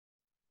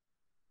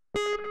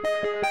Before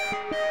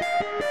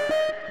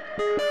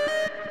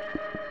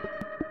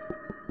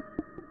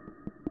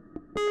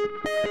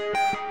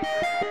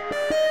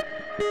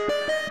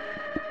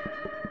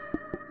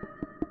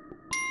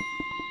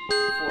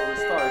we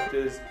start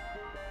is,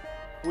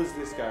 who's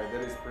this guy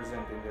that is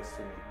presenting this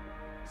to me?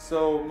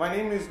 So my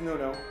name is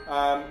Nuno.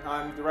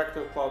 I'm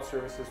Director of Cloud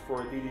Services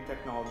for DD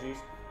Technologies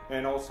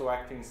and also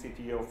acting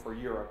CTO for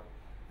Europe.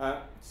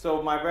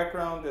 So my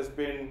background has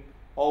been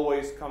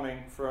always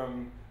coming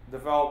from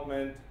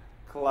development,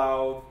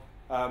 cloud,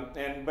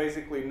 and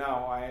basically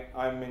now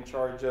I'm in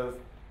charge of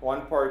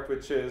one part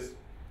which is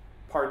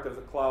part of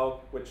the cloud,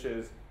 which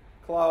is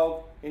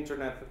cloud,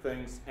 Internet of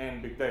Things,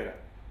 and big data.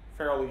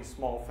 Fairly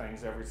small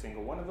things, every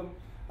single one of them.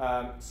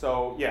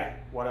 So yeah,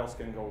 what else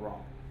can go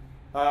wrong?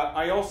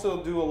 I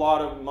also do a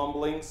lot of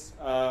mumblings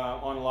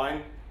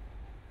online.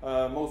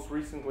 Most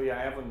recently, I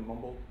haven't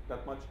mumbled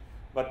that much,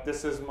 but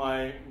this is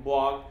my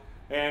blog,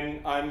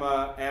 and I'm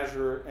a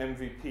Azure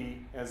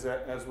MVP as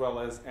well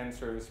as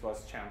N-Service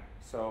Bus champ.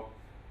 So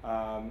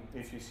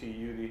if you see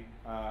Yudi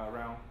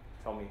around,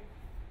 tell me,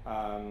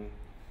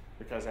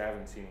 because I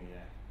haven't seen him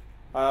yet.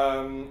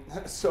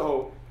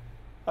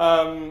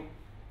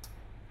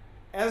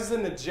 As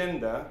an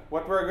agenda,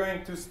 what we're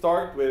going to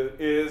start with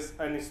is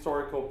an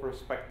historical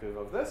perspective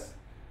of this.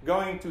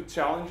 Going to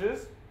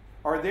challenges.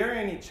 Are there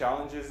any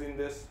challenges in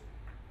this?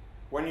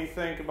 When you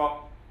think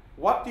about,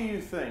 what do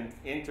you think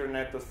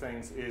Internet of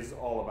Things is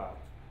all about?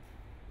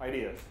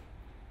 Ideas.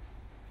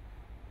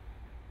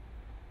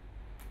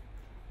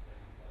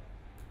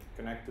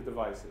 Connected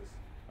devices.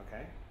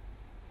 Okay.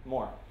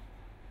 More.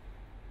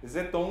 Is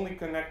it only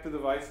connected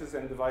devices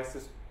and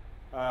devices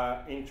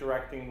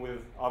interacting with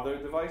other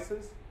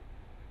devices?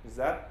 Is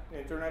that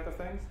Internet of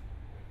Things?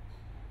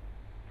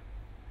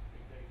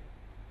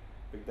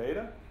 Big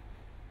data?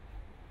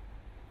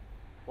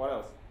 What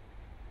else?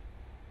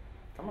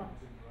 Come on.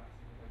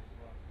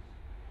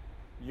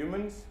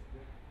 Humans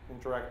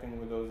interacting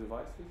with those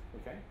devices?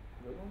 Okay,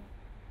 good one.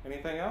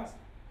 Anything else?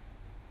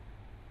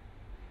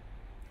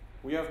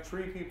 We have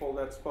 3 people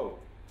that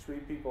spoke. 3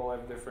 people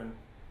have different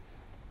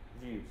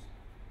views.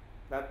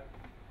 That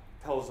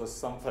tells us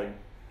something.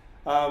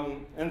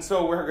 And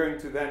so we're going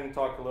to then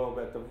talk a little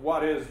bit of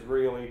what is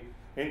really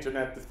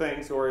Internet of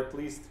Things, or at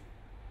least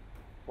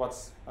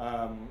what's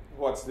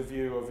the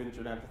view of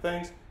Internet of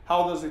Things.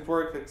 How does it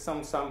work? At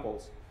some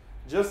samples.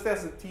 Just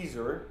as a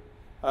teaser,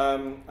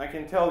 I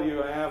can tell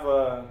you I have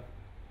a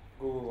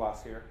Google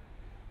Glass here.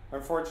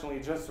 Unfortunately,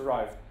 it just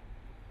arrived,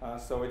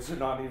 so it's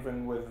not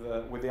even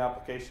with the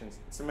applications.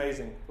 It's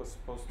amazing. It was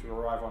supposed to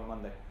arrive on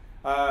Monday.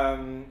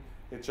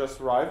 It just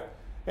arrived,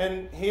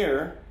 and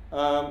here.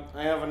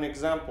 I have an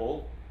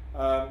example.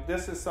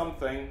 This is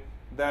something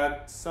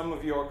that some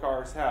of your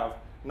cars have,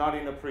 not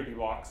in a pretty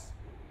box,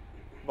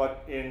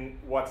 but in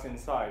what's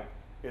inside.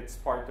 It's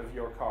part of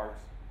your cars.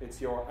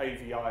 It's your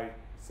AVI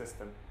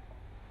system.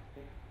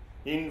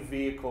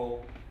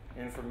 In-vehicle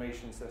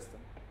information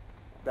system.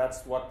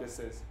 That's what this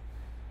is.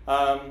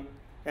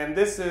 And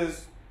this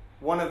is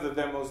one of the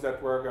demos that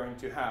we're going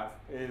to have,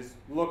 is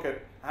look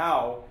at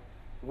how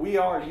we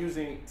are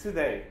using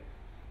today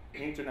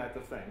Internet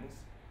of Things,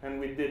 and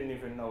we didn't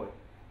even know it.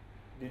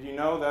 Did you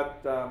know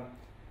that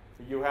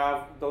you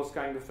have those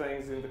kind of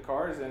things in the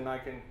cars, and I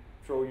can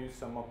throw you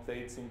some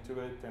updates into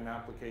it and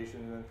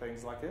applications and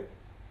things like it?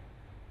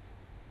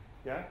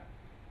 Yeah?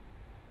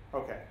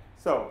 Okay,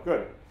 so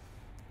good.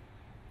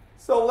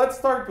 So let's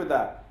start with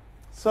that.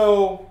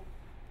 So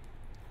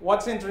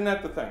what's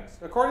Internet of Things?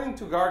 According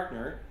to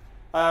Gartner,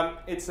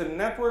 it's a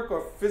network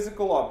of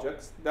physical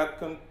objects that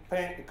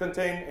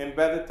contain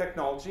embedded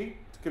technology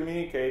to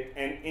communicate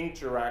and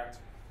interact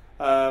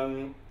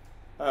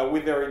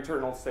with their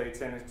internal states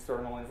and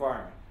external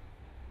environment.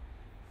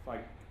 It's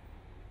like,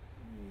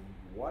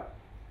 what?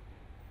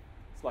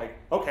 It's like,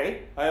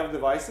 okay, I have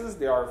devices.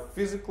 They are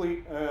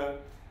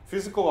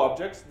physical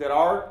objects that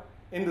are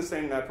in the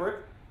same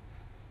network.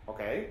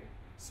 Okay,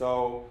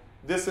 so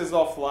this is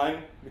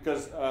offline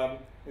because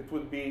it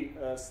would be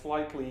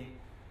slightly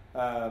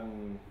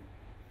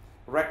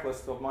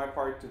reckless of my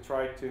part to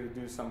try to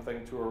do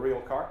something to a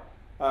real car.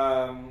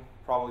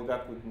 Probably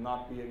that would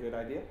not be a good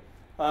idea.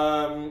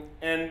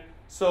 And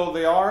so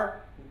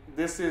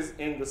this is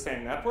in the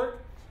same network.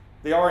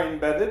 They are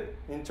embedded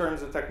in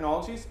terms of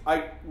technologies.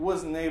 I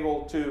wasn't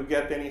able to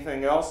get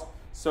anything else,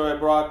 so I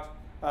brought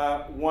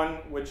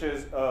one which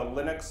is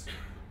Linux,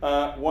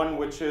 one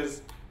which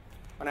is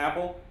an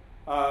Apple,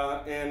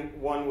 and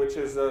one which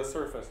is a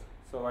Surface.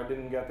 So I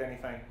didn't get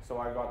anything, so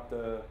I got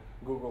the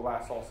Google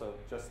Glass also,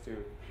 just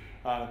to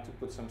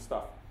put some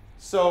stuff.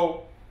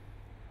 So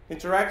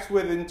interacts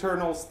with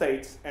internal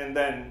states and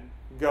then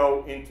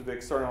go into the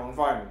external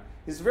environment.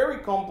 It's very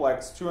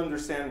complex to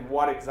understand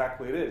what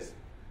exactly it is.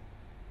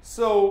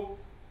 So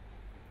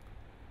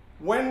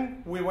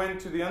when we went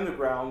to the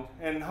underground,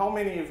 and how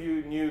many of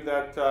you knew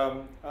that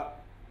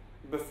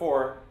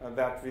before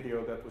that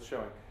video that was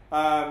showing,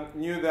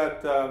 knew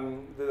that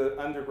the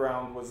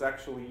underground was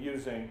actually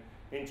using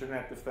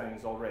Internet of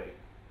Things already?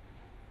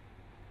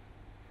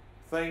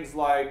 Things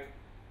like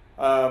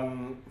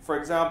For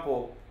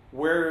example,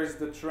 where is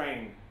the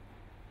train?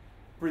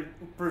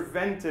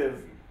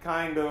 Preventive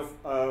kind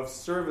of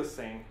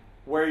servicing,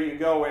 where you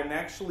go and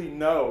actually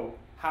know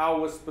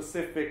how a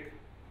specific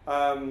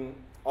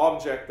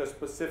object, a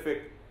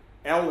specific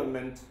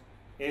element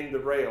in the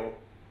rail,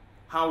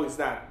 how is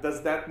that?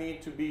 Does that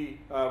need to be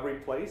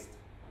replaced?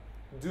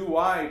 Do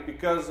I,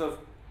 because of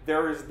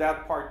there is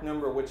that part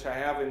number which I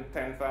have in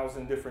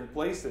 10,000 different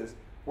places,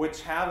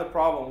 which have a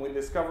problem, we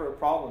discover a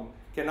problem,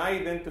 can I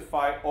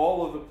identify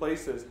all of the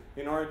places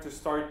in order to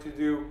start to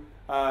do,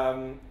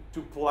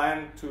 to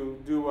plan to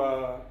do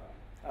a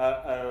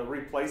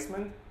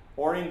replacement?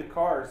 Or in the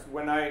cars,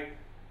 when I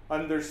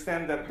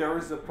understand that there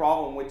is a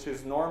problem which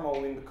is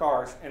normal in the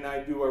cars and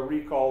I do a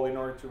recall in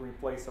order to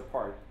replace a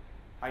part,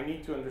 I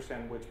need to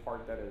understand which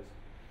part that is.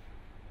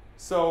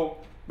 So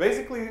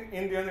basically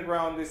in the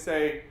underground they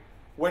say,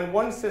 when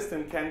one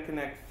system can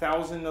connect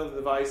thousands of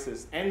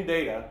devices and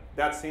data,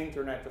 that's the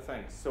Internet of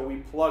Things. So we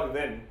plugged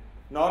in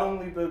not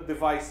only the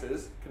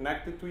devices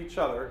connected to each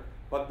other,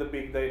 but the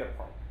big data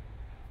part.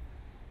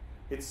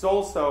 It's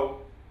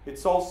also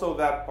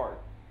that part.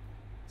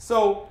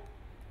 So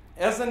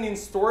as an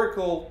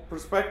historical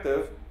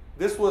perspective,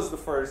 this was the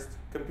first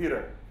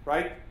computer,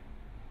 right?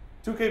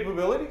 Two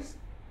capabilities,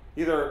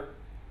 either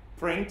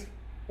print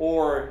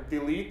or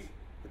delete.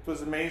 It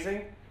was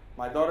amazing.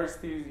 My daughter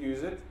still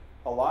uses it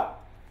a lot.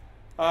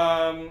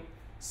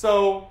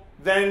 So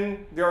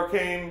then there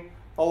came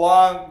a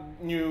lot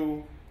of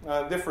new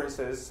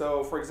differences.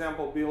 So for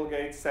example, Bill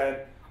Gates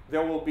said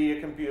there will be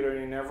a computer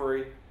in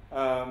every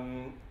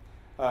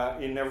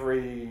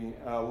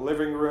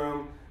living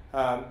room.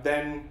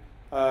 Then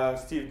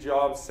Steve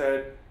Jobs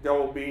said there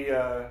will be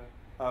a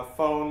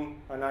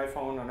phone, an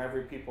iPhone on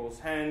every people's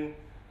hand,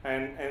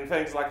 and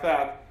things like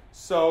that.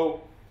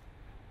 So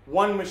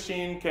one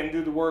machine can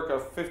do the work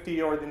of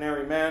 50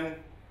 ordinary men.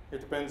 It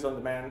depends on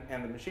the man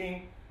and the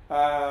machine.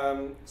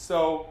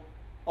 So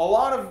a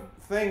lot of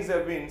things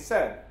have been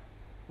said.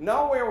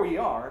 Now where we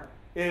are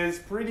is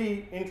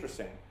pretty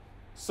interesting.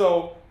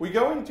 So we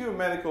go into a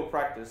medical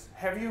practice.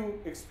 Have you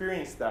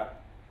experienced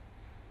that?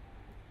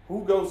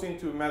 Who goes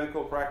into a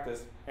medical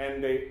practice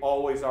and they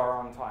always are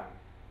on time?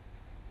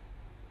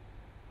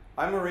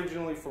 I'm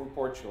originally from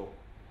Portugal.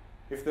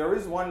 If there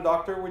is one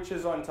doctor which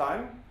is on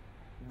time,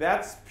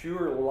 that's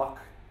pure luck.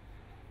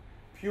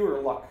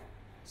 Pure luck.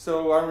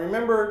 So I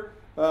remember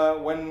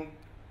when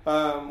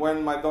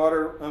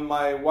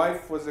my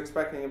wife was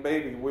expecting a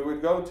baby, we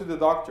would go to the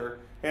doctor,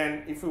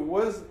 and if it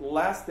was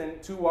less than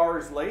 2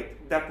 hours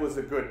late, that was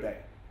a good day.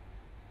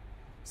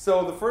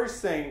 So the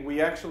first thing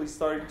we actually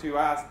started to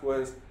ask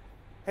was,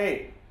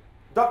 hey,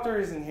 doctor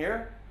isn't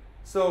here,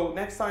 so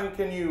next time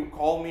can you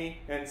call me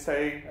and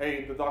say,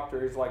 hey, the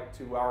doctor is like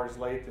 2 hours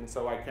late, and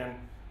so I can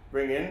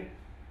bring in.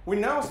 We're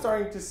now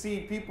starting to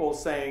see people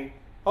saying,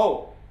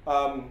 oh,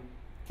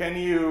 can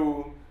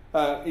you,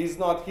 he's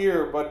not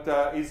here, but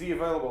is he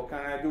available? Can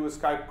I do a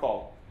Skype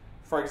call?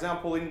 For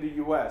example, in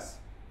the US,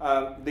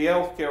 the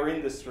healthcare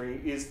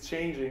industry is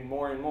changing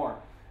more and more.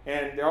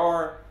 And there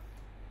are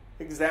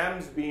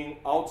exams being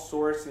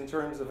outsourced in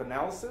terms of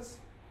analysis.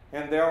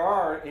 And there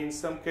are, in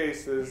some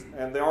cases,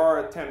 and there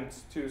are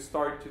attempts to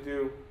start to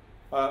do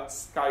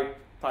Skype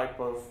type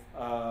of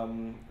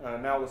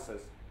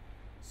analysis.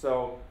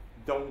 So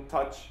don't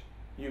touch.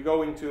 You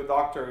go into a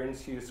doctor and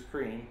see a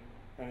screen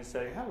and you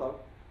say, hello,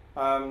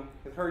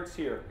 it hurts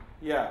here.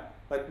 Yeah,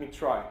 let me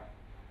try.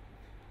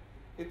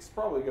 It's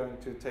probably going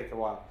to take a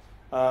while.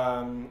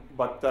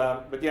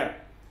 But yeah.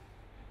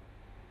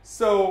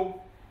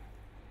 So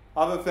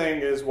other thing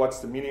is, what's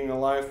the meaning of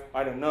life?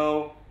 I don't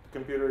know. The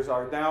computers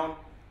are down.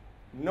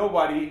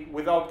 Nobody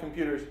without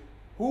computers.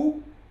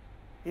 Who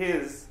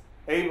is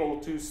able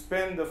to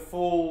spend the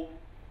full,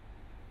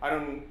 I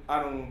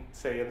don't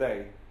say a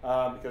day,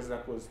 because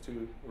that was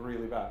too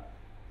really bad,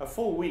 a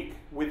full week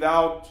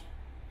without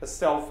a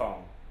cell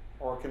phone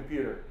or a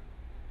computer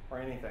or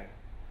anything?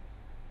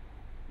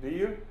 Do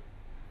you?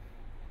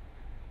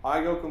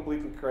 I go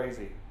completely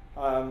crazy.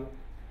 I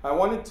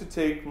wanted to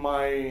take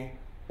my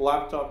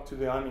laptop to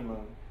the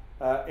honeymoon,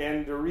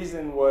 and the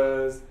reason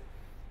was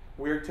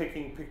we're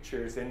taking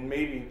pictures and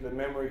maybe the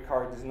memory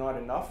card is not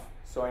enough,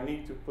 so I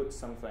need to put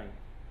something.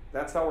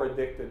 That's how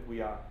addicted we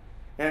are.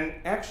 And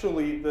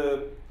actually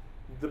the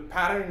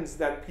patterns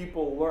that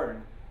people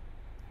learn,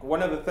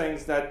 one of the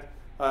things that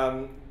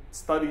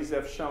studies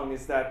have shown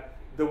is that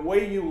the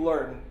way you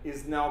learn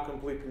is now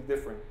completely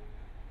different.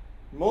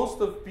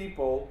 Most of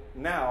people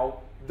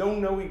now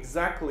don't know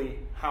exactly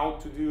how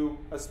to do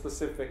a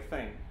specific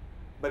thing,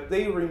 but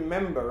they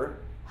remember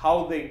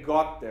how they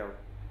got there.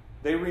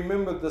 They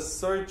remember the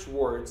search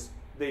words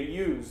they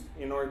used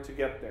in order to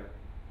get there.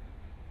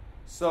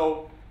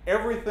 So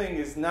everything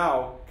is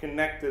now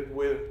connected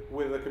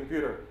with a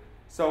computer.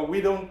 So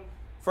we don't,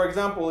 for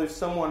example, if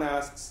someone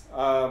asks,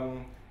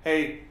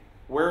 hey,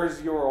 where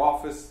is your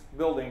office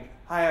building?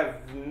 I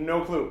have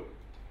no clue.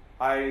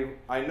 I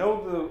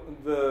know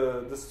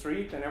the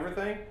street and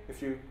everything.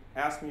 If you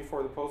ask me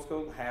for the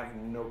postcode, I have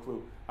no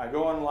clue. I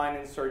go online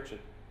and search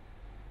it.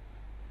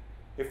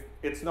 If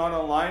it's not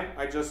online,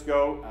 I just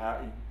go,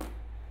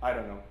 I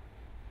don't know.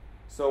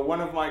 So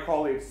one of my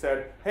colleagues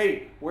said,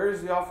 hey,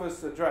 where's the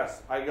office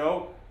address? I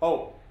go,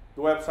 oh,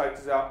 the website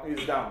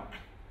is down.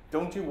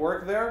 Don't you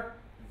work there?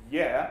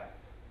 Yeah.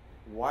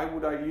 Why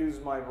would I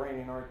use my brain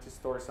in order to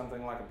store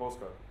something like a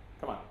postcode?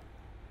 Come on.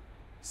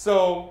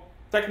 So,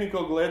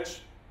 technical glitch,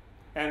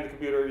 and the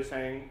computer is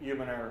saying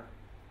human error.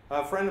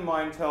 A friend of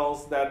mine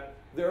tells that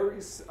there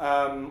is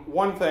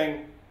one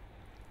thing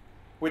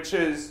which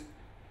is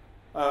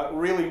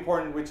really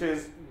important, which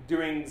is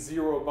doing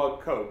zero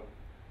bug code.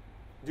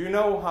 Do you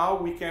know how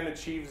we can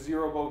achieve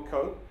zero bug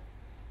code?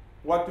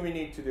 What do we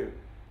need to do?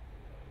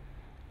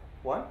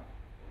 What?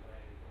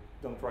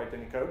 Don't write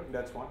any code,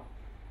 that's one.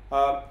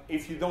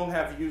 If you don't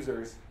have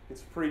users,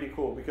 it's pretty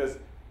cool because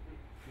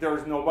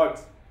there's no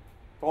bugs.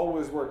 It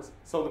always works.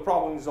 So the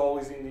problem is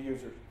always in the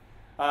users.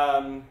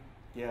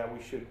 Yeah,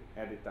 we should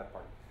edit that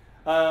part.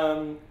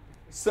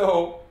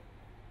 So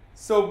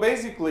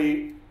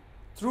basically,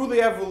 through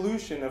the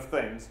evolution of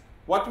things,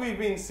 what we've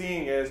been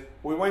seeing is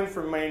we went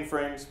from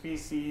mainframes,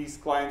 PCs,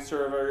 client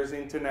servers,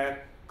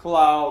 internet,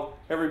 cloud,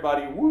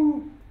 everybody,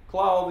 woo,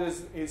 cloud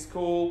is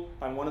cool,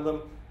 I'm one of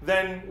them.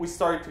 Then we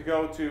started to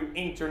go to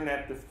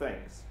Internet of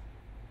Things.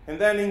 And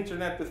then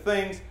Internet of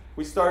Things,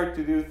 we started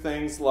to do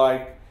things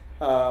like,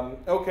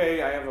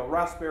 okay, I have a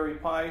Raspberry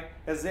Pi.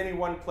 Has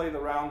anyone played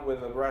around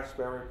with a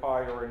Raspberry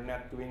Pi or a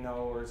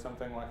Arduino or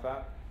something like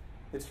that?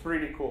 It's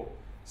pretty cool.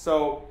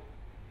 So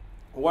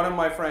one of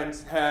my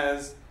friends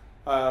has,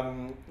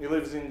 he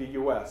lives in the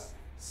US.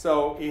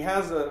 So he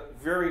has a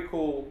very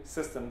cool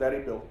system that he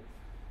built.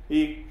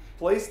 He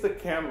placed the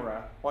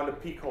camera on the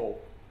peak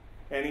hole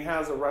and he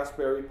has a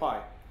Raspberry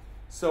Pi.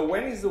 So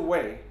when he's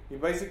away, he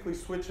basically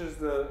switches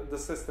the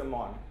system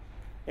on.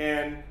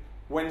 And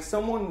when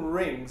someone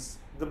rings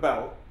the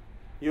bell,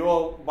 you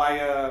will, by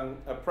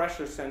a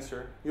pressure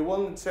sensor, you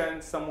will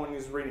understand someone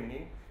is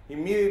ringing.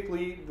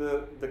 Immediately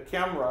the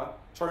camera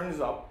turns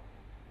up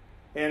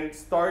and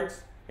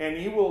starts, and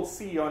he will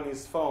see on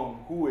his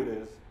phone who it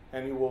is,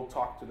 and he will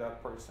talk to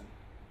that person.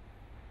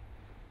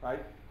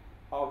 Right?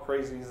 How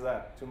crazy is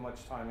that? Too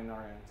much time in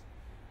our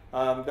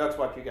hands. That's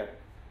what you get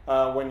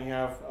when you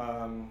have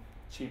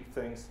cheap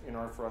things in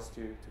order for us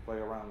to play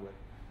around with.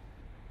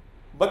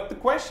 But the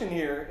question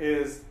here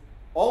is,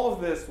 all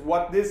of this,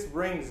 what this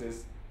brings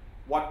is,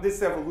 what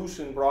this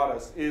evolution brought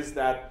us is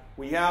that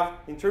we have,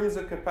 in terms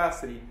of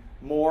capacity,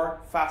 more,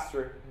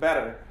 faster,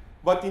 better.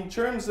 But in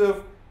terms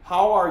of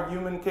how our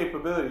human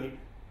capability,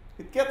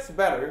 it gets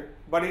better,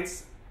 but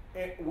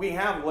we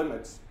have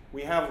limits.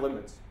 We have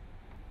limits.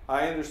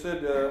 I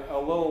understood a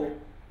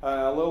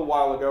little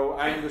while ago,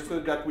 I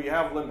understood that we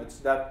have limits,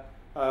 that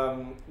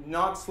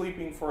not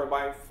sleeping for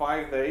about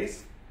 5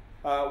 days,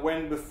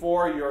 when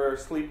before you're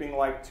sleeping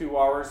like 2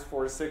 hours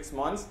for 6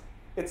 months,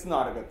 it's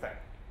not a good thing.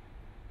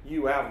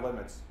 You have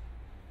limits.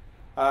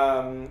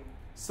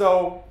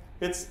 So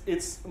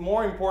it's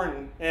more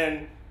important.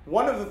 And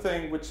one of the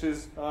things which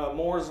is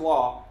Moore's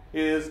law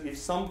is if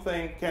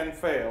something can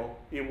fail,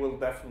 it will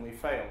definitely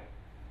fail.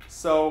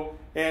 So,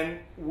 and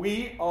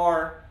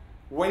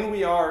when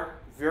we are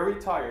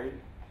very tired,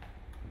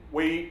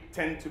 we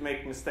tend to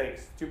make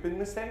mistakes, stupid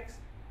mistakes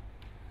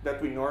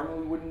that we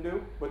normally wouldn't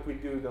do, but we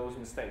do those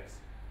mistakes.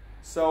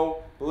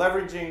 So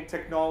leveraging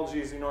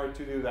technologies in order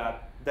to do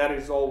that, that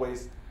is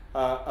always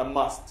a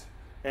must,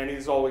 and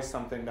is always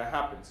something that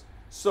happens.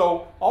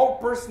 So our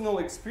personal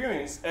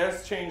experience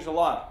has changed a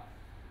lot.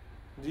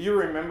 Do you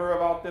remember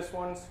about these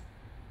ones?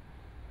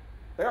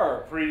 They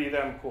are pretty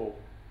damn cool.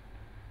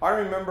 I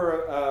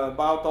remember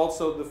about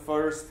also the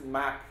first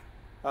Mac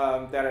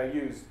that I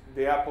used,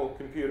 the Apple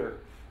computer.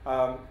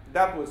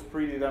 That was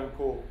pretty damn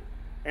cool.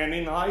 And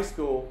in high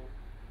school,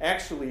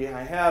 actually,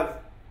 I have,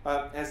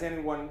 has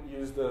anyone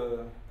used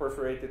the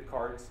perforated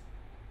cards?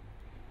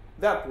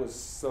 That was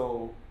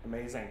so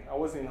amazing. I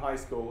was in high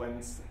school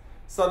and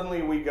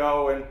suddenly we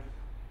go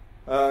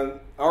and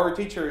our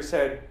teacher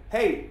said,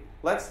 hey,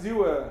 let's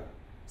do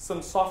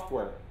some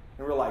software.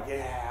 And we're like,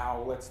 yeah,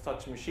 let's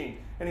touch a machine.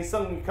 And he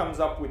suddenly comes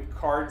up with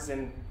cards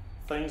and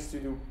things to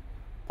do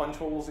punch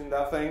holes in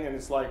that thing. And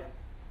it's like,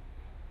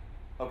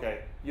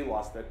 okay, you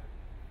lost it.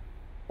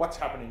 What's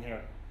happening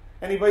here?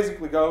 And he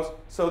basically goes,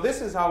 so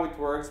this is how it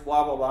works,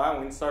 blah, blah, blah.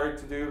 And we started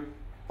to do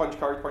punch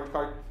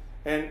card,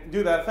 and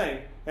do that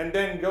thing. And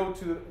then go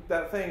to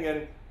that thing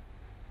and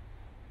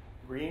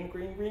green,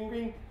 green, green,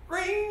 green,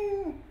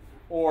 green.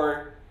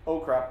 Or, oh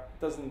crap,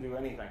 doesn't do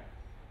anything.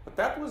 But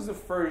that was the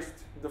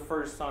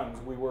first times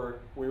we were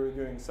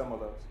doing some of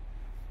those.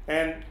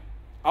 And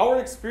our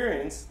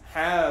experience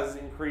has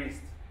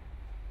increased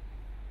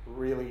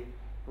really,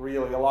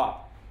 really a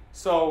lot.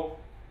 So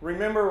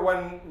remember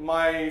when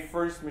my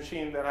first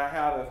machine that I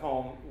had at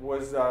home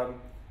was the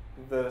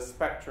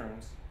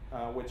Spectrums,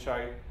 which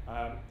I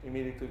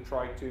immediately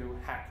tried to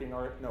hack in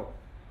order, no,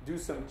 do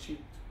some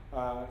cheat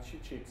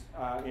sheets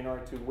in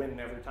order to win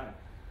every time.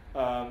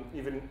 I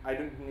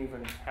didn't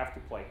even have to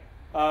play.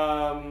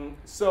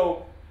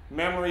 So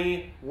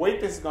memory,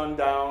 weight has gone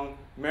down,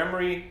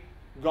 memory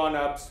gone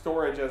up,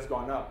 storage has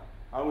gone up.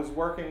 I was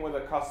working with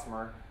a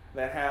customer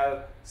that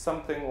had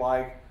something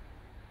like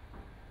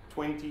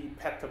 20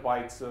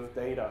 petabytes of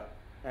data.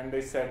 And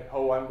they said,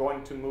 oh, I'm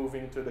going to move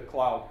into the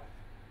cloud.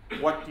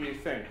 What do you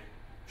think?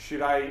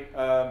 Should I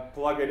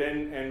plug it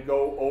in and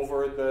go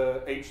over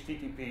the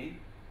HTTP?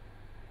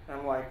 And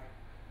I'm like,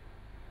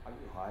 are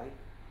you high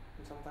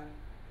or something?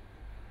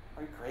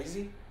 Are you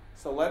crazy?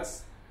 So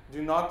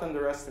do not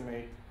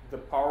underestimate the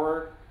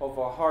power of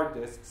a hard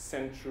disk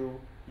sent through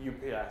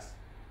UPS.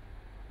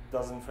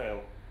 Doesn't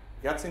fail.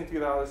 Gets into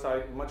the other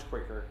side much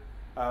quicker.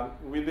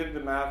 We did the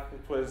math.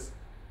 It was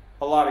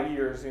a lot of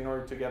years in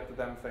order to get the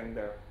damn thing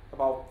there.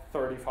 About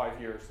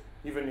 35 years,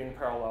 even in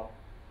parallel.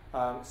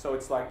 So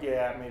it's like,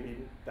 yeah, maybe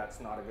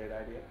that's not a good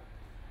idea.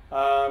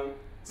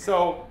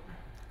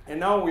 And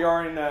now we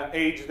are in an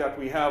age that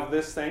we have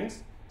these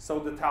things. So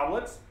the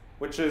tablets,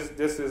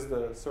 this is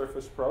the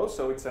Surface Pro,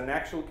 so it's an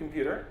actual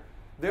computer.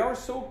 They are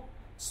so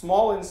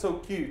small and so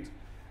cute.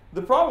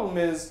 The problem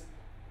is,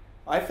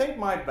 I think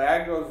my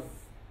bag of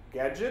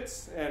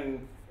gadgets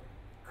and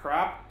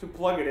crap to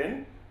plug it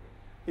in,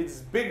 it's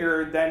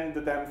bigger than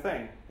the damn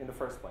thing in the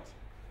first place.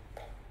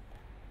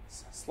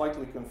 It's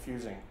slightly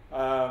confusing.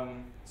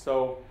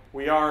 So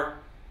the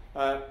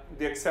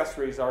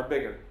accessories are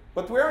bigger.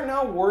 But we are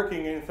now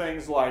working in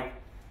things like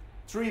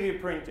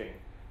 3D printing.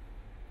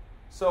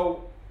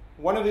 So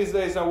one of these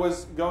days I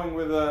was going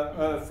with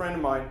a friend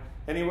of mine,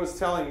 and he was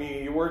telling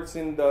me he works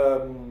in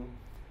the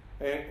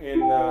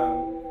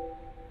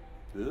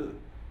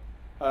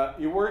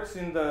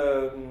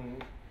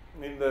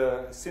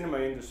cinema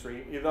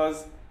industry. He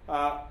does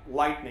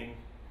lightings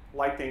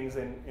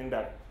in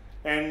that,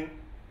 and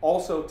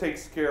also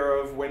takes care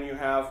of when you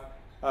have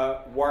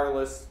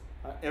wireless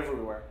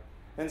everywhere.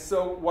 And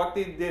so what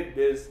they did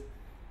is,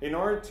 in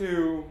order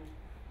to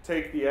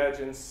take the edge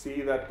and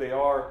see that they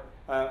are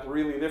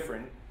really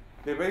different,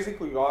 they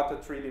basically got a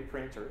 3D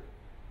printer.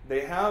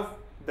 They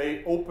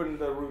opened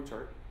the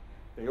router.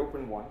 They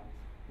opened one.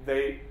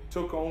 They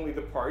took only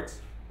the parts.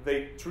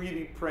 They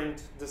 3D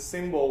print the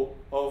symbol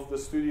of the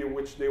studio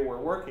which they were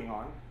working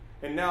on.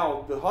 And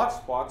now the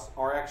hotspots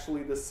are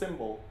actually the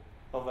symbol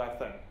of that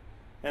thing.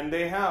 And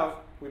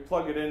we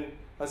plug it in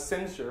a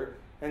sensor,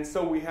 and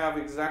so we have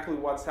exactly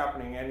what's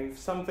happening. And if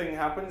something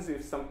happens,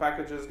 if some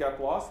packages get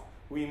lost,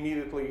 we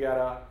immediately get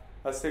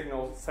a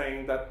signal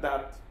saying that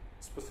that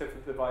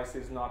specific device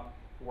is not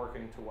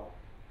working too well.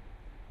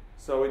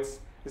 So it's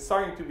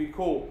starting to be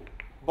cool.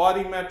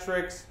 Body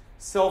metrics,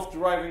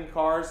 self-driving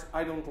cars.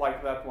 I don't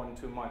like that one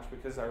too much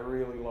because I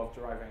really love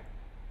driving.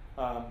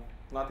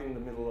 Not in the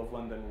middle of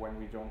London when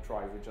we don't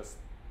drive, we just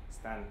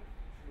stand.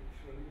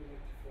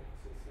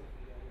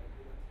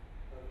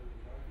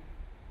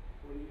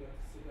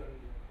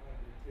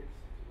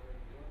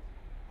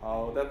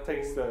 Oh, that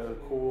takes the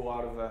cool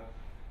out of that.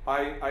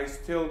 I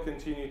still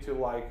continue to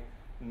like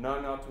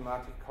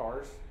non-automatic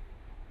cars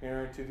in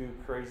order to do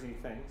crazy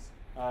things.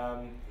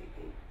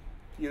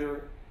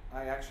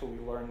 I actually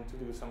learned to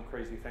do some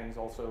crazy things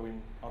also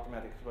in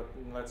automatics, but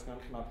let's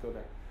not go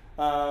there.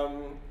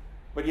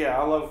 But yeah,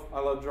 I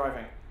love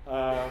driving.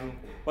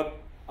 But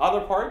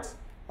other parts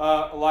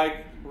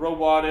like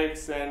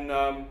robotics and,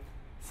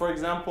 for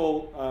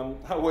example,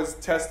 I was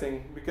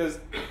testing because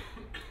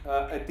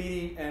at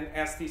DD and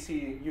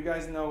STC, you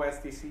guys know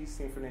STC,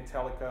 Symphony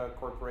Teleca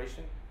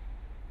Corporation?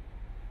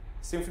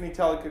 Symphony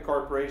Teleca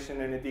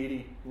Corporation and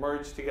Aditi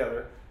merged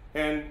together,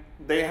 and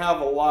they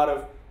have a lot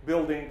of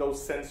building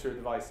those sensor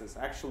devices.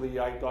 Actually,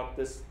 I got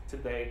this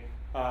today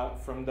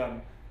from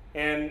them.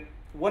 And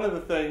one of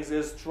the things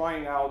is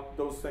trying out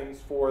those things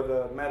for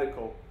the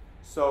medical.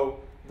 So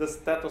the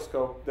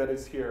stethoscope that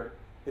is here,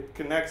 it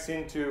connects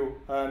into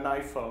an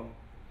iPhone,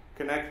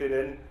 connect it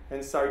in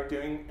and start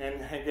doing and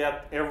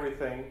get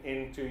everything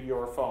into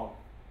your phone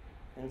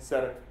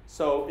instead of.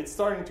 So it's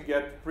starting to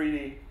get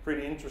pretty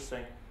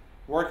interesting.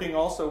 Working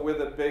also with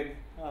a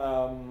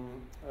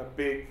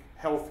big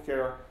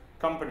healthcare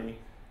company,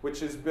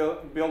 which is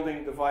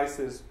building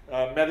devices,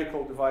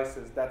 medical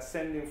devices that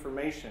send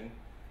information,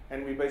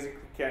 and we basically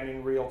can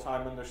in real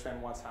time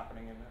understand what's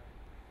happening in there.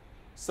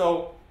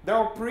 So there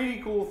are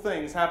pretty cool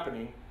things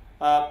happening,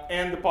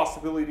 and the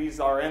possibilities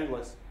are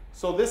endless.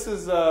 So this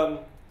is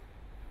a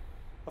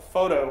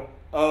photo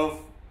of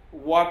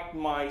what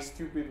my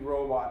stupid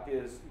robot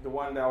is, the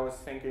one that I was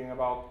thinking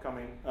about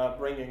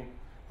bringing,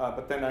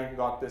 but then I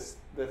got this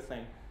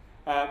thing.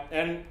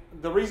 And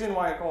the reason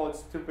why I call it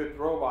stupid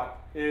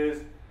robot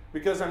is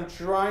because I'm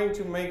trying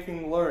to make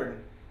him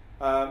learn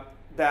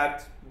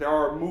that there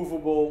are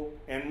movable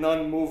and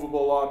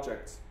non-movable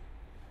objects.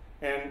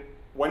 And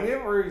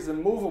whenever it's a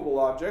movable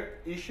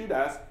object, he should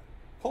ask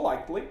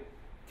politely,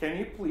 can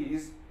you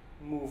please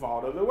move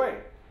out of the way?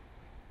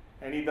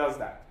 And he does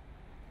that.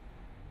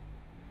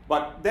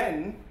 But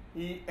then,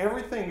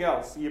 everything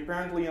else, he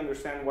apparently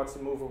understands what's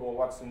movable,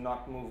 what's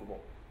not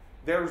movable.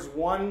 There's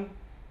one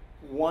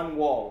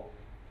wall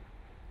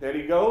that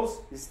he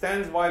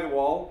stands by the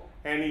wall,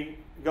 and he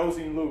goes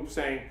in loop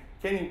saying,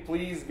 can you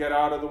please get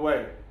out of the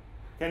way?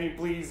 Can you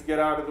please get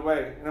out of the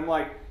way? And I'm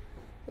like,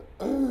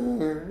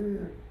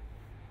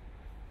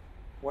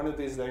 One of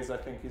these days, I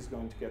think he's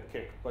going to get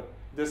kicked. But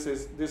this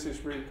is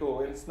really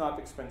cool, and it's not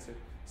expensive.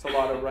 It's a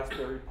lot of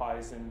Raspberry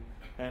Pis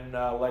and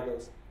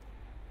Legos.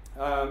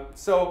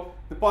 So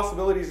the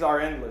possibilities are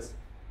endless.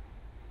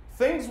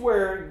 Things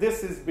where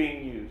this is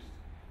being used.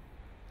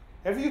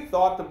 Have you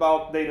thought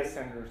about data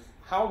centers?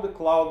 How the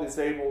cloud is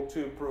able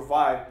to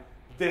provide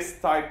this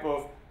type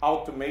of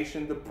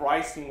automation, the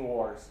pricing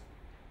wars?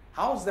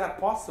 How is that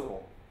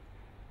possible?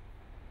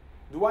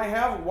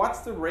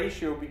 What's the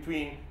ratio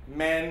between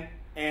men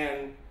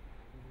and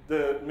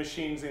the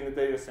machines in the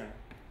data center?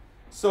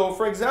 So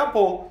for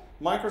example,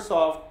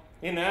 Microsoft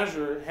in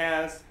Azure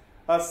has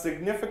a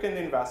significant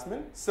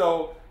investment.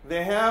 So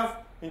they have,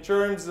 in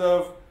terms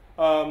of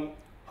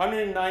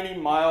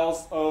 190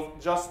 miles of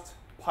just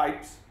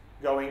pipes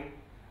going.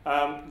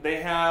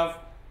 They have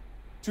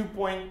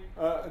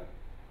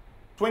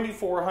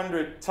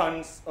 2,400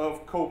 tons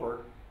of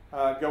copper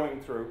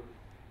going through.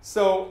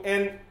 So,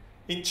 and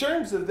in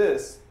terms of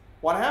this,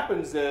 what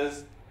happens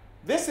is,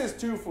 this is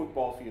 2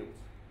 football fields.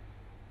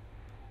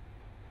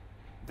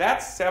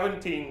 That's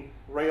 17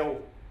 railway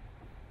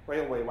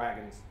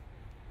wagons.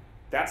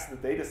 That's the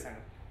data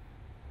center.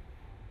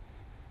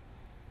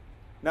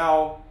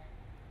 Now,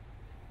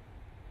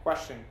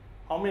 question,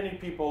 how many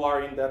people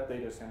are in that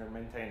data center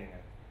maintaining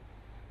it?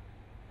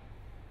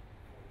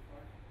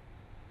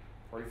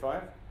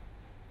 45?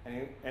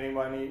 Any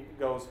money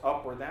goes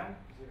up or down?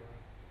 0.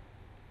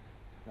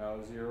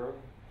 No, 0.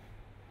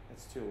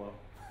 It's too low.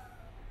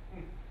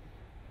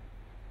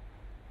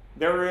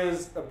 There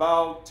is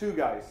about 2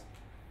 guys.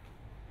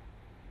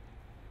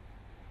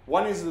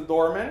 One is the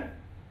doorman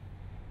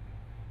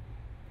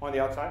on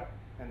the outside,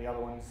 and the other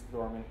one is the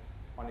doorman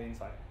on the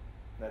inside.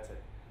 That's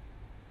it.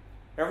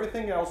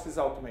 Everything else is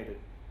automated.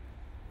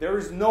 There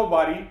is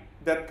nobody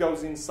that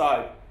goes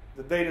inside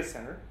the data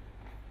center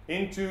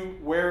into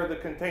where the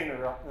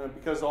container,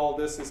 because all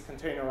this is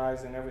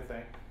containerized and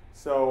everything.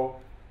 So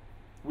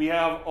we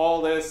have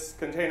all this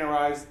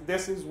containerized.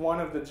 This is one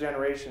of the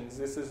generations.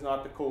 This is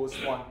not the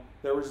coolest one.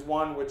 There is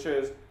one which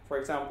is, for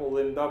example,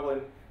 in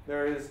Dublin,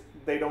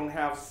 they don't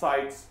have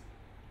sites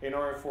in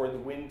order for the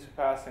wind to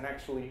pass and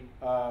actually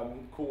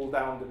cool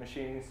down the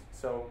machines.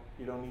 So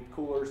you don't need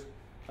coolers,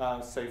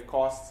 save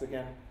costs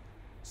again.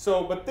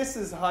 So, but this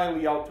is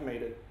highly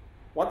automated.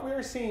 What we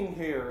are seeing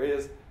here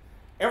is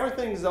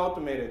everything is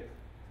automated.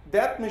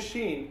 That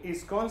machine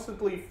is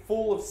constantly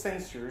full of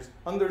sensors,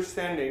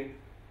 understanding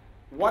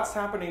what's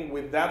happening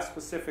with that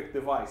specific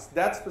device,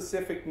 that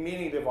specific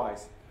mini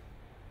device.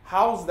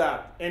 How's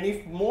that? And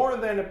if more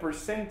than a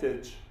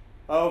percentage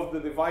of the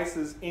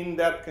devices in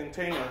that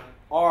container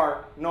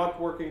are not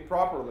working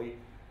properly,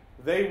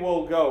 they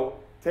will go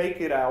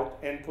take it out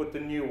and put the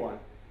new one.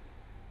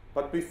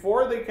 But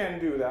before they can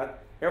do that,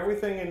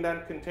 everything in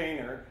that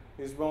container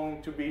is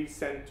going to be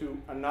sent to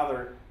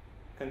another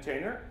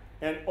container,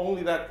 and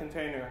only that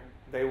container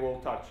they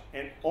will touch,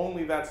 and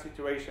only that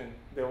situation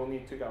they will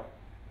need to go.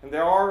 And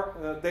there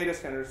are data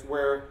centers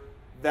where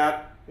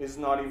that is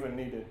not even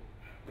needed.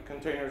 The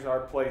containers are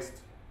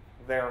placed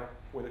there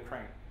with a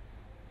crane.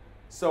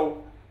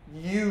 So,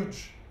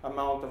 huge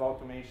amount of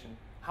automation.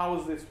 How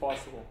is this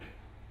possible?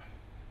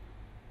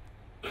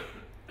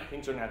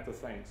 Internet of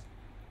Things.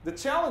 The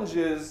challenge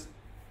is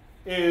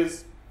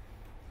this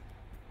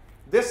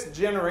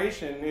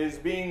generation is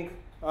being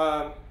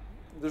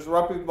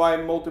disrupted by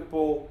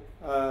multiple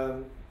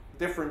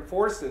different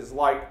forces.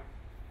 Like,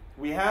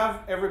 we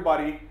have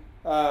everybody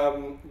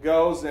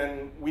goes,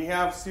 and we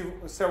have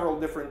several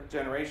different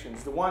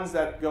generations. The ones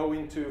that go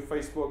into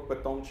Facebook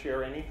but don't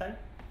share anything,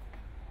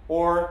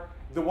 or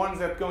the ones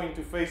that go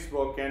into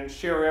Facebook and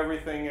share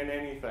everything and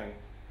anything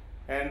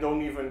and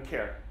don't even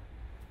care.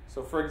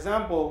 So for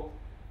example,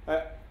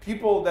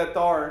 people that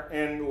are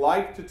and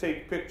like to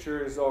take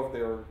pictures of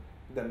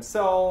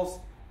themselves,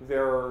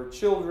 their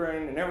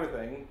children and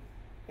everything,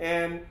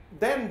 and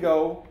then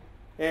go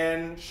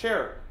and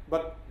share.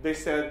 But they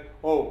said,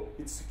 oh,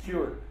 it's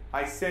secure.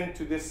 I sent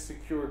to this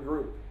secure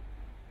group.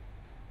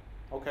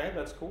 Okay,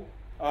 that's cool.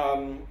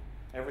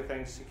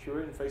 Everything's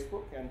secure in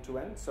Facebook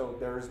end-to-end, so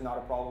there is not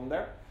a problem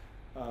there.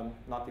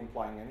 Not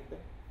implying anything.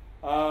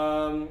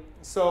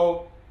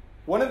 So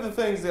one of the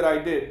things that I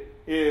did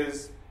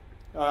is,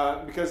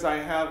 because I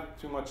have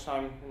too much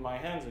time in my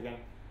hands again,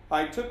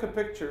 I took a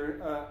picture,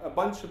 a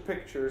bunch of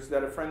pictures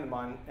that a friend of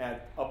mine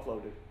had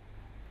uploaded.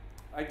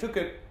 I took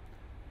it,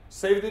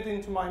 saved it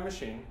into my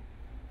machine,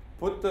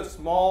 put the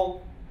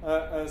small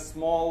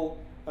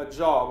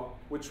job,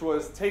 which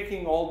was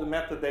taking all the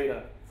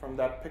metadata from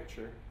that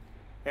picture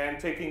and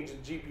taking the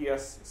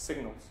GPS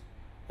signals,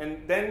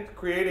 and then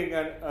creating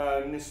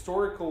an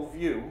historical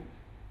view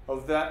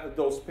of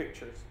those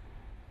pictures.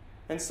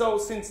 And so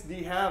since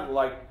they have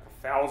like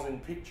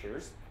 1,000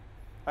 pictures,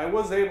 I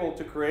was able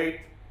to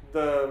create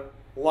the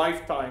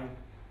lifetime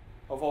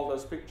of all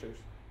those pictures.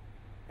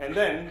 And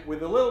then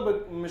with a little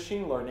bit of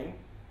machine learning,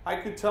 I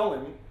could tell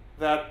him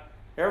that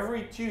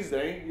every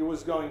Tuesday he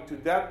was going to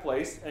that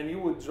place and he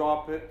would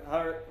drop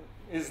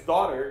his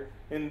daughter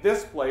in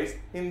this place,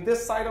 in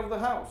this side of the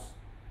house.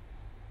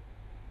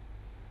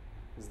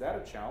 Is that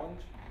a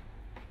challenge?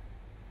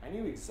 I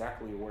knew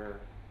exactly where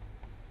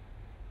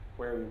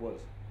he was.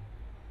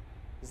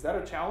 Is that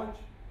a challenge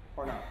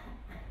or not?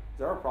 Is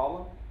there a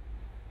problem?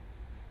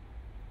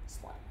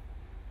 Slight.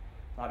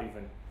 Not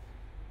even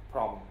a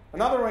problem.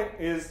 Another way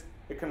is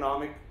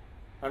economic.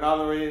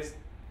 Another way is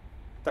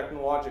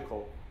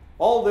technological.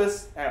 All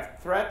this have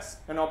threats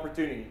and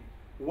opportunity.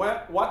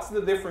 What's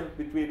the difference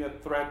between a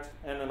threat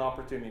and an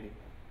opportunity?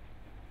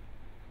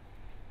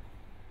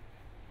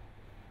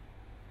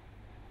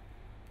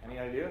 Any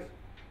ideas?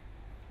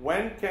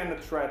 When can a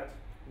threat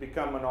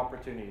become an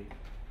opportunity?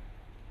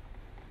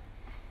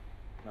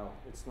 No,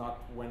 it's not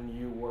when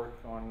you work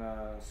on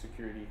a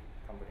security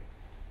company.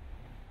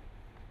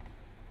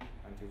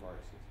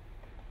 Antiviruses.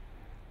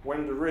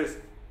 When the risk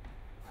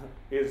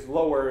is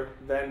lower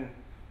than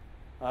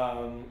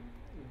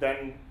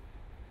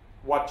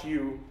what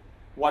you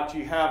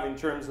have in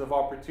terms of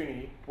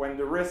opportunity, when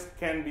the risk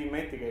can be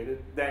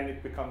mitigated, then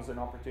it becomes an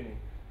opportunity.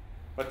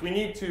 But we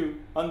need to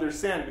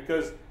understand,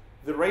 because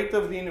the rate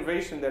of the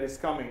innovation that is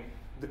coming,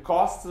 the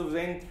costs of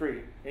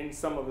entry in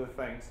some of the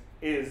things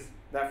is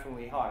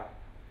definitely high.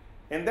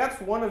 And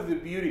that's one of the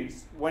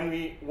beauties when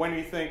we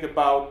think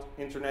about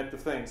Internet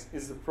of Things,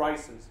 is the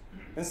prices.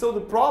 And so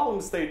the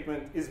problem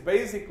statement is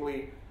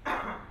basically,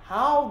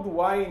 how do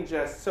I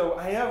ingest? So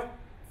I have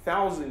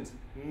thousands,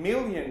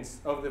 millions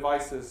of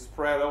devices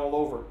spread all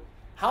over.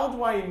 How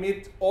do I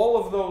emit all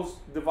of those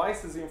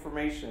devices'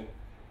 information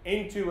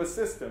into a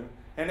system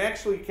and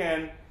actually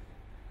can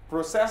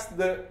process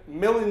the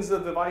millions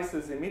of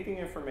devices emitting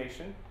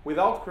information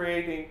without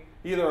creating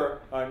either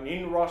an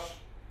inrush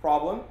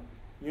problem?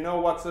 You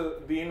know what's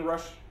the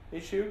inrush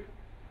issue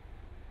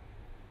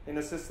in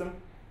a system?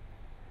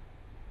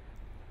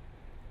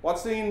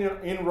 What's the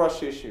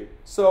inrush issue?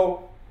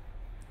 So,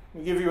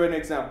 let me give you an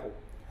example.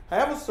 I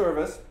have a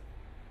service,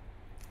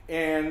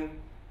 and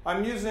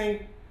I'm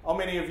using, how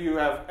many of you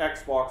have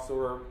Xbox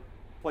or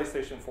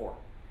PlayStation 4?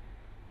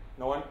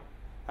 No one?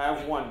 I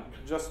have one,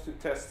 just to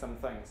test some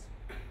things,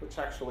 which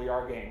actually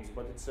are games,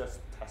 but it's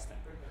just testing.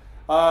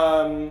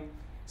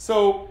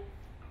 So,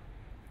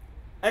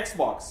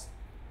 Xbox.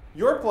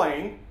 You're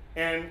playing,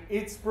 and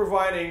it's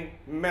providing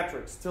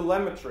metrics,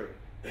 telemetry.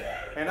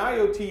 And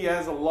IoT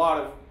has a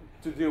lot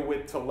to do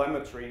with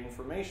telemetry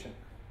information,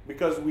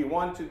 because we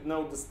want to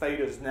know the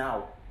status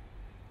now.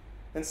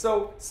 And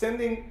so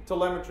sending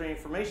telemetry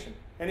information,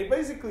 and it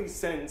basically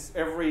sends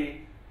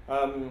every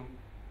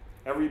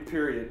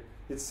period,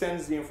 it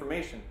sends the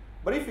information.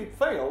 But if it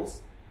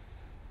fails,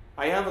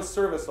 I have a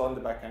service on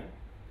the back end.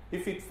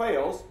 If it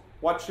fails,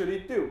 what should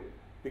it do?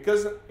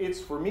 Because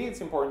for me, it's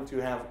important to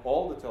have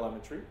all the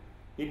telemetry.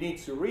 It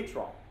needs to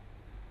retry.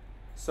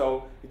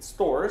 So it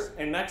stores,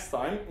 and next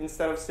time,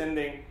 instead of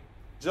sending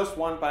just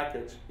one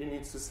package, it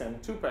needs to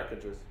send 2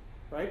 packages,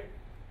 right?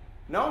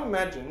 Now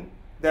imagine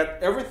that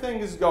everything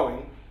is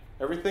going,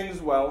 everything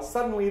is well,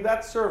 suddenly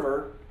that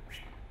server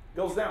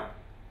goes down.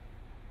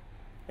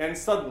 And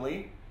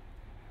suddenly,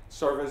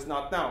 server is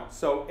not down.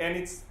 So, and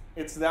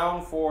it's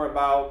down for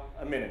about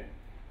a minute.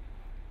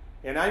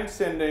 And I'm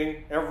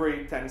sending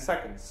every 10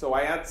 seconds. So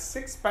I had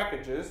 6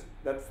 packages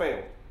that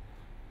failed.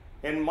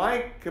 And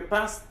my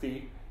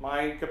capacity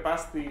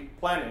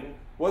planning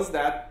was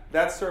that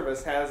that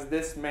service has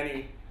this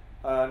many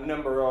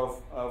number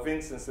of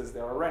instances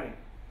that are running.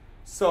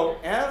 So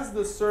as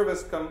the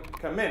service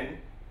come in,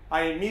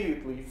 I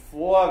immediately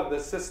flood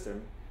the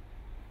system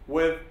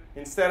with,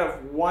 instead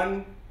of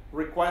 1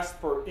 request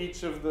for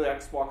each of the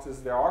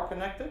Xboxes that are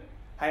connected,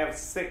 I have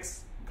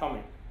 6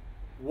 coming.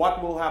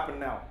 What will happen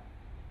now?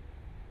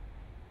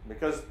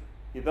 Because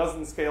it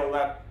doesn't scale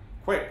that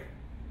quick,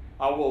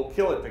 I will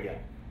kill it again.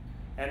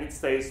 And it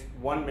stays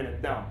 1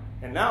 minute down.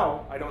 And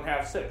now I don't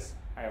have 6,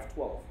 I have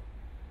 12.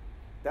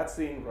 That's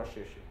the inrush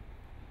issue.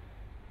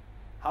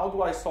 How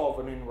do I solve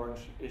an inrush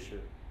issue?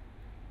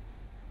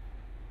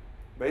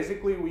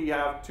 Basically, we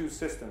have 2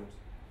 systems,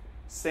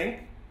 sync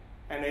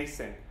and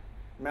async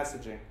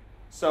messaging.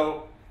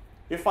 So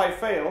if I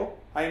fail,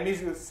 I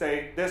immediately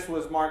say, this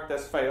was marked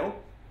as fail.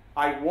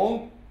 I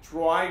won't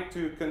try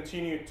to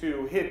continue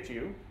to hit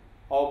you.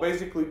 I'll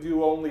basically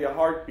do only a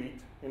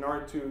heartbeat in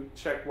order to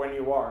check when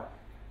you are.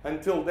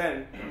 Until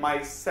then,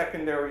 my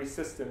secondary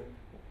system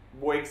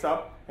wakes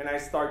up and I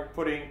start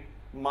putting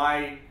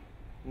my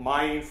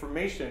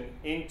information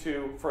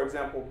into, for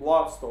example,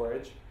 blob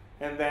storage,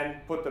 and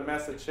then put the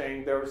message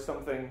saying there is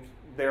something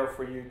there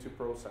for you to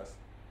process.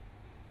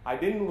 I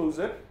didn't lose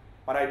it,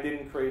 but I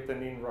didn't create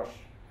an inrush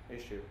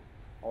issue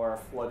or a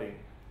flooding.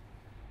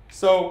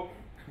 So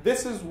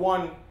this is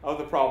one of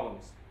the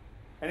problems.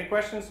 Any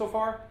questions so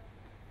far?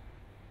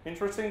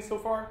 Interesting so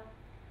far?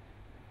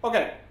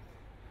 Okay.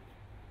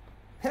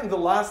 And the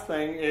last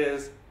thing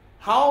is,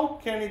 how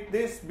can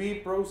this be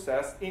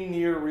processed in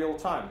near real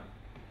time?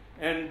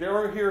 And there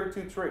are here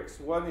 2 tricks.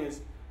 One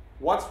is,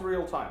 what's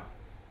real time?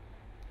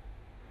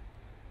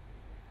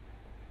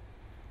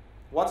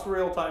 What's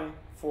real time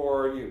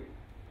for you?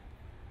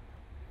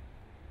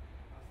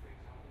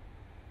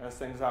 As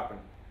things happen.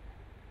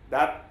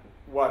 That,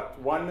 what,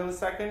 1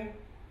 millisecond?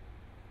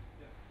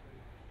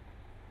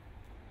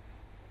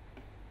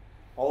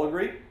 All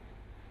agree?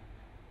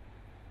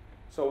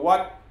 So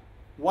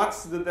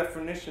what's the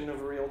definition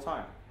of real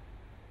time?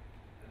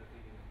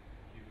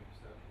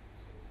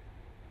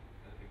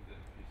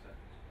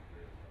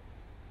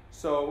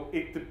 So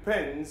it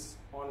depends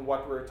on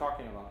what we're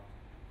talking about.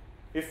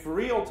 If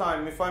real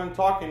time, if I'm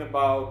talking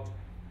about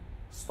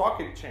stock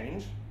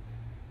exchange,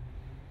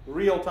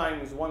 real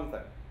time is one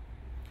thing.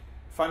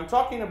 If I'm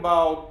talking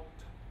about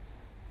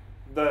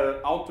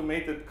the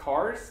automated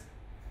cars,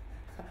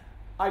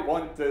 I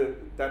want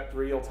that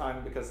real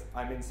time because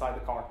I'm inside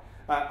the car.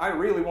 I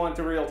really want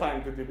the real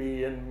time to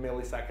be in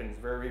milliseconds,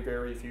 very,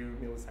 very few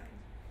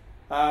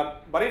milliseconds.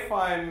 But if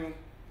I'm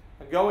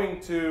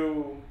going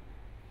to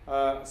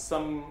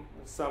some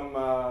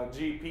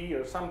GP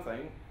or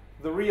something,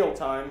 the real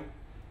time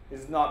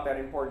is not that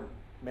important.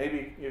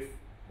 Maybe if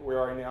we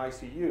are in the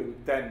ICU,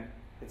 then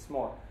it's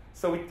more.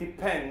 So it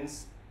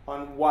depends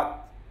on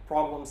what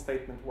problem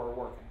statement we're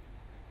working.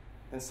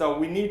 And so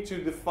we need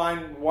to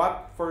define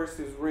what first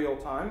is real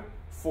time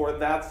for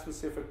that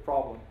specific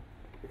problem,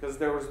 because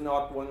there is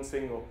not one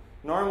single.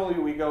 Normally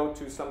we go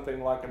to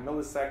something like a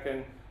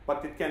millisecond,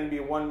 but it can be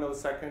 1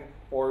 millisecond,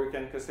 or we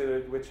can consider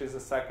it which is a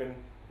second,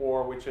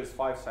 or which is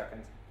 5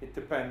 seconds. It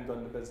depends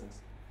on the business.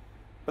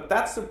 But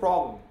that's the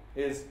problem,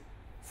 is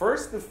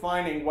first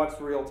defining what's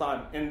real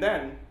time. And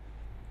then,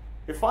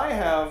 if I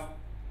have,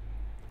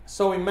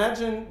 so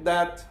imagine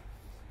that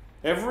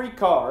every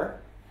car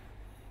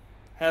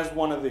has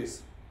one of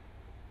these,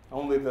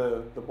 only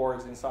the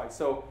board's inside.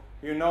 So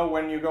you know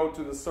when you go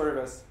to the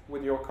service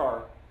with your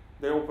car,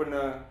 they open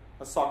a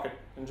socket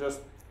and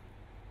just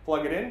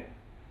plug it in.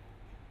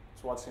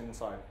 That's what's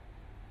inside.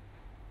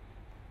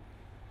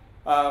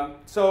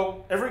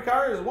 So every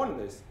car is one of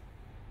these.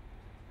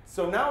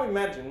 So now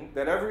imagine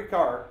that every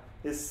car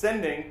is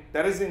sending,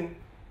 that is in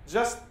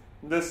just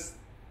this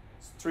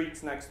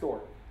streets next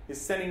door,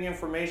 is sending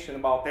information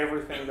about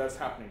everything that's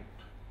happening.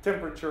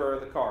 Temperature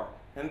of the car.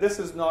 And this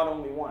is not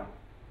only one.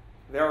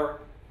 There are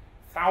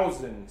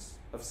thousands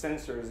of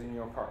sensors in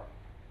your car.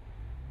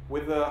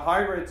 With the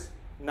hybrids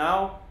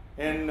now,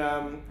 and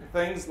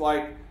things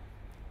like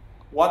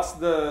what's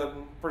the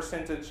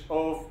percentage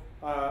of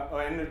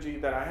energy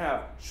that I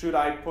have? Should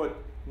I put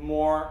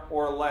more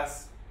or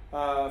less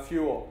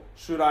fuel?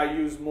 Should I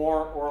use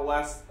more or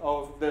less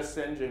of this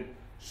engine?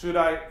 Should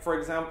I, for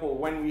example,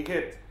 when we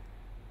hit,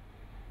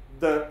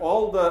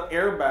 all the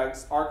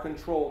airbags are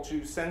controlled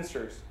to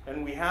sensors,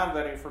 and we have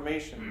that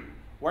information.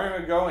 Where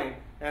am I going?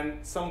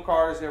 And some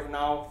cars have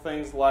now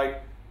things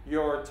like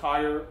your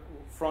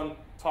front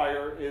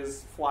tire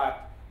is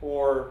flat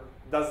or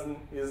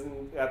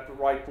isn't at the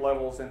right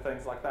levels and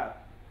things like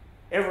that.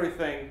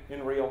 Everything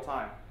in real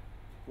time.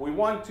 We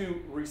want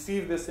to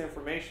receive this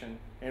information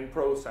and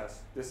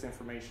process this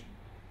information.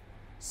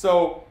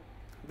 So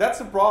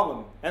that's a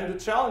problem. And the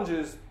challenge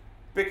is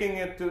picking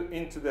it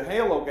into the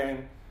Halo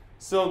game.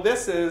 So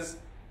this is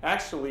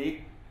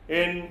actually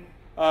in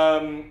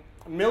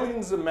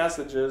millions of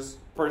messages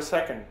per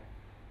second.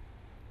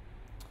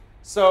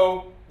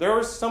 So there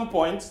are some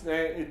points,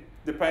 it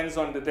depends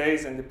on the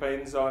days and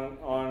depends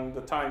on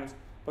the times,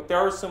 but there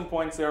are some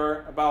points, there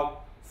are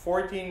about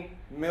 14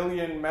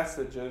 million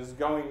messages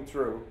going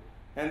through.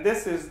 And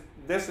this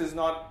is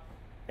not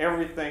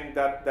everything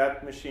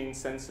that machine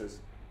senses,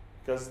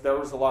 because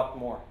there is a lot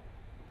more.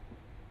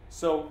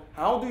 So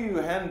how do you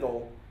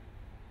handle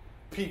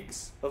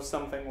peaks of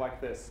something like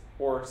this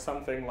or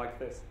something like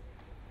this?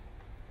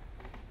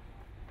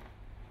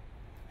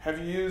 Have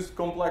you used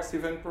complex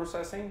event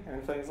processing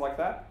and things like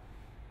that?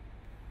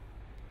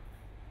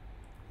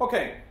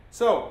 Okay,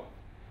 so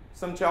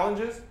some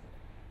challenges.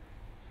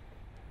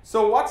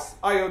 So what's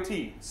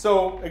IoT?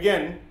 So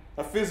again,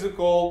 a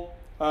physical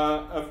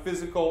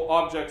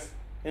objects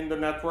in the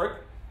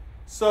network.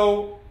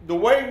 So the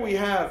way we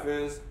have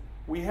is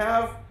we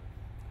have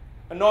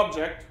an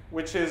object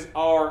which is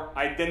our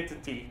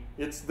identity.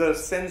 It's the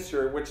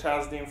sensor which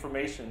has the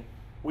information.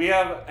 We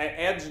have an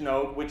edge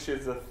node which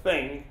is a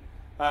thing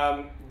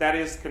that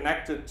is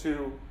connected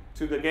to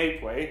the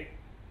gateway.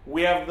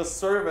 We have the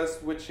service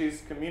which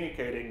is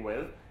communicating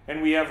with,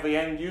 and we have the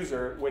end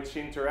user which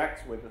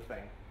interacts with the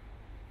thing.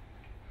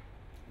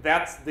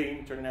 That's the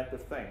Internet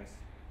of Things.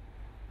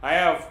 I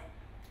have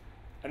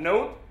a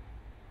node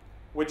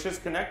which is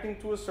connecting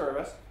to a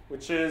service,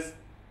 which is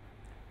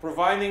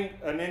providing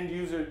an end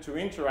user to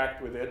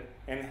interact with it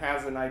and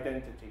has an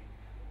identity.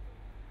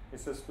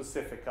 It's a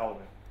specific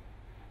element.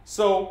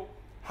 So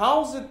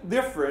how's it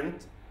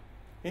different,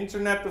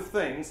 Internet of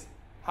Things,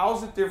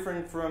 how's it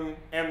different from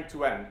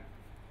M2M?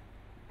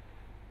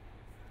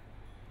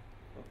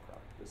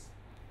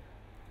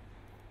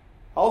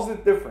 How's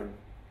it different?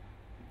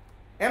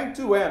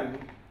 M2M,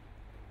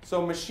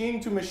 so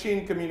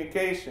machine-to-machine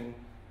communication,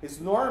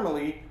 is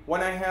normally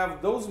when I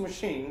have those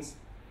machines,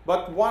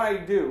 but what I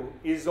do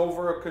is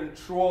over a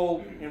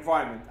controlled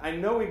environment. I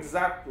know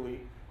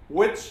exactly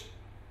which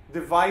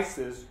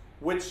devices,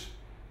 which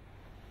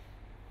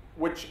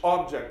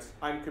objects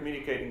I'm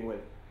communicating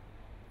with.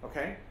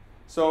 Okay?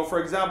 So for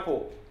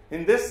example,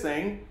 in this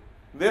thing,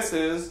 this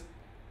is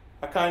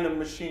a kind of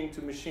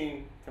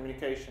machine-to-machine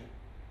communication,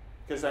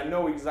 because I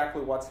know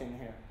exactly what's in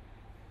here.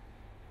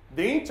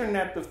 The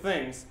Internet of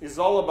Things is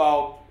all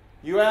about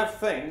you have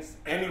things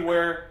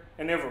anywhere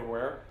and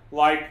everywhere,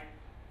 like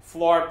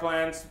floor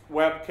plans,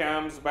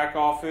 webcams, back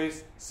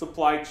office,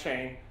 supply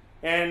chain,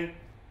 and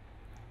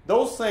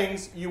those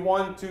things you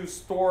want to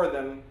store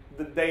them,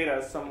 the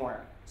data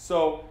somewhere.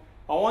 So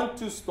I want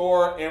to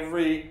store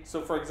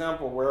so for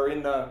example, we're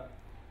in the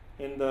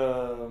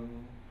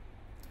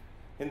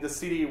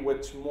city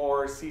with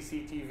more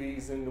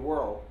CCTVs in the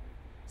world.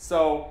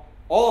 So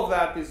all of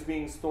that is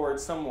being stored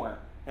somewhere.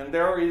 And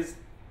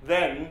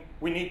then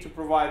we need to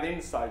provide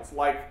insights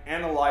like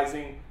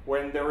analyzing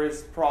when there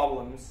is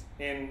problems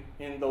in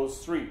those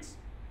streets.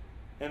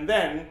 And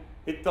then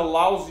it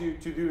allows you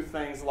to do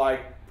things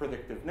like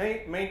predictive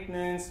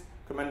maintenance,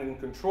 command and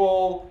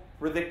control,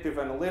 predictive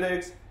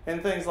analytics,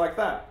 and things like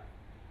that.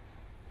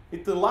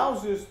 It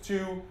allows us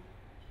to,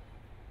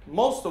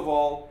 most of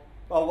all,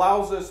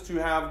 allows us to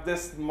have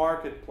this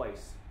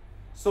marketplace.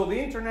 So the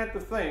Internet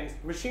of Things,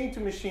 machine to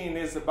machine,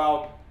 is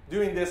about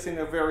doing this in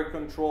a very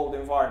controlled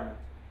environment.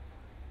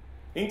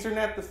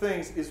 Internet of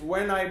Things is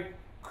when I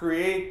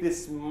create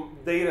this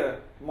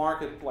data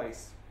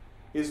marketplace,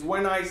 is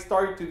when I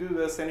start to do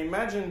this. And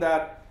imagine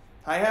that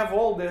I have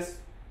all this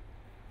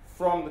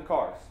from the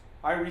cars.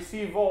 I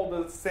receive all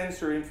the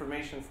sensor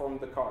information from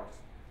the cars.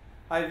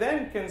 I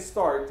then can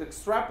start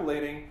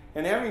extrapolating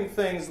and having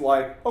things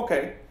like,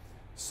 okay,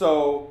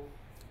 so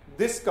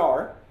this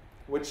car,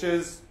 which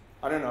is,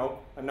 I don't know,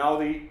 an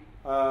Audi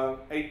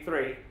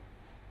A3,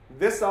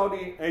 this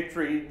Audi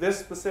A3, this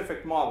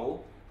specific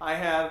model, I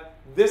have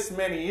this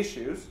many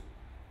issues,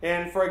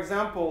 and for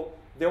example,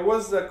 there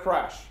was a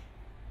crash.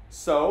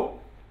 So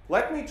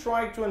let me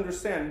try to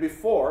understand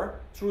before,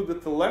 through the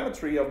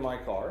telemetry of my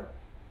car,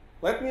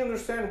 let me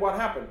understand what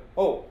happened.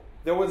 Oh,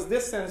 there was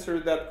this sensor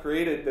that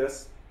created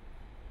this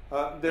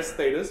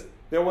status.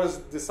 There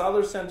was this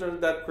other sensor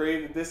that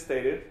created this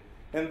status.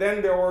 And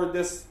then there were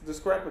these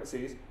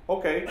discrepancies.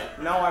 Okay,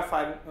 now I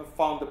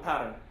found the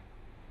pattern.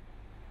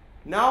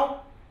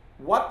 Now,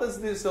 what does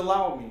this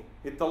allow me?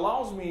 It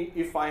allows me,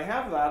 if I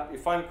have that,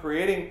 if I'm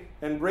creating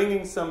and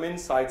bringing some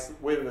insights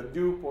with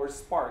Hadoop or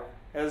Spark.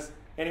 Has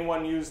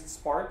anyone used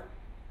Spark?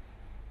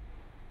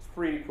 It's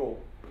pretty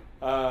cool.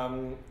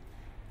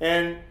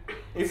 And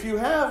if you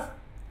have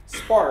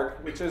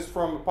Spark, which is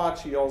from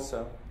Apache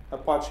also,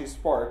 Apache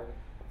Spark,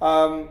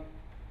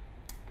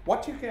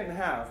 what you can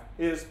have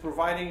is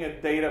providing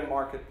a data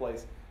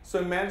marketplace. So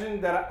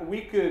imagine that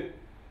we could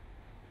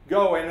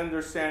go and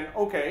understand,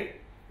 okay,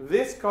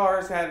 this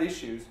car's had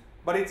issues,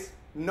 but it's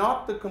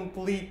not the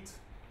complete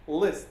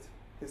list.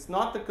 It's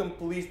not the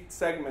complete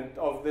segment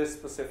of this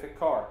specific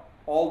car.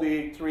 All the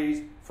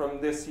A3s from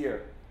this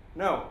year.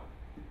 No,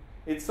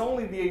 it's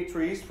only the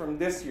A3s from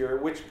this year,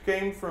 which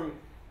came from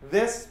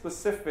this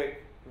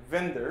specific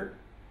vendor,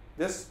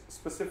 this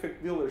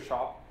specific dealer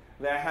shop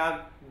that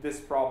had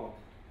this problem.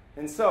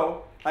 And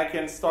so I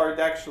can start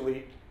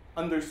actually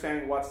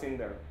understanding what's in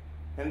there.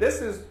 And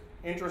this is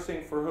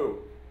interesting for who?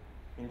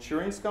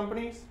 Insurance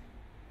companies?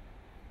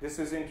 This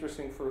is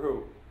interesting for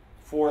who?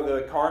 For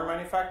the car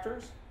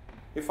manufacturers?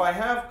 If I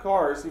have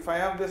cars, if I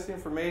have this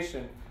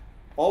information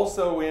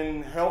also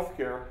in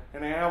healthcare,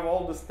 and I have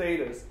all the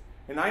status,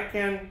 and I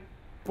can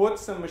put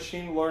some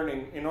machine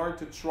learning in order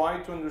to try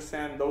to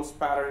understand those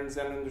patterns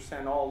and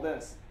understand all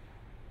this,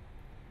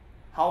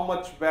 how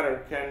much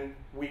better can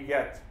we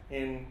get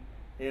in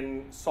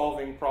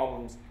solving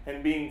problems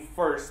and being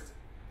first?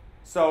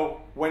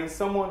 So when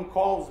someone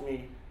calls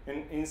me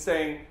in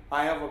saying,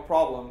 I have a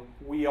problem,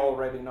 we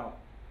already know.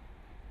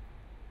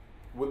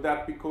 Would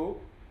that be cool?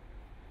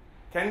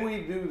 Can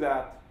we do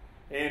that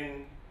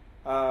in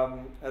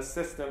a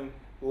system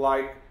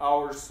like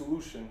our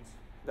solutions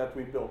that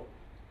we build?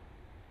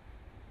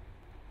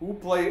 Who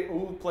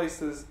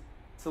places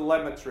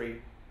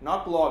telemetry,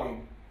 not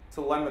logging,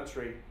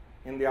 telemetry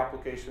in the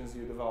applications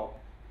you develop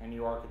and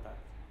you architect?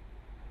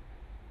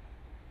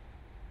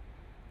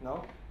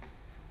 No?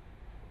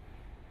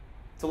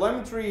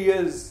 Telemetry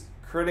is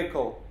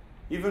critical,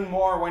 even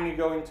more when you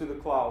go into the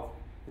cloud.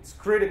 It's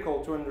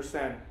critical to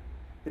understand.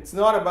 It's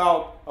not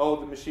about, oh,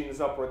 the machine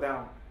is up or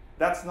down.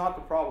 That's not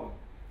the problem.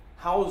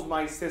 How is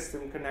my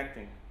system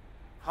connecting?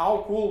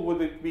 How cool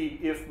would it be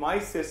if my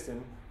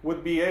system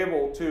would be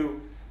able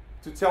to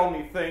tell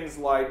me things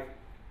like,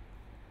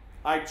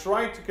 I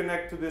tried to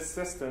connect to this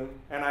system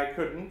and I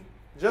couldn't,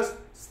 just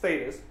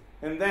status,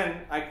 and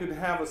then I could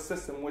have a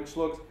system which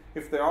looks,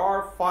 if there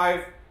are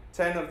 5,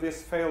 10 of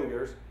these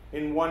failures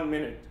in 1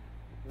 minute,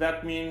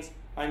 that means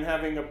I'm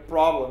having a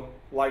problem,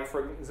 like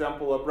for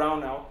example a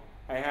brownout,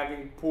 I'm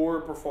having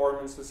poor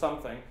performance or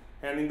something,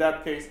 and in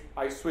that case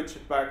I switch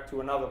it back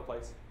to another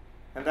place.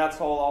 And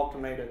that's all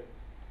automated.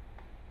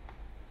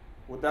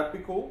 Would that be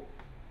cool?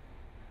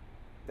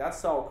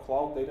 That's how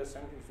cloud data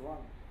centers run.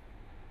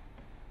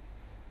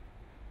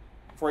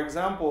 For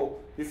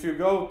example, if you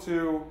go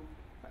to,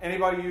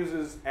 anybody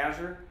uses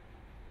Azure?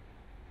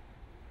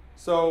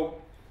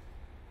 So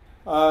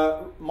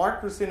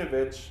Mark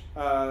Rusinovich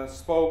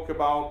spoke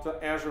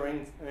about Azure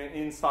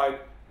Inside,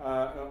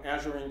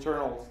 Azure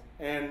Internals,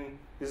 and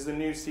is the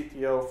new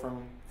CTO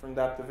from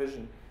that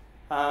division.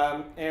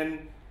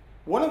 And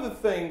one of the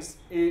things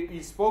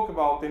he spoke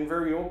about, and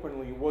very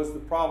openly, was the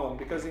problem,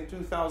 because in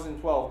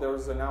 2012 there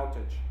was an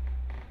outage.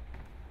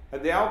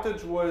 And the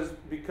outage was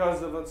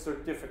because of a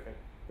certificate.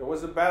 There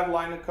was a bad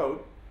line of code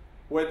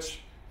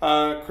which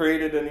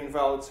created an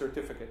invalid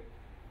certificate.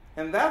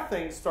 And that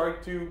thing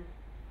started to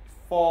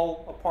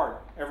fall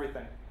apart,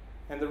 everything.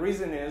 And the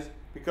reason is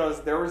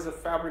because there is a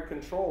fabric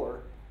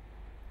controller,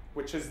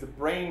 which is the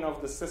brain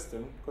of the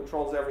system,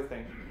 controls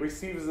everything,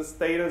 receives the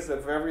status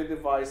of every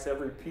device,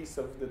 every piece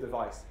of the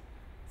device.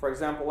 For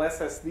example,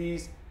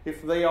 SSDs,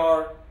 if they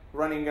are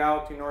running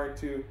out, in order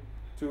to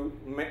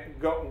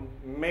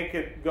make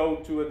it go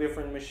to a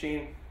different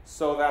machine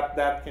so that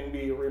that can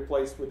be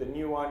replaced with a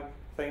new one,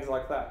 things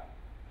like that.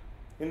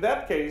 In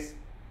that case,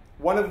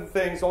 one of the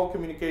things, all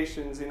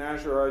communications in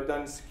Azure are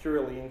done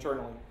securely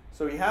internally.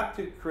 So he had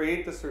to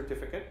create the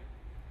certificate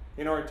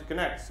in order to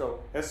connect. So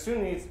as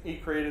soon as he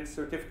created the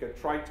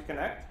certificate, tried to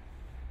connect,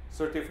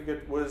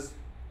 certificate was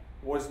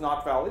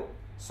not valid,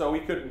 so he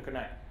couldn't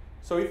connect.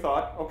 So he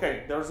thought,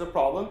 okay, there's a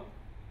problem,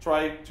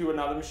 try to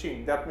another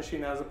machine. That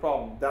machine has a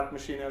problem, that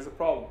machine has a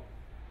problem.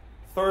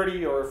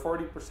 30 or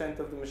 40%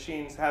 of the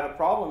machines had a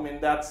problem in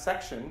that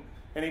section,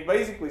 and he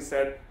basically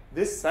said,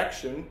 this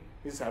section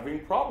is having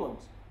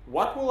problems.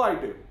 What will I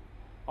do?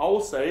 I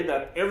will say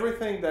that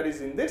everything that is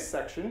in this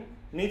section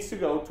needs to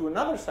go to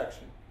another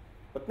section.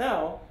 But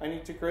now I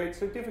need to create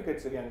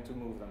certificates again to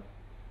move them.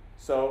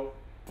 So,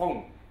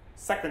 boom,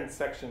 second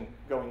section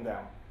going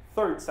down,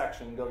 third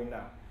section going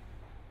down.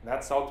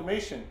 That's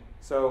automation.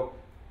 So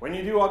when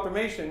you do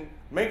automation,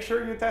 make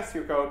sure you test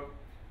your code.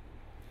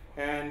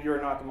 And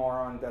you're not a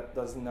moron that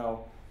doesn't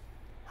know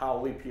how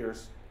leap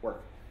years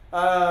work.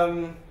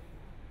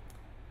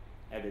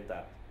 Edit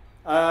that.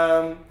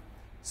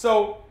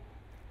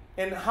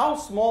 And how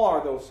small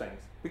are those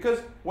things? Because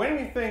when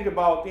we think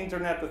about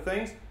Internet of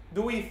Things,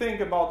 do we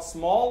think about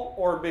small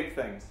or big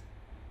things?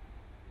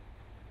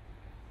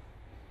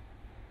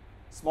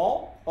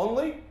 Small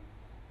only?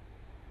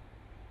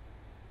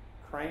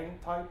 Crane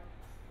type?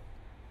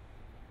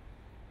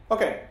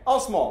 Okay, how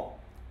small?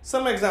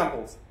 Some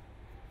examples.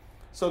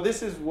 So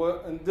this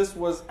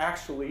was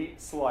actually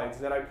slides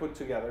that I put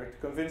together to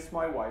convince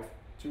my wife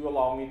to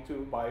allow me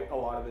to buy a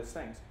lot of these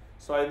things.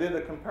 So I did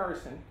a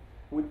comparison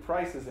with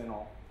prices and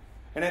all.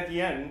 And at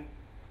the end,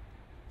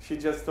 she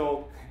just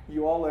told,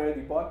 you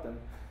already bought them.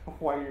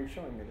 Why are you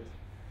showing me this?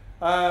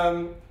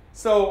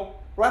 So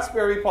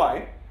Raspberry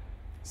Pi,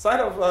 side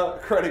of a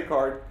credit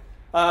card,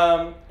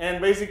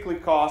 and basically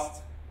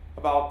cost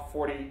about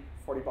 40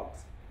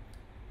 bucks.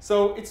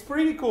 So it's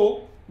pretty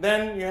cool.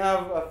 Then you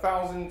have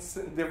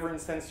 1,000 different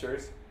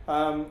sensors.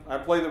 I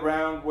played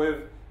around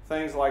with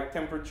things like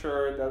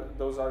temperature,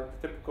 those are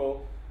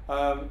typical.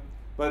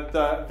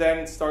 But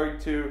then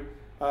started to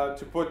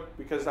put,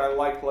 because I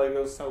like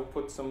Legos, so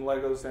put some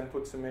Legos and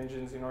put some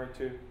engines in order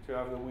to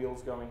have the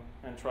wheels going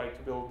and try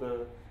to build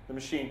the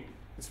machine.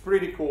 It's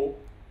pretty cool.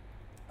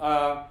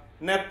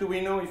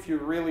 NetDuino, if you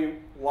really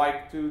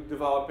like to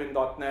develop in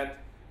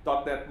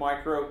 .NET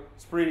Micro,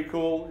 it's pretty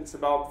cool. It's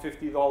about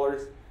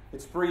 $50.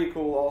 It's pretty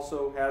cool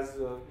also, has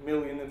a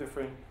million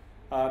different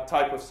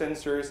type of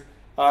sensors.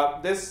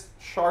 This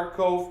Shark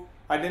Cove,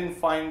 I didn't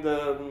find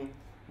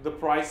the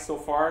price so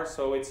far,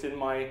 so it's in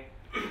my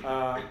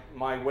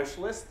my wish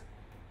list.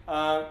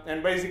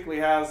 And basically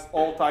has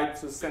all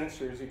types of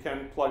sensors. You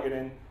can plug it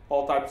in,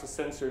 all types of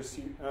sensors,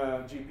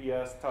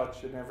 GPS,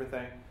 touch, and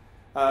everything.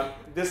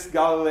 This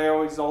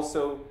Galileo is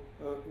also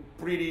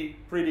pretty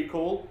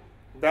cool.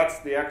 That's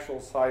the actual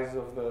size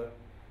of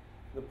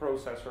the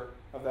processor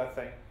of that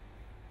thing.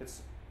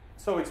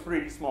 So it's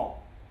pretty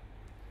small.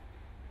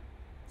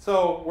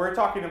 So we're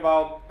talking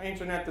about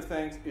Internet of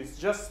Things. It's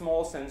just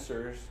small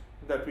sensors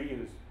that we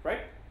use,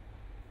 right?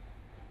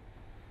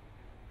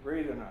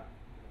 Agreed or not?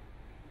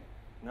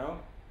 No?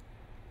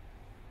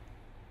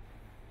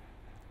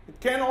 It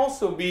can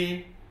also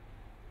be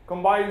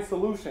combined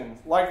solutions,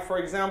 like for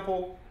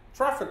example,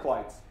 traffic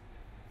lights.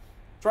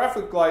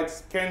 Traffic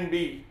lights can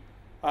be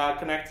a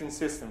connecting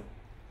system.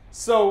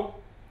 So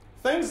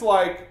things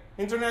like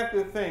Internet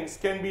of Things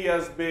can be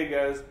as big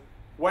as,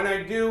 when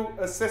I do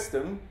a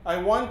system, I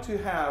want to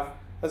have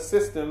a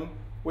system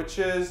which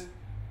is,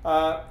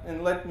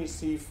 and let me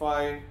see if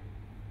I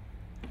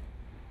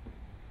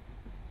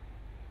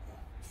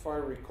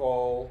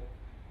recall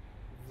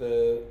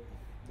the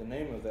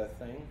name of that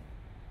thing.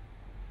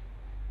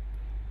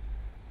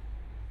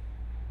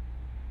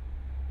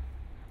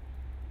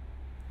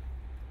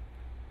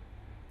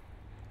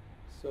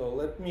 So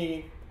let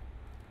me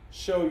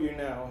show you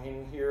now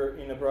in here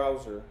in a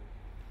browser.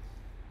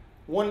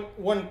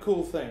 One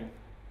cool thing.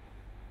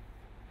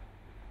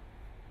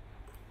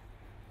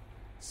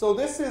 So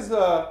this is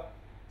a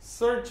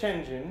search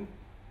engine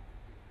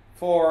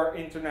for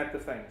Internet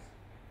of Things.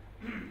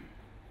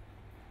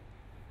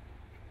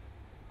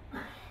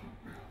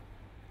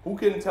 Who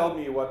can tell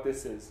me what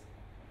this is?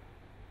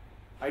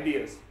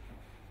 Ideas.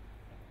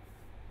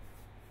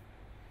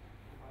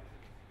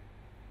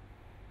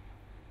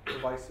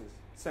 Devices,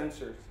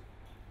 sensors.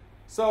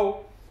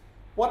 So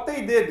what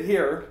they did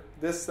here,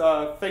 this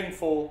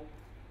Thinkful,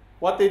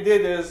 what they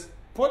did is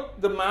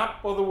put the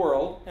map of the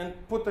world and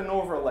put an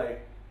overlay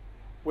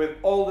with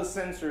all the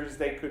sensors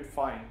they could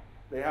find.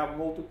 They have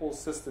multiple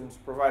systems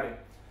providing.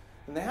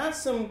 And they have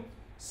some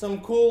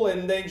cool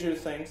and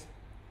dangerous things.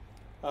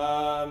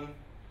 Let's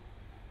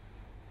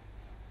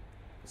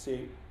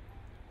see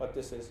what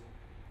this is.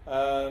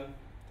 Come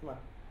on.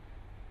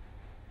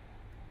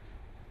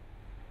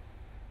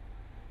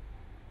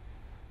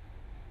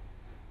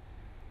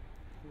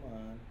 Come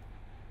on.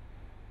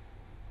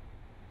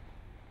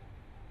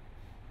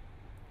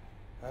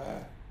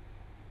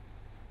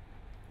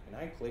 Can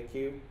I click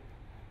you?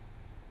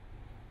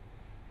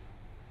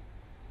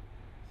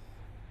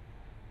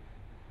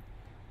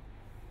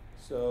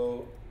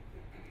 So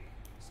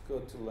let's go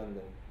to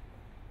London.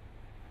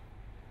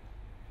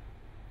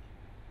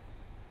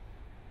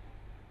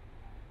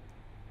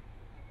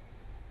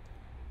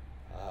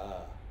 A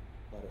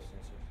lot of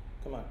sensors.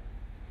 Come on.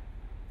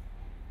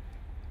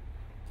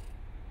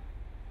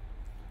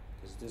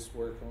 Does this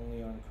work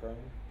only on Chrome?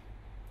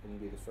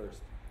 Wouldn't be the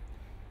first.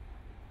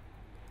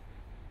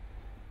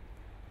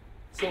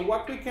 So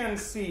what we can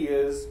see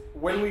is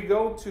when we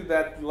go to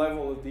that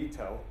level of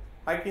detail,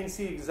 I can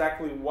see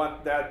exactly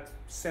what that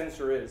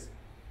sensor is.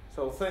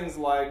 So things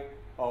like,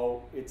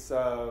 oh, it's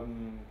a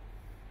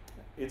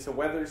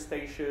weather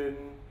station,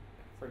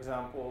 for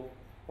example,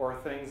 or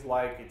things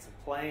like it's a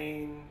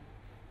plane,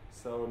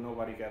 so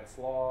nobody gets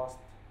lost,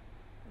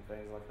 and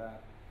things like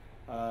that.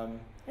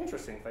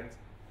 Interesting things.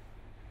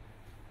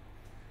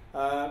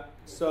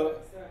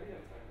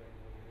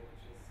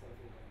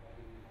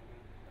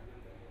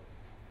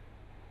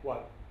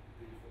 What?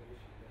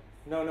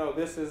 No,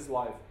 this is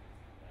live.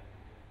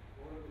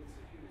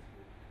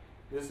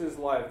 This is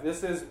live.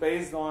 This is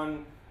based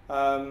on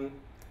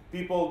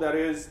people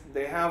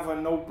they have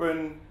an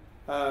open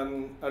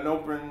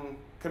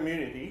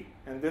community,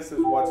 and this is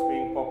what's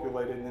being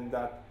populated in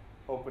that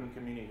open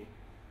community.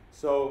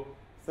 So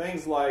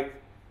things like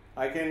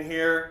I can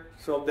hear.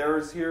 So there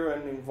is here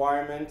an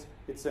environment.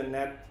 It's a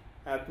net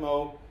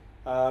Atmo.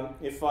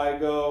 If I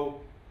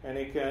go and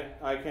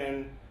I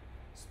can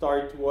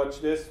start to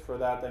watch this. For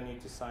that, I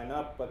need to sign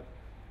up, but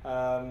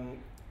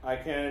I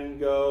can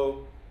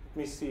go.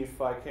 Let me see if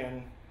I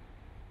can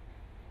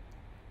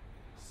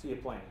see a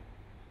plane.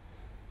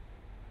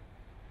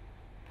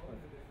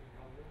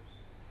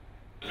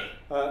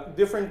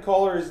 Different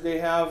colors they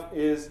have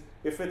is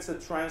if it's a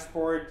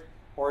transport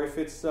or if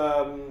it's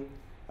an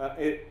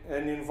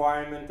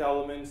environment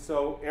element.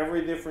 So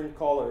every different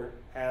color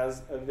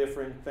has a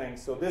different thing.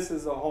 So this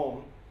is a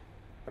home.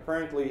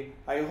 Apparently,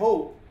 I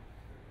hope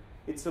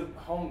it's a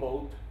home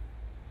boat,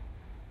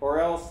 or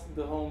else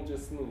the home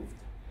just moved.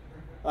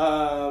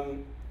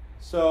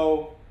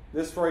 So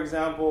this, for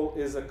example,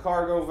 is a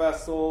cargo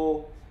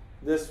vessel.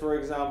 This, for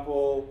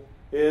example,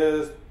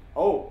 is,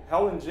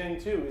 Helen Jane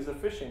 2 is a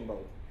fishing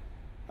boat.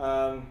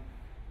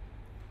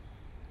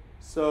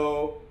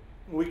 So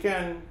we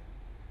can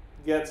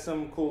get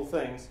some cool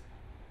things.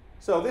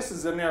 So this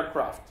is an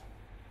aircraft.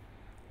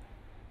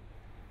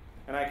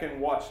 And I can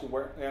watch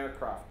the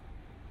aircraft.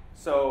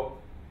 So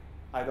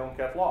I don't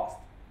get lost,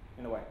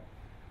 in a way.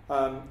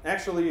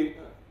 Actually,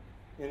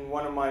 in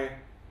one of my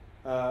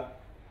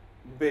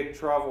big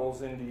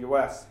travels in the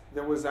US,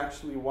 there was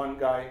actually one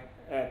guy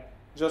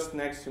just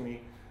next to me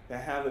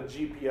that had a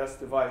GPS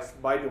device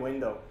by the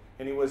window,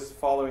 and he was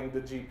following the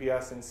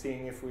GPS and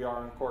seeing if we are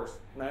on course.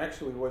 And I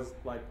actually was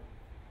like,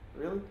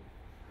 really?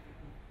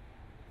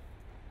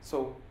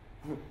 So,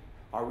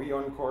 are we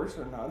on course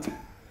or not?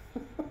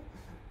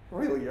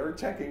 Really, you're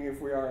checking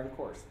if we are on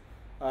course.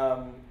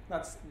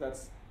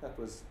 That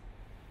was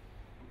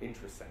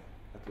interesting,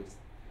 at least.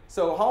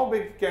 So how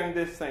big can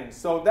this thing?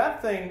 So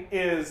that thing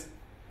is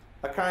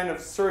a kind of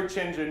search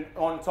engine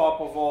on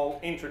top of all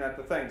Internet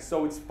of Things.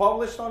 So it's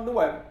published on the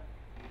web.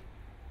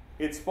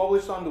 It's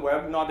published on the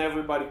web. Not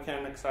everybody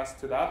can access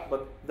to that,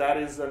 but that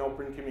is an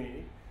open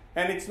community.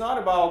 And it's not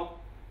about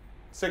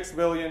 6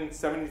 billion,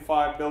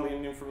 75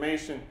 billion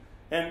information,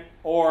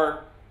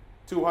 or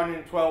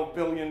 212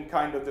 billion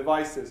kind of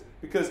devices,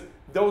 because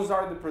those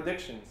are the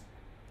predictions.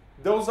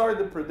 Those are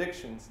the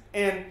predictions.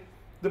 And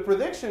the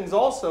predictions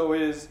also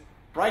is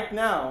right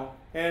now,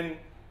 and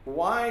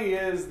why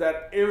is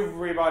that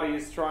everybody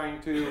is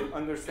trying to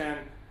understand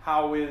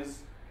how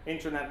is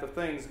Internet of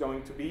Things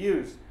going to be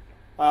used?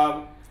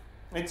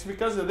 It's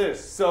because of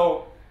this.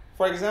 So,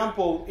 for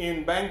example,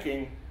 in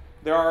banking,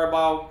 there are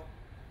about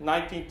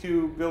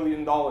 $92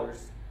 billion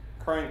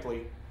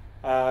currently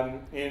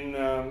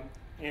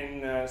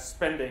in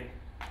spending.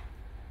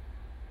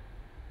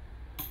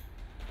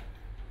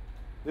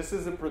 This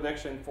is a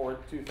prediction for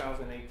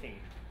 2018.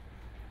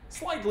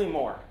 Slightly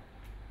more.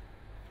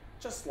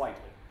 Just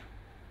slightly.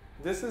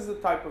 This is the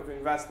type of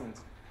investment.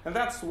 And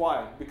that's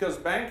why. Because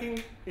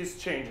banking is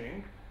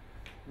changing.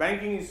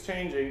 Banking is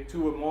changing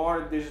to a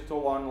more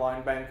digital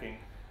online banking.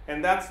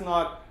 And that's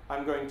not,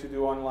 I'm going to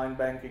do online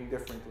banking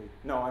differently.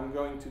 No, I'm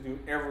going to do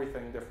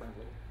everything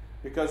differently.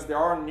 Because there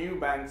are new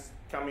banks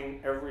coming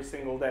every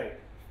single day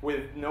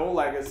with no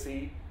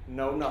legacy,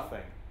 no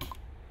nothing.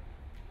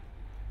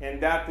 And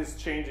that is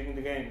changing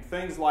the game.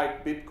 Things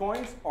like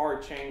Bitcoins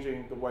are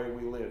changing the way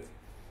we live.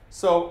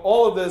 So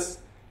all of this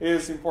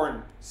is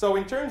important. So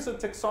in terms of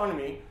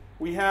taxonomy,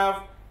 we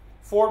have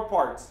 4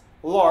 parts.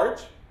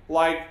 Large,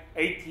 like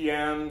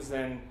ATMs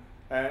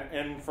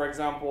and for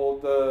example,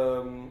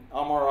 the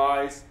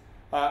MRIs.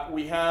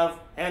 We have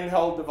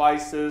handheld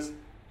devices,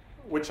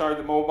 which are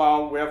the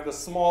mobile. We have the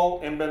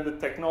small embedded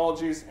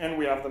technologies, and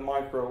we have the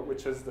micro,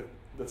 which is the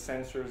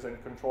sensors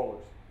and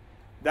controllers.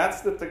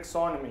 That's the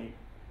taxonomy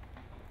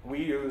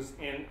we use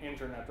in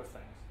Internet of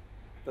Things.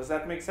 Does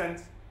that make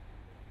sense?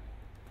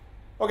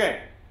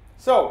 Okay,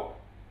 so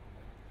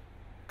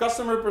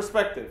customer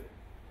perspective.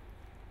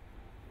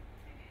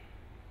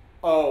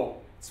 Oh,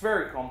 it's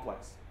very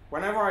complex.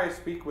 Whenever I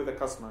speak with a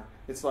customer,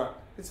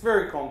 it's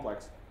very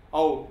complex.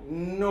 Oh,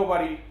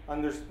 nobody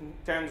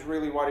understands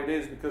really what it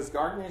is because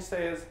Gartner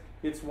says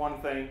it's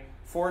one thing,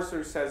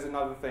 Forrester says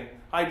another thing,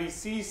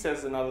 IDC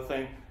says another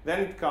thing, then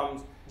it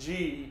comes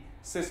GE,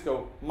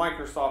 Cisco,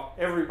 Microsoft,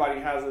 everybody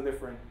has a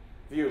different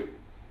view.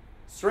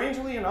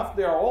 Strangely enough,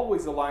 they are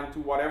always aligned to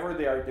whatever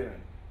they are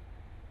doing.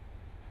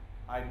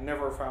 I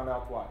never found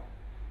out why.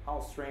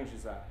 How strange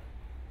is that?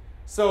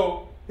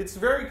 So it's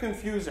very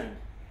confusing.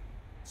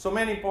 So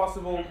many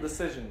possible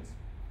decisions.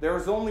 There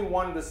is only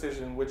one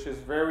decision which is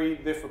very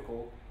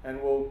difficult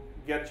and will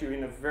get you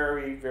in a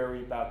very,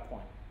 very bad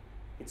point.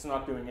 It's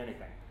not doing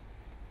anything.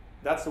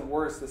 That's the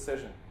worst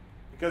decision.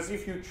 Because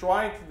if you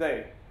try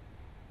today,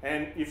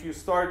 and if you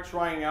start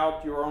trying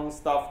out your own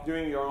stuff,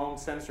 doing your own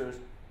sensors,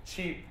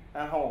 cheap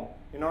at home,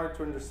 in order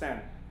to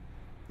understand,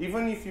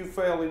 even if you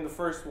fail in the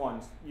first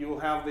ones, you will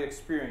have the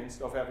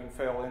experience of having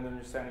failed and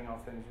understanding how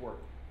things work.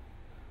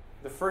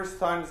 The first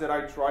times that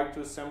I tried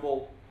to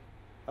assemble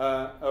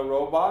a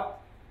robot,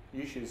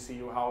 you should see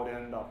how it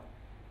ended up.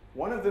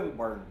 One of them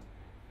burned,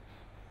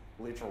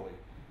 literally.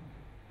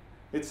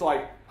 It's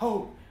like,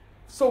 oh,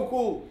 so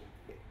cool.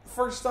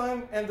 First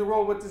time and the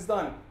robot is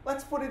done.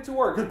 Let's put it to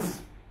work.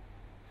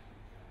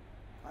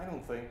 I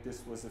don't think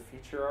this was a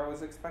feature I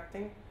was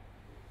expecting.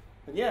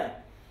 But yeah,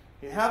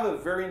 it had a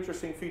very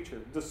interesting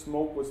feature. The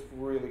smoke was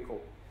really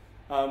cool.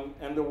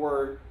 And there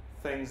were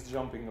things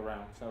jumping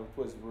around, so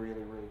it was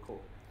really, really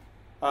cool.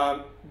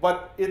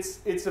 But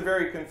it's a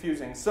very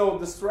confusing. So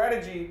the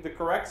strategy, the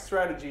correct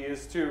strategy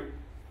is to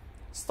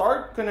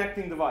start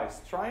connecting device,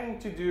 trying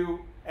to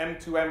do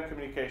M2M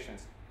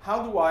communications.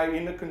 How do I,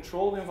 in a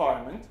controlled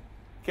environment,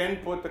 can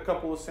put a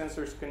couple of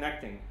sensors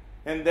connecting?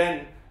 And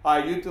then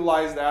I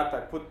utilize that, I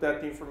put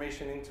that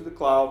information into the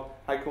cloud,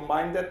 I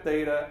combine that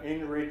data,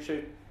 enrich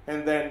it,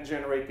 and then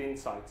generate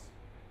insights.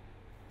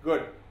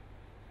 Good.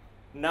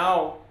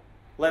 Now,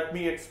 let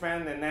me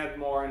expand and add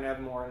more and add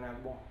more and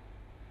add more.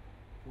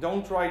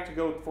 Don't try to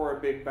go for a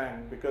big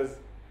bang, because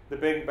the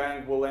big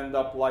bang will end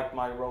up like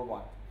my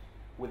robot,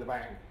 with a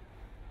bang.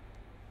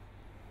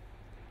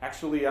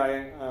 Actually,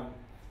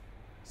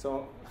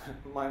 so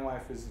my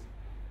wife is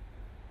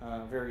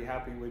very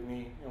happy with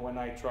me when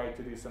I try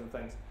to do some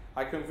things.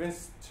 I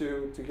convinced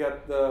to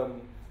get the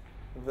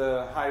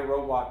high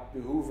robot,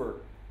 the Hoover,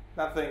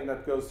 that thing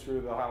that goes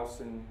through the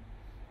house, and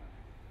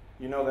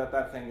you know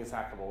that thing is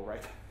hackable,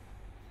 right?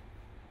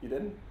 You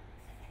didn't?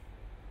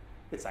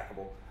 It's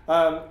hackable.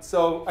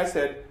 So I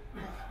said,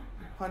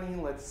 honey,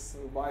 let's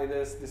buy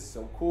this. This is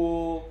so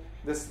cool.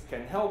 This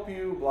can help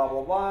you, blah,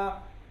 blah, blah.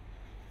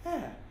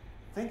 Yeah,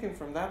 thinking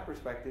from that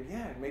perspective,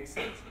 yeah, it makes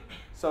sense.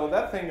 So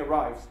that thing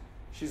arrives.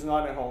 She's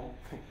not at home.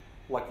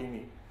 Lucky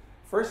me.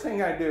 First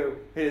thing I do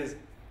is,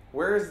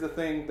 where is the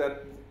thing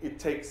that it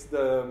takes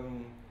the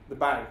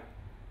bag?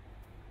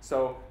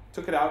 So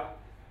took it out,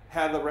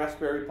 had the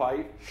Raspberry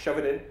Pi, shove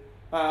it in,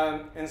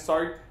 and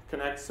start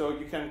connect. So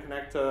you can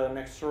connect an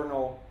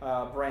external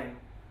brain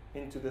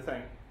into the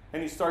thing.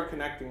 And you start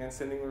connecting and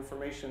sending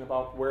information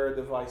about where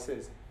the device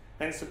is.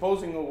 And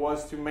supposing it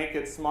was to make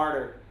it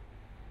smarter.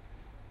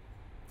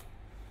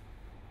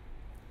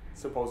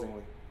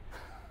 Supposedly.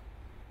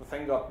 The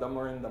thing got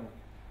dumber and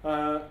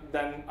dumber.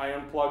 Then I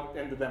unplugged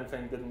and the damn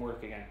thing didn't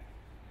work again.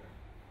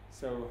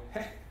 So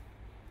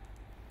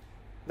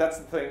that's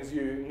the things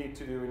you need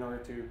to do in order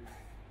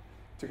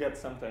to get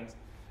some things.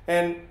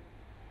 And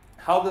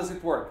how does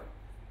it work?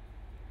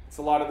 It's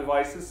a lot of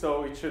devices,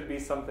 so it should be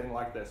something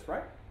like this,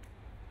 right?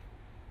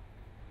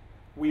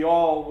 We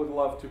all would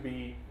love to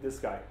be this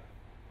guy.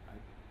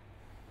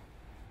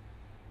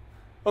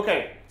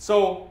 Okay,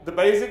 so the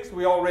basics,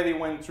 we already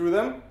went through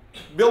them.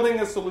 Building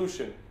a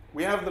solution.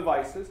 We have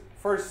devices.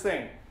 First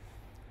thing,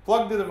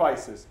 plug the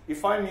devices.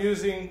 If I'm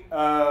using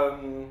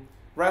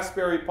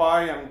Raspberry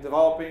Pi, I'm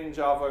developing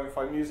Java. If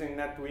I'm using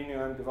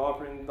Arduino, I'm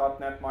developing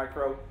 .NET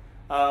Micro.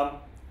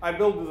 I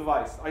build the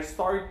device. I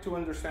start to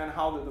understand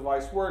how the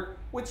device works,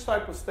 which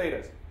type of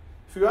status.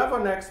 If you have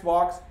an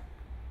Xbox,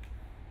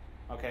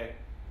 okay,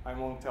 I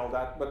won't tell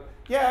that, but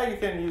yeah, you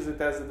can use it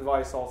as a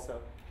device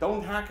also.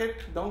 Don't hack it,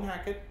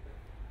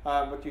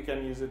 but you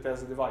can use it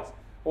as a device.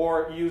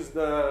 Or use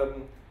the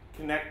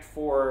Connect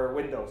for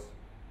Windows.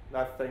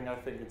 That thing, I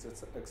think it's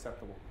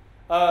acceptable.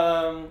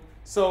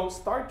 So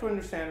start to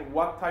understand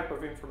what type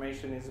of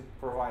information is it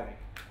providing.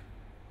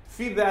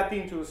 feed that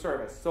into a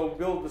service. So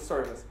build the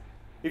service.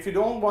 If you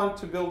don't want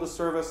to build a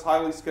service,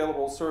 highly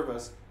scalable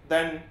service,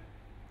 then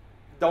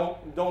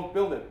don't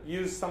build it.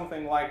 Use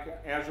something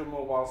like Azure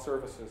Mobile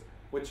Services,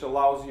 which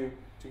allows you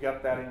to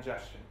get that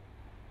ingestion.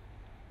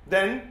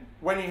 Then,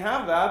 when you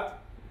have that,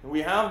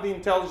 we have the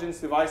intelligence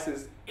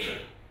devices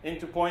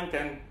into point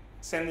and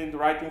sending the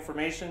right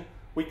information.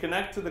 We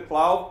connect to the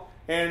cloud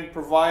and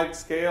provide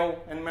scale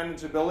and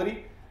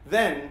manageability.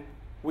 Then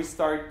we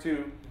start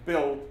to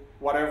build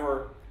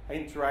whatever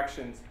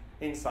interactions,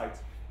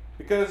 insights.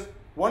 Because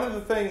one of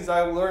the things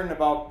I learned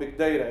about big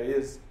data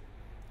is,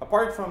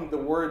 apart from the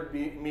word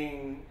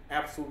meaning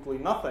absolutely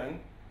nothing,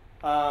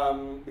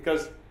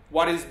 because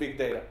what is big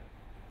data?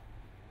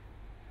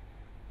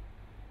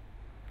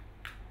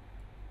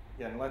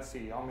 Again, let's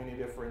see how many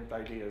different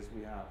ideas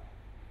we have.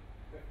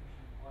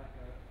 Definition like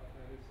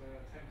is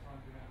 10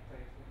 times the amount of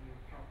data that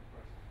you're currently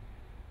processing.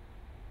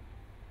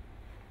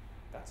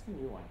 That's a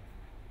new one.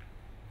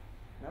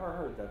 Never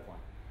heard that one.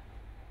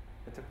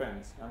 It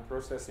depends. I'm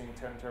processing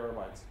 10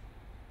 terabytes.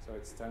 So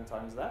it's 10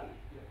 times that?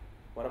 Yeah.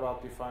 What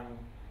about if I'm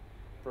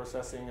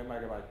processing a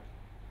megabyte?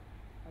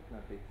 That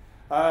might be.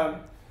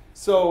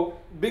 So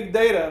big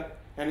data,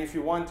 and if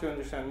you want to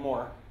understand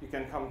more, you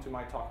can come to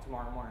my talk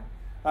tomorrow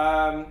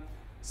morning.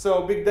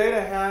 So big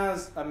data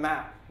has a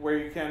map where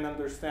you can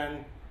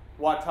understand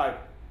what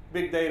type.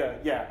 Big data,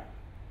 yeah.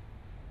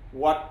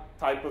 What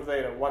type of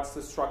data? What's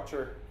the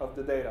structure of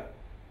the data?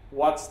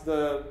 What's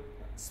the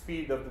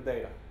speed of the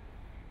data?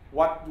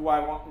 What do I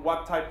want?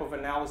 What type of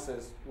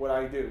analysis would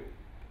I do?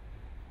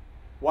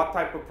 What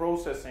type of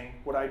processing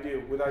would I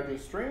do? Would I do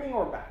streaming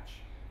or batch?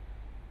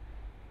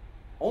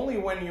 Only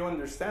when you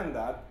understand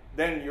that,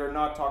 then you're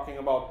not talking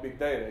about big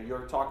data.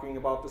 You're talking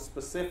about the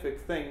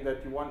specific thing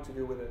that you want to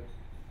do with it.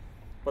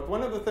 But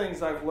one of the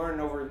things I've learned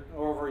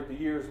over the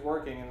years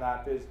working in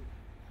that is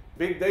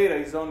big data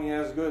is only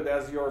as good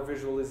as your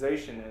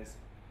visualization is.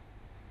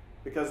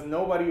 Because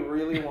nobody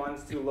really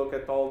wants to look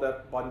at all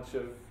that bunch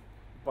of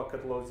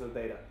bucket loads of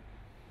data.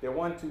 They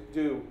want to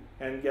do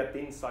and get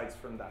insights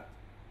from that.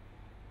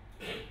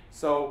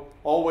 So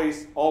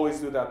always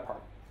do that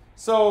part.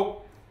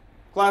 So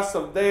class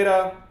of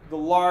data, the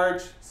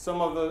large,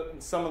 some of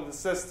the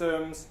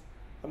systems,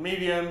 a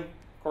medium,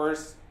 of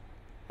course.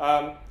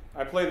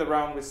 I played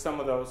around with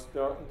some of those.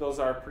 Those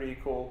are pretty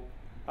cool.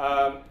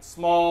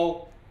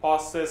 Small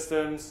POS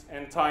systems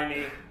and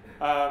tiny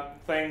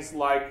things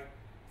like,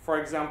 for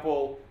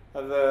example,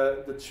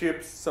 the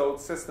chips. So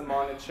system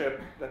on a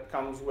chip that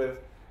comes with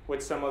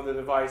some of the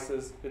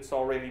devices. It's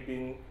already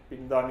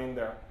been done in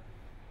there.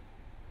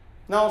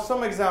 Now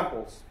some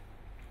examples.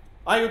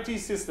 IoT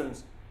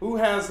systems. Who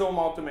has home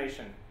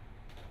automation?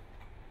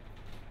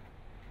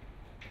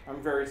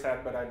 I'm very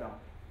sad, but I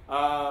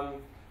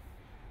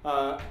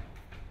don't.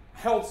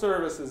 Health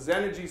services,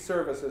 energy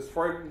services,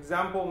 for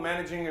example,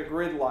 managing a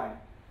grid line.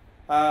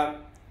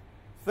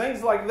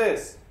 Things like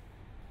this,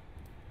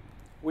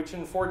 which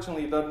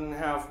unfortunately doesn't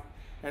have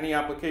any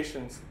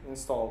applications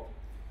installed.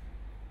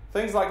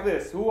 Things like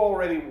this. Who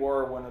already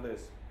wore one of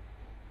this?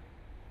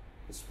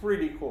 It's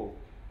pretty cool.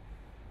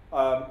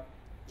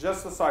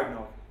 Just a side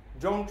note.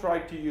 Don't try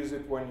to use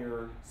it when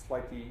you're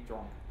slightly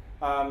drunk.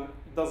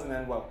 Doesn't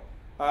end well.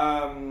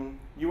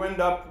 You end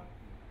up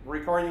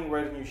recording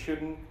where you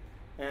shouldn't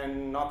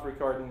and not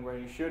recording where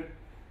you should.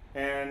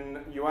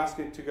 And you ask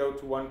it to go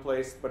to one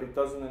place, but it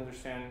doesn't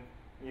understand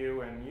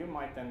you, and you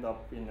might end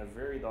up in a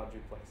very dodgy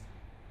place.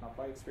 Not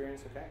by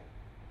experience, okay?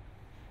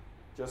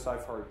 Just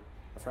I've heard,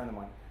 a friend of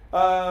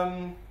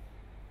mine.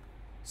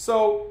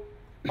 So,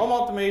 home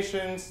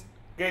automations,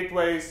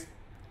 gateways,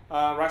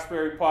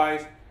 Raspberry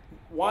Pis.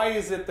 Why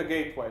is it the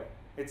gateway?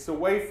 It's a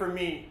way for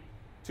me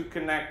to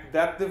connect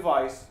that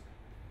device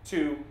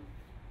to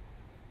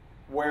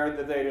where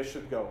the data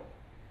should go.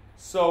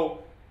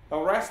 So a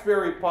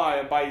Raspberry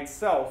Pi by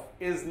itself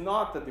is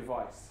not a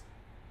device.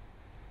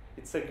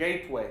 It's a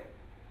gateway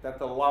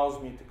that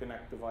allows me to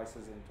connect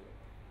devices into it.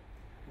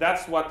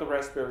 That's what the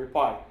Raspberry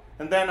Pi.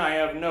 And then I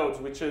have nodes,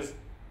 which is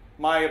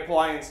my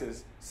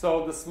appliances.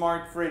 So the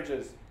smart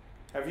fridges.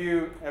 Have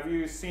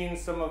you seen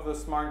some of the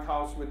smart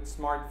house with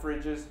smart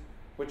fridges,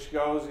 which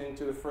goes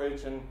into the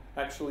fridge and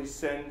actually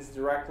sends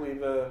directly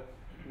the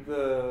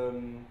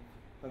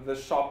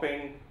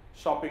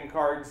shopping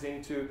cards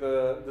into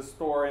the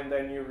store, and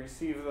then you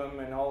receive them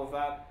and all of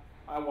that?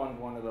 I want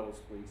one of those,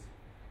 please.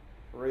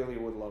 Really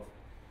would love.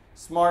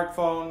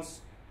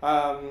 Smartphones,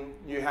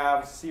 you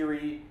have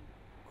Siri,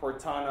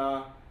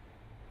 Cortana,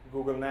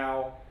 Google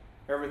Now,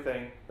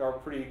 everything. They're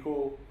pretty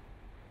cool.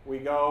 We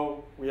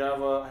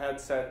have a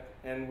headset,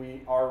 and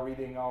we are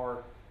reading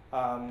our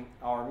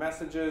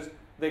messages.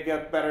 They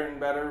get better and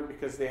better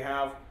because they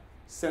have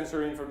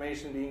sensor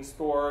information being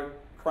stored,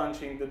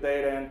 crunching the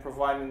data and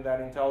providing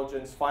that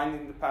intelligence,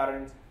 finding the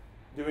patterns,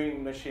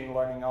 doing machine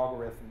learning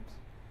algorithms.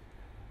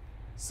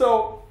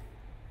 So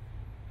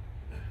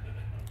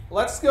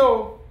let's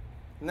go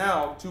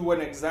now to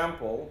an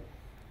example,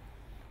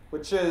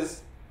 which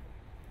is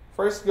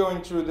first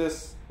going through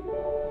this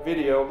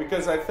video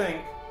because I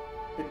think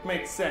it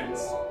makes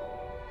sense.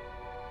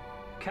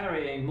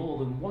 Carrying more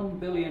than 1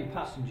 billion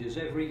passengers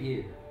every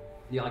year,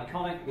 the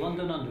iconic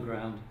London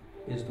Underground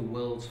is the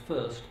world's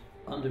first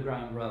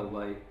underground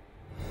railway.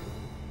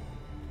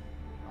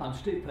 I'm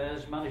Steve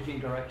Pears, Managing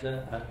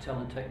Director at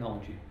Telent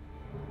Technology.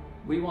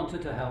 We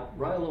wanted to help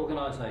rail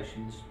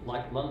organisations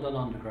like London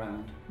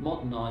Underground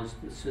modernise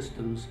the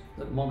systems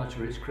that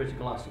monitor its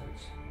critical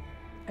assets.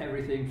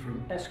 Everything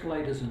from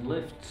escalators and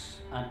lifts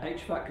and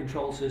HVAC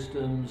control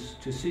systems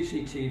to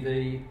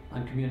CCTV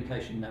and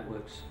communication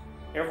networks.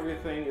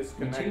 Everything is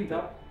connected. We teamed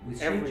up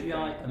with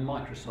CGI and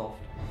Microsoft.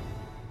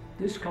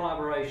 This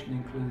collaboration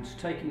includes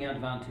taking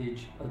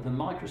advantage of the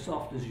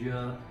Microsoft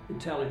Azure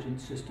Intelligent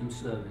Systems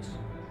Service.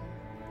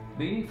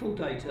 Meaningful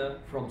data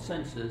from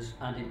sensors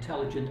and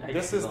intelligent edge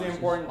This is the devices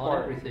important on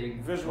part.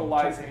 everything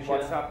Visualizing from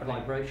what's temperature, happening.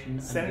 vibration,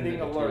 and Sending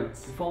humidity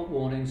alerts. to fault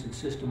warnings and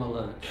system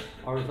alerts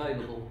are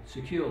available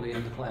securely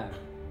in the cloud.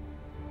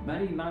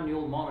 Many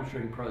manual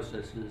monitoring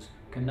processes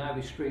can now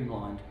be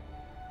streamlined.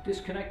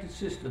 Disconnected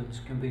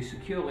systems can be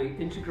securely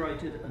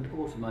integrated and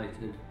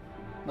automated.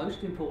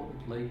 Most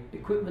importantly,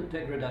 equipment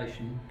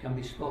degradation can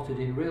be spotted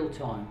in real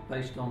time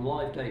based on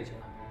live data.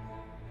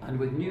 And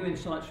with new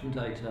insights from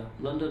data,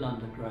 London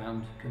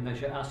Underground can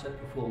measure asset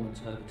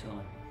performance over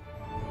time.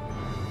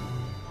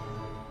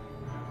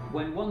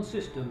 When one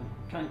system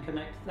can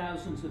connect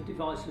thousands of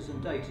devices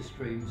and data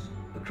streams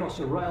across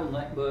a rail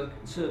network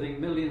serving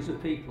millions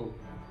of people,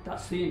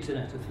 that's the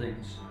Internet of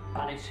Things,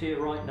 and it's here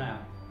right now.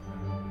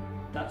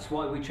 That's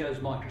why we chose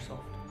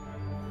Microsoft.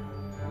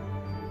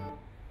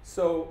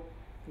 So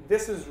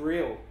this is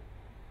real.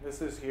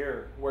 This is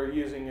here. We're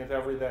using it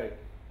every day.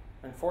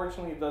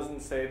 Unfortunately, it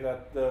doesn't say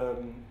that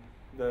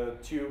the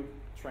tube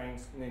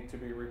trains need to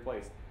be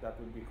replaced. That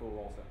would be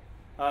cool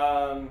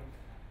also.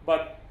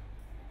 But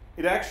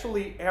it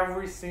actually,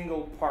 every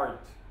single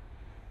part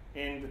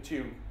in the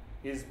tube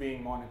is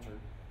being monitored.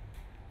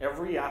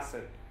 Every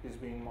asset is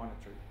being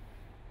monitored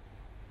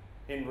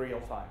in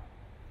real time.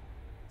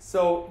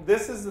 So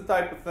this is the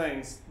type of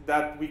things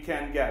that we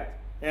can get.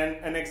 And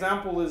an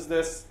example is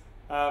this.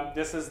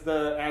 This is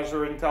the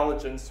Azure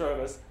Intelligence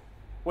Service,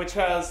 which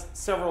has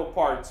several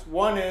parts.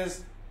 One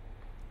is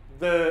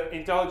the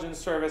intelligence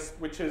service,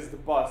 which is the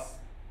bus.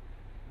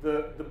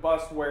 The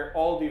bus where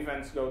all the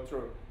events go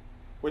through,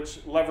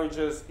 which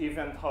leverages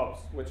event hubs,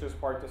 which is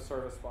part of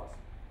service bus.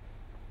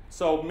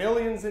 So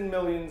millions and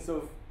millions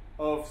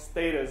of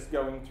status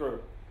going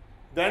through.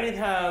 Then it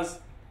has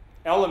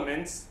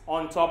elements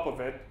on top of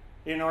it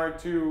in order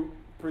to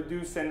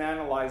produce and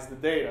analyze the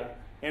data,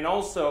 and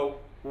also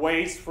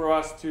ways for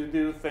us to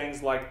do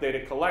things like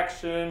data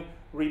collection,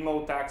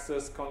 remote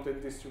access,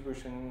 content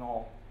distribution, and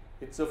all.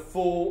 It's a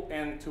full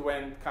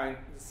end-to-end kind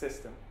of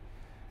system.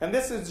 And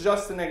this is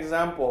just an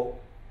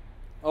example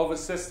of a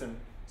system.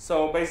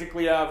 So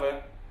basically I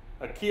have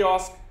a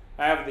kiosk,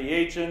 I have the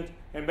agent,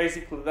 and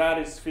basically that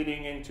is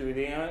feeding into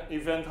the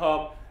event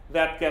hub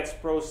that gets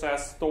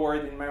processed,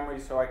 stored in memory,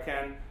 so I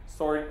can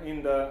store it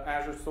in the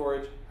Azure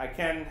storage. I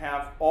can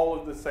have all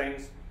of the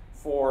things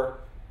for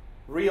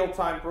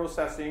real-time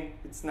processing.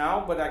 It's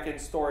now, but I can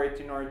store it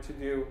in order to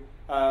do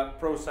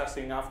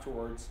processing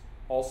afterwards,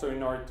 also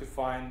in order to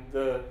find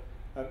the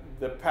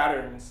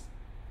patterns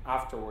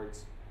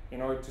afterwards,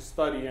 in order to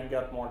study and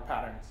get more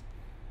patterns.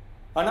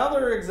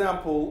 Another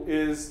example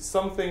is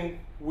something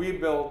we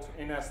built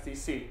in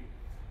STC,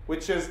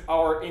 which is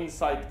our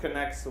Insight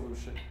Connect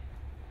solution.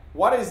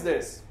 What is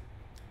this?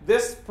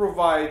 This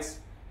provides,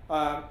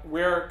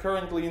 we're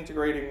currently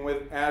integrating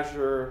with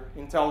Azure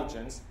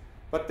Intelligence,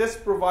 but this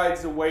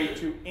provides a way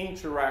to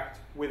interact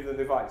with the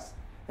device.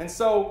 And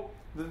so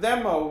the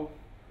demo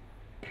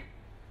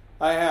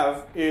I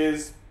have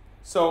is,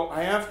 so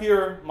I have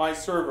here my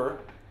server.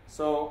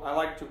 So I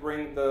like to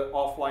bring the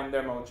offline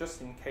demo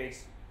just in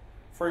case.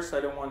 First, I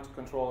don't want to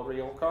control a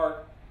real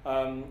car.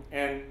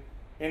 And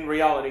in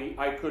reality,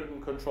 I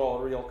couldn't control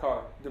a real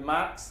car. The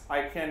max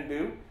I can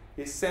do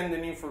is send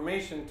an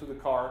information to the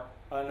car,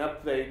 an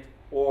update,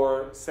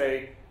 or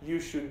say, you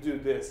should do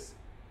this.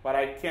 But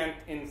I can't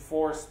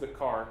enforce the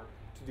car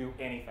to do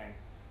anything,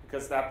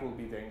 because that will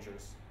be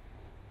dangerous.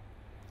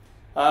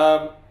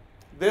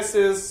 This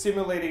is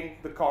simulating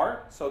the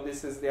car. So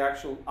this is the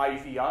actual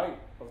IVI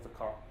of the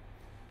car.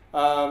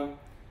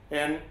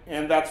 And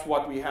that's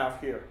what we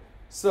have here.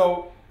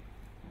 So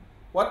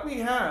what we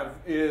have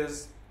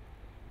is,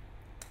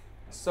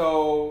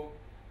 so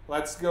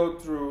let's go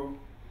through.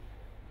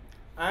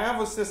 I have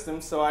a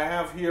system, so I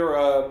have here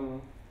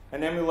an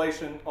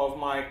emulation of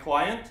my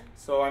client.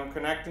 So I'm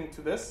connecting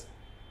to this.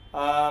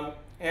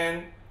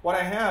 And what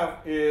I have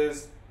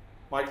is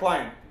my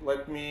client.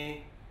 Let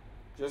me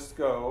just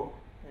go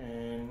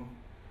and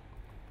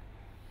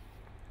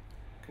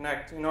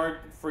connect in order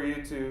for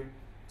you to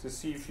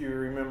see if you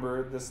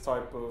remember this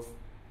type of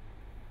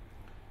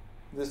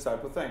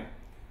thing.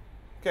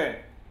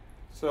 Okay,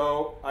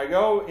 so I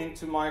go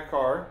into my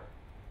car.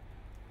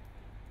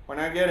 When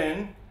I get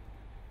in,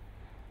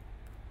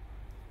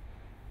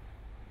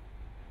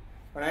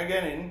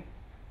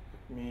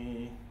 let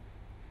me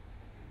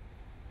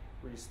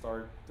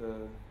restart the,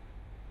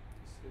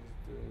 this is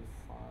the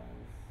 5.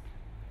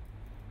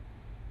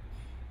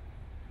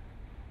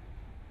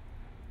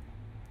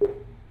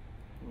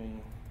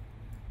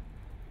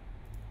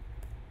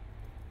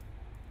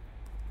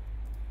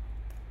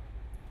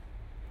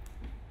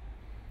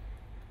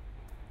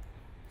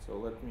 So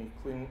let me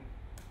clean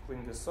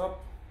this up.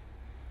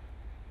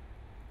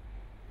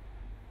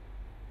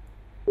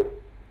 And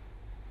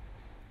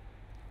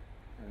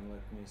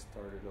let me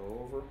start it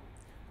all over,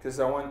 because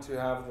I want to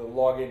have the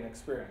login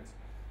experience.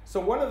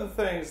 So one of the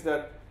things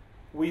that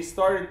we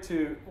started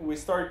to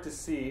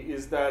see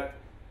is that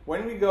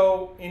when we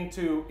go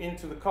into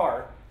the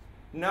car,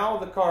 now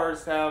the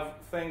cars have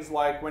things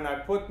like when I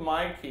put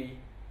my key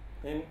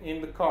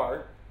in the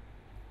car,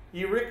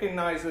 he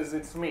recognizes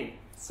it's me.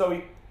 So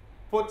he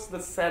puts the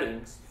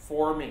settings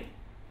for me.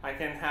 I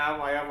have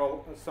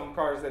some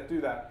cars that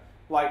do that.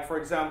 Like, for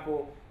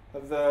example,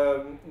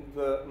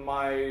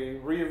 my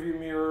rear view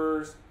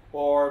mirrors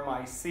or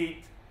my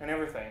seat and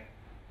everything.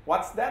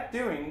 What's that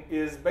doing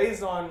is,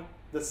 based on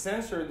the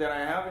sensor that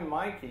I have in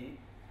my key,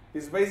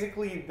 is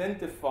basically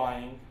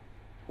identifying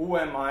who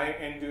am I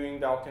and doing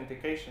the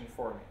authentication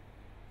for me.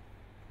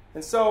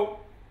 And so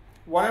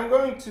what I'm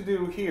going to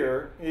do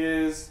here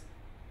is,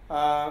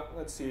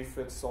 let's see if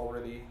it's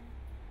already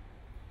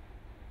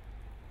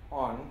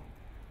on.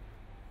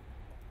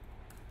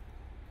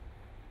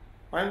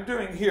 What I'm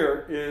doing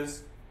here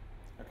is,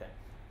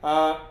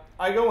 I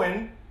go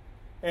in,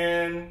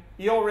 and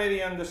he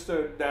already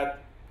understood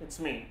that it's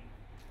me.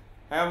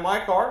 I have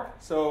my car,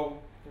 so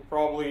you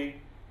probably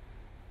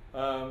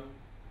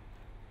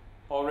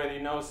already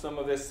know some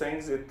of these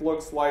things. It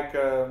looks like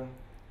a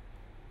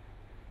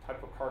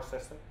type of car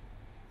system.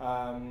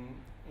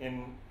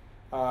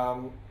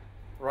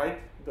 Right?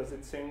 Does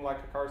it seem like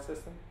a car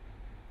system?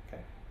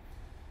 Okay,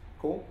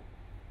 cool.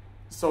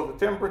 So the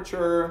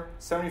temperature,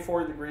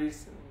 74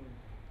 degrees.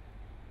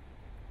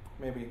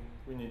 Maybe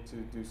we need to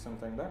do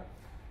something there.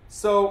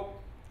 So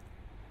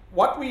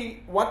what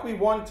we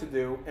want to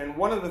do, and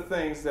one of the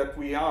things that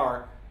we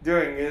are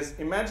doing, is,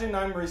 imagine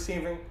I'm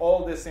receiving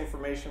all this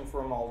information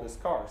from all these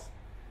cars.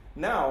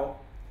 Now,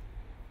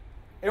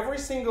 every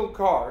single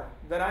car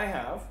that I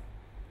have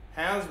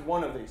has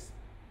one of these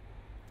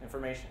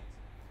informations.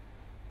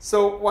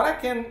 So what I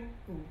can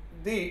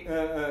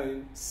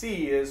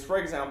see is, for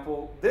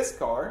example, this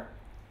car,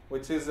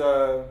 which is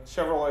a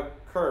Chevrolet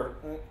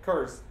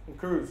Cruze,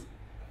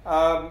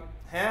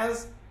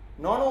 has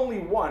not only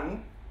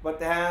one,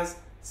 but has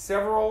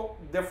several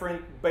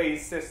different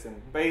base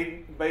systems,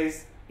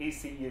 base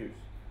ECUs.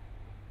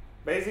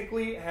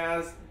 Basically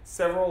has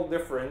several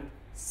different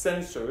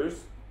sensors,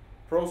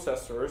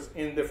 processors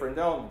in different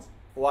elements,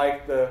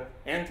 like the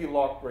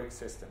anti-lock brake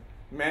system,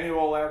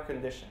 manual air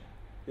conditioning.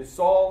 It's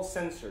all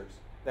sensors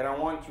that I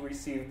want to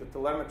receive the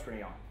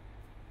telemetry on.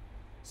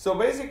 So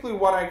basically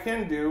what I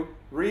can do,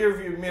 rear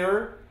view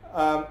mirror,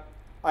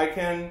 I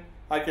can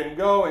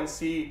go and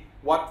see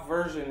what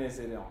version is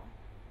it on.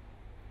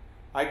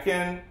 I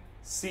can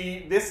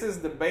see this is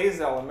the base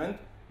element,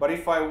 but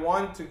if I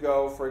want to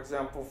go, for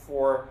example,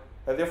 for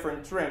a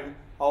different trim,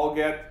 I'll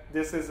get,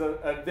 this is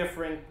a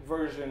different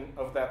version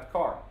of that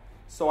car.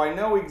 So I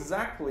know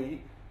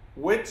exactly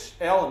which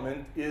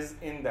element is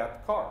in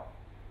that car.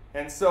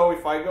 And so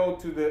if I go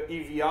to the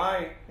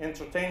EVI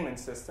entertainment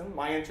system,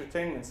 my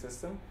entertainment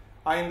system,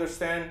 I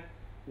understand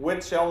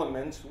which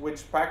elements,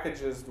 which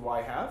packages do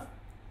I have,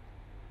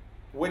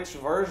 which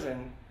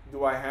version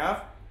do I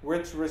have,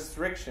 which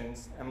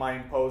restrictions am I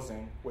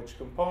imposing, which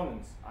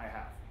components I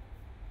have.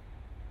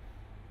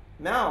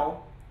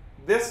 Now,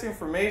 this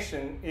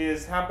information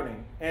is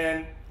happening,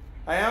 and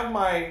I have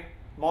my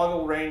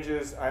model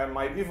ranges, I have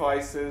my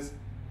devices.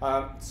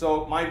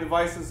 So my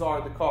devices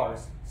are the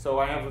cars. So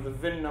I have the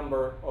VIN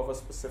number of a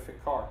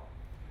specific car.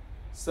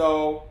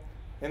 So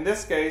in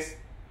this case,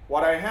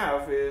 what I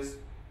have is,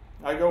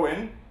 I go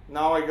in,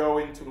 now I go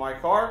into my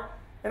car,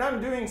 and I'm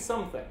doing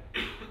something.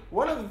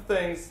 One of the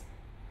things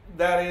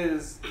that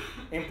is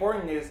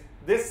important is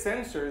these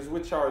sensors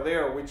which are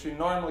there, which you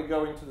normally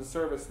go into the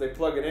service, they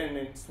plug it in,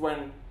 it's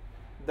when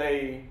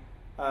they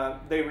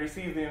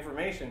receive the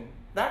information.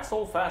 That's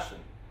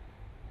old-fashioned.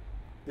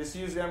 This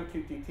uses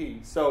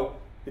MQTT, so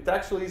it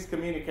actually is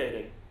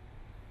communicating.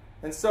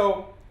 And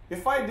so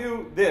if I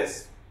do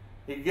this,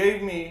 it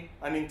gave me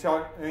an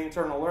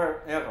internal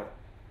error,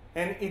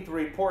 and it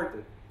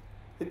reported.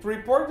 It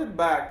reported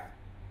back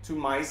to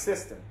my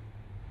system.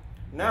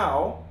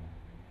 Now,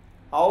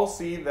 I'll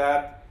see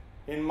that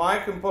in my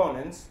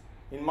components,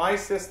 in my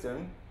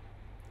system,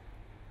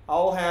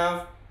 I'll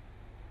have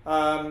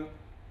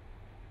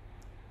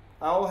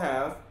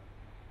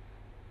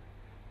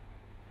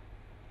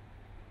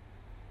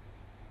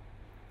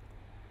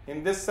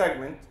in this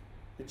segment,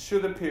 it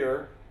should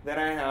appear that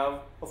I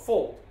have a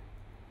fault.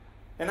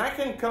 And I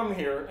can come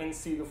here and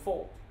see the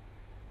fault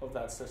of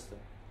that system.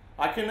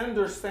 I can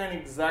understand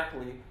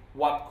exactly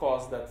what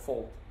caused that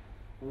fault.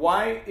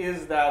 Why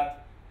is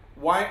that?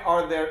 Why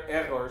are there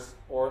errors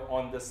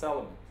on this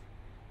element?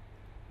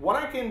 What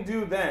I can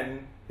do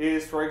then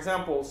is, for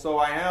example, so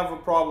I have a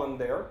problem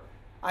there.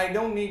 I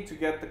don't need to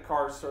get the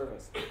car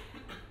serviced.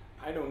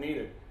 I don't need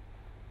it.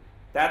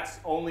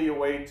 That's only a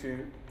way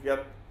to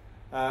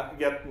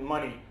get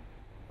money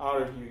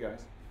out of you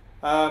guys.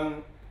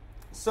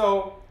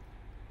 So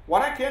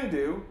what I can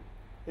do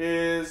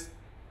is,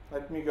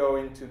 let me go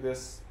into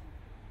this.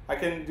 I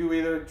can do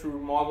either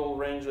through model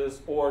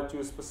ranges or to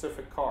a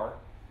specific car.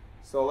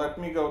 So let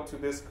me go to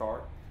this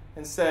car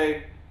and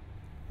say,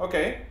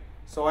 okay,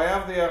 so I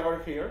have the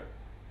error here.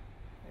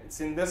 It's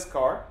in this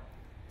car.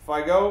 If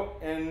I go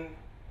and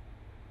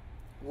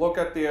look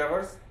at the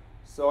errors,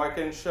 so I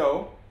can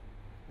show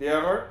the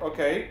error,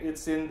 okay,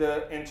 it's in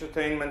the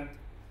entertainment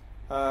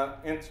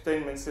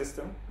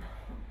system.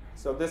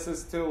 So this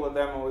is still a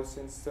demo, it's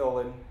still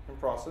in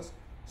process.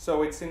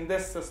 So it's in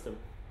this system.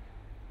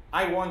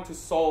 I want to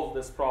solve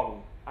this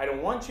problem. I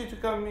don't want you to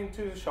come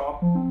into the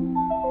shop,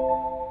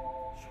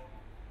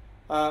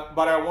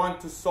 but I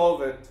want to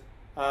solve it.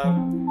 I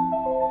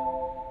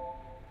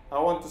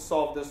want to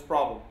solve this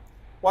problem.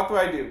 What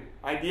do?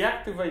 I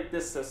deactivate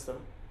this system.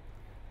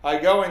 I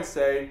go and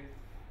say,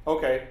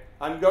 okay,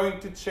 I'm going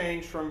to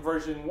change from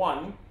version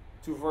 1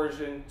 to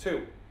version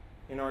 2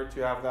 in order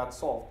to have that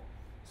solved.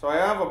 So I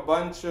have a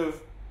bunch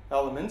of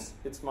elements.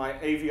 It's my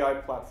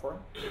AVI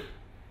platform.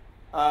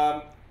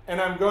 And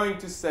I'm going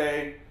to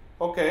say,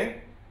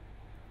 okay,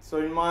 so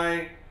in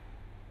my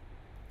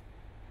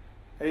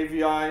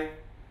AVI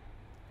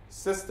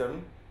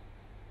system,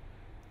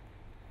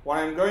 what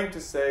I'm going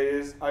to say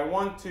is I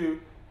want to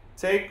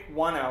take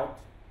one out,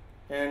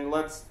 and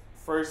let's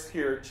first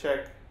here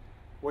check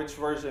which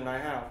version I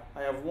have.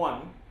 I have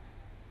 1.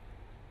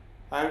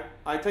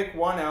 I take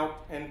 1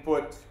 out and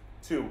put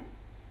 2.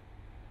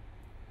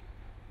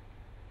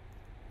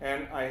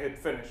 And I hit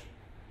finish.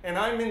 And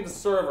I'm in the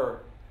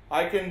server.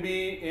 I can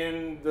be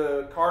in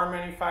the car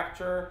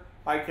manufacturer.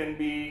 I can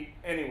be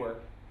anywhere.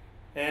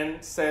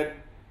 And said,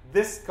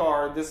 this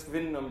car, this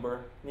VIN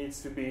number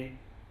needs to be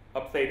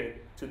updated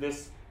to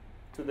this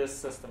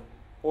system.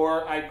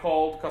 Or I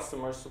called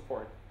customer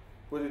support.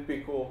 Would it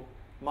be cool?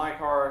 My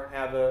car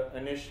had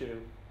an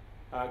issue.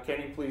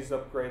 Can you please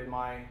upgrade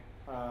my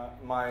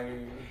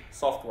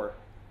software?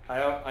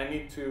 I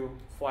need to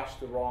flash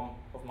the ROM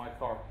of my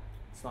car.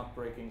 It's not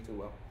braking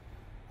too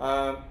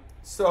well.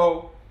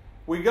 So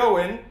we go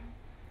in,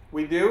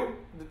 we do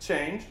the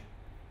change,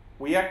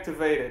 we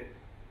activate it.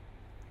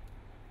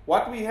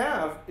 What we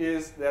have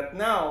is that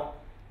now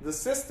the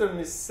system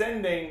is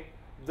sending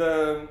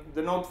the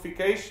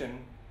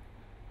notification.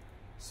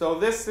 So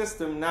this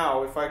system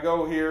now, if I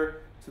go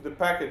here to the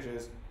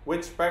packages,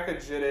 which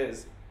package it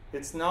is,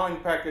 it's now in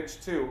package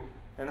 2,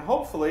 and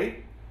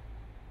hopefully,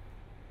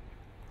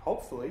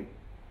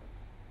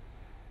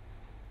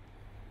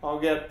 I'll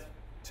get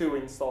 2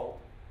 installed.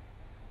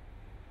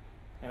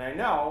 And I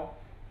now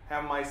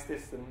have my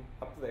system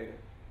updated.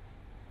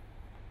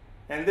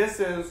 And this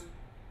is,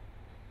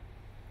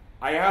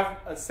 I have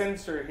a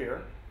sensor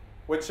here,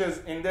 which is,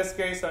 in this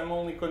case, I'm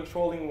only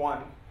controlling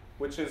 1,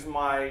 which is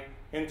my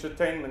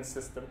entertainment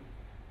system,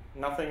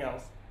 nothing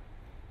else.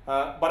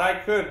 But I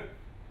could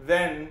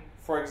then,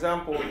 for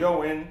example,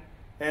 go in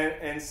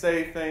and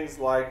say things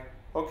like,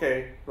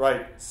 okay,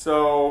 right,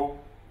 so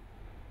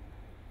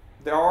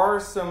there are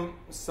some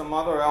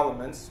other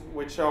elements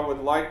which I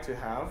would like to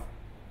have.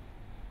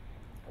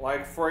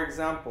 Like, for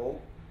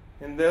example,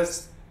 in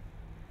this,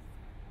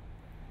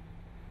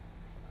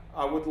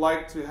 I would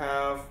like to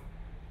have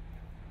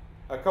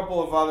a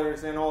couple of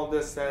others, and all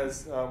this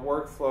has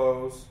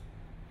workflows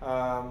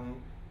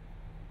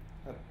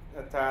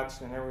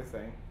attached and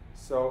everything.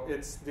 So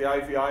it's the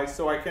IVI,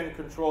 so I can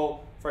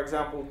control, for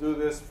example, do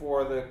this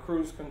for the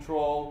cruise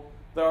control.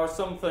 There are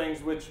some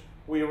things which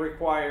we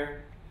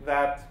require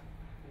that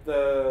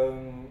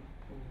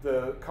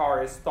the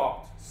car is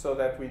stopped so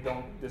that we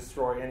don't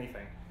destroy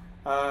anything.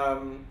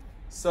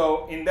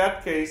 So in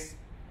that case,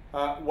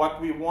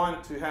 what we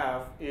want to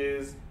have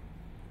is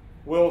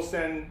we'll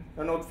send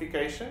a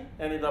notification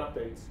and it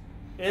updates.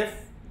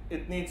 If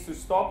it needs to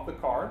stop the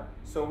car,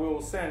 so we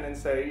will send and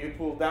say it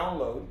will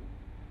download,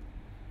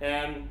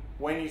 and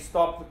when you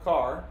stop the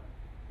car,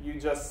 you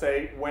just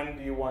say, when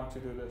do you want to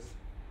do this?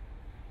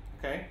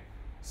 Okay?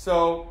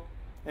 So,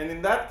 and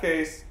in that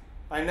case,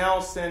 I now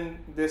send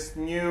this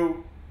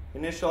new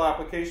initial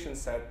application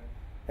set,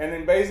 and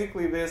then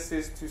basically this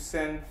is to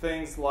send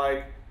things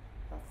like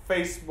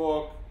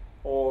Facebook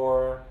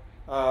or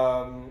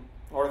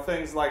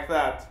things like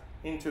that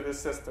into the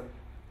system.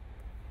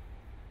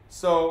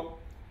 So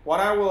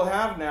what I will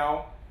have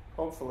now,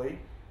 hopefully,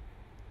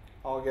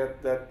 I'll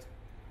get that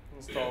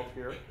installed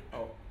here.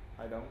 Oh,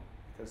 I don't,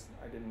 because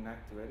I didn't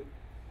activate it.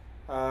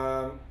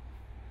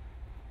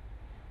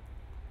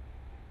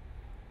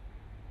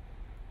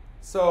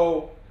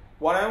 So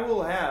what I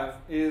will have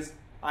is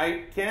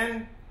I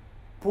can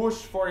push,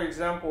 for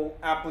example,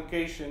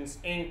 applications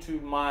into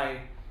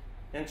my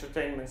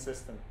entertainment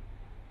system.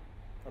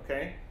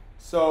 Okay?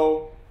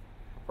 So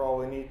I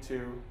probably need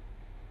to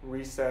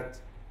reset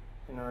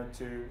in order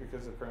to,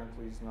 because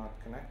apparently it's not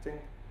connecting.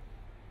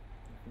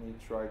 Let me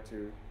try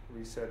to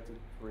reset it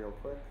real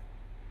quick.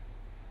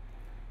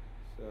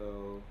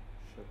 So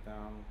shut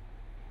down.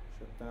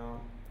 Let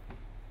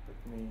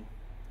me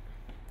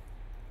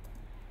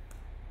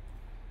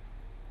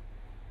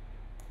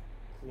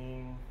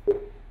clean. Let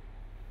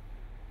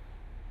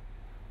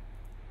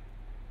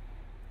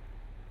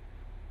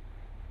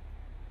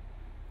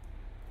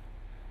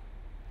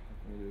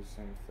me do the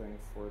same thing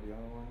for the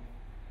other one.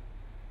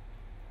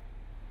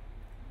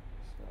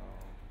 So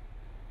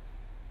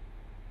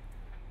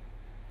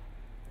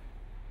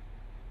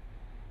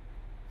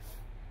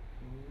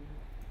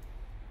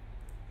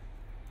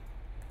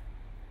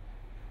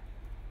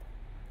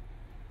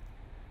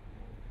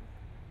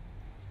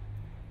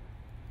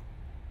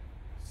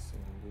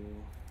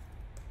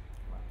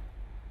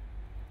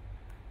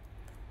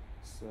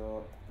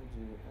so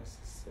do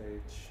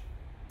SSH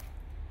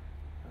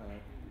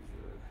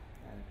user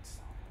at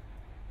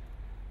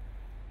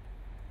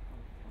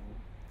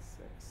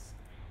 1.6.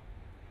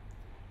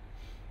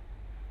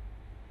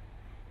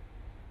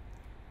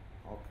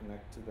 I'll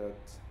connect to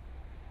that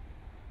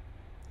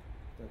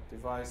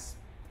device.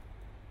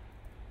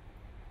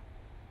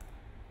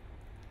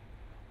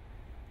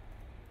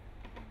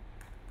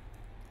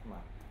 Come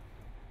on.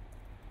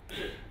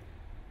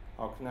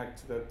 I'll connect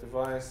to that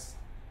device.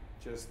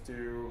 Just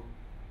do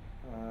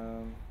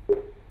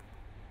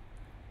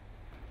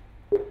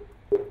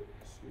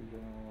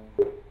sudo,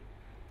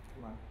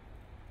 come on,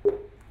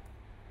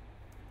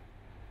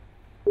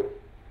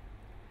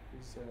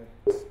 reset,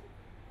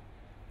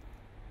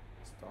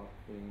 stop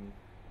being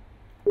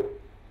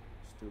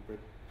stupid.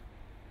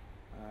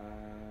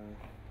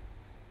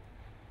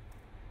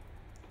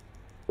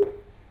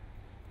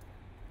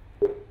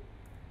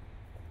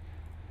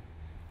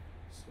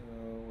 So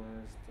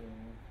where's the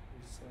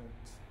reset?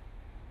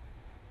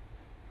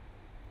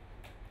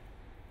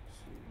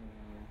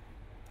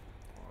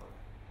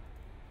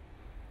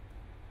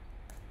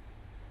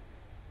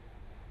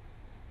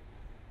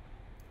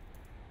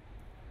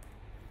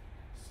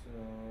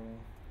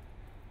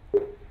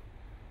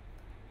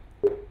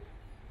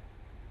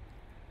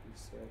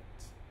 Reset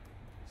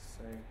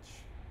SH.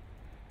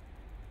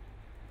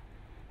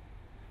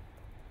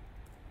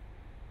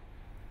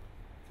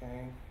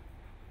 Okay,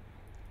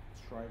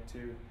 let's try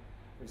to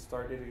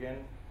restart it again.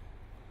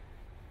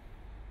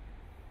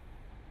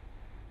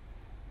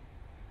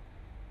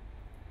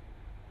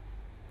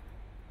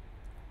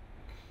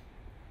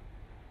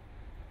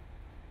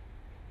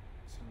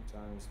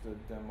 Sometimes the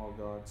demo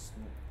gods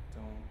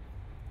don't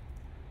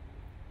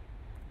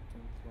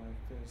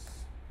like this.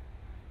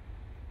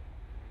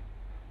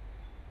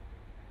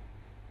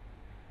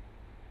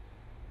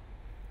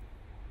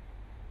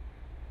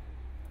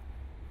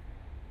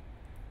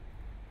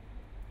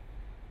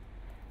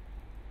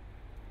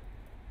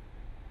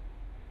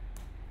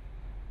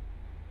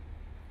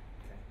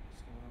 Okay,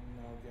 so I'm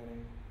now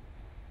getting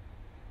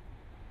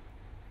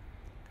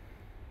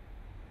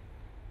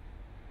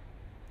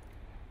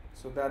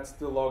so that's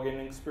the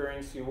login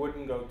experience. You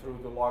wouldn't go through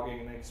the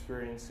login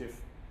experience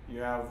if you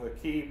have the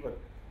key, but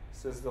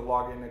this is the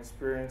login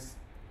experience.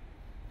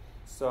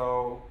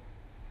 So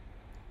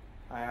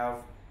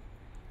I'm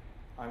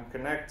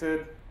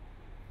connected.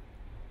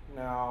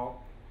 Now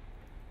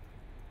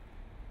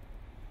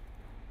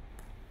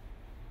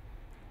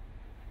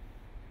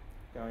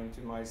going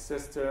to my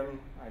system,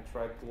 I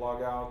tried to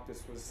log out.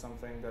 This was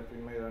something that we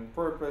made on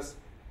purpose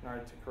in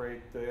order to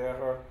create the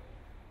error.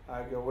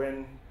 I go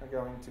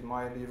into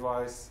my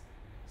device,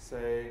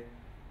 say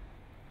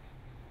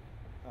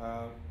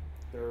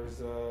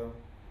there's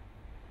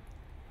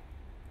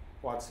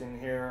what's in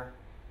here,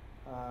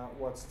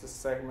 what's the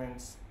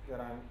segments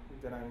that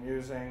I'm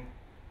using.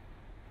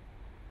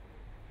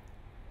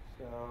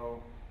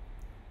 So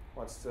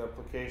what's the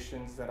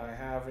applications that I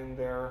have in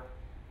there,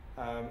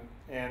 and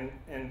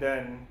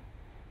then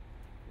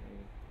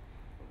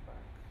go back.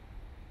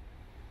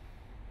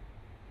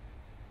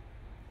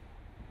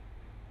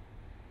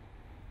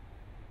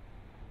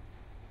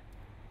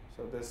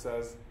 So this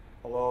says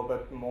a little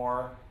bit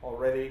more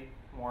already,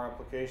 more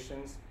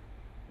applications.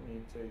 Let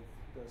me take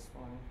this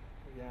one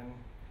again.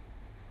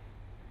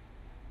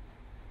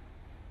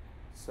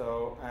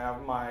 So I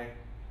have my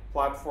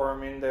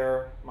platform in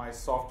there, my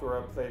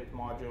software update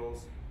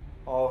modules,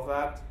 all of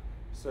that.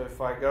 So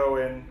if I go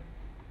in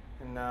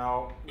and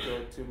now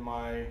go to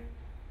my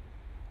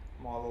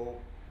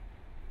model,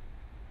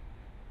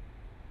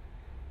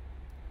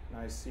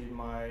 and I see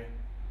my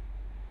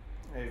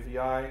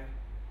AVI,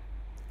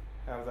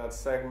 have that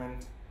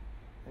segment,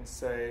 and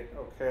say,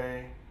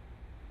 okay,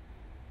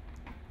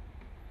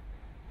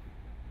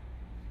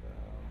 so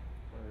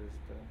where is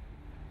the,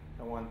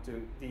 I want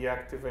to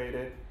deactivate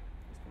it.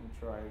 Just going to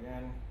try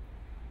again.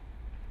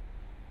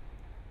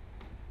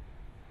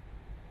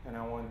 And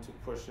I want to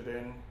push it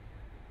in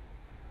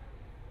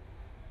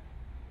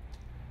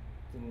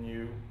the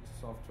new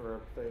software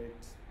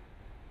update.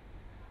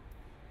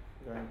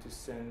 I'm going to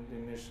send the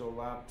initial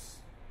lapse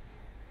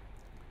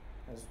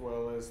as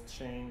well as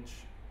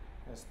change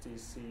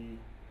STC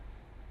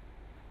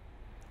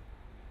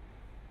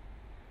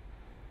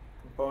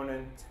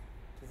component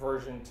to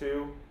version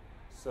 2,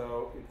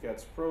 so it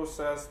gets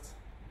processed.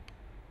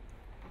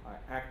 I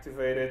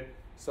activate it.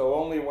 So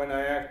only when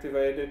I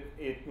activate it,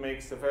 it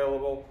makes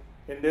available.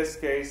 In this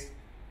case,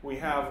 we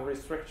have a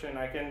restriction.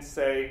 I can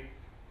say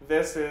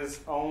this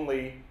is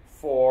only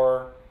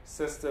for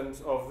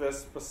systems of this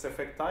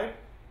specific type,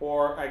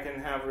 or I can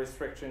have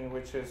restriction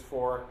which is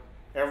for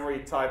every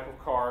type of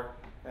car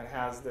that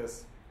has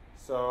this.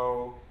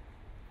 So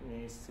let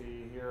me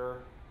see here.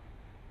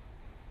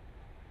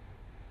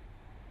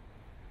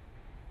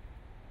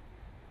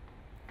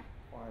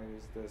 Why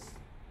is this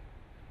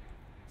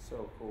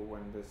so cool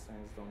when these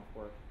things don't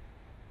work?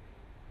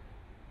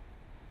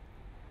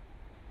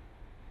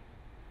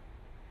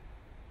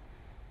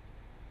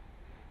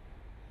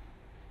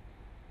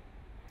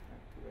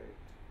 Activate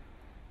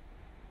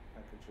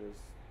packages.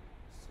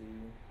 C.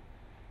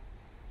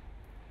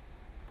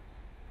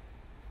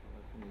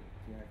 Let me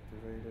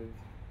deactivate it.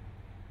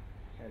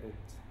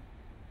 Edit.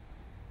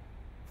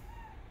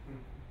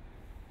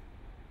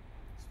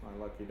 It's my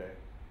lucky day.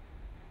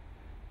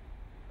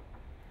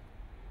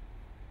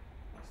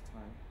 Last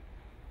time.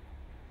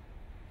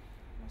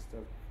 Must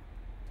have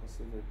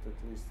tested it at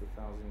least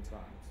 1,000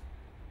 times.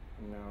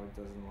 And now it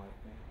doesn't like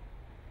me.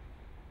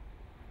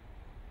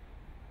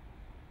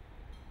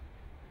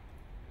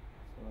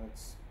 So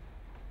let's.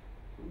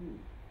 Ooh.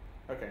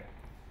 Okay.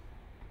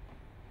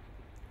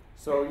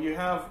 So you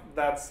have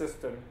that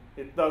system.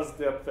 It does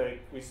the update.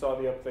 We saw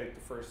the update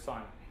the first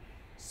time.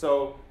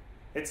 So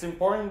it's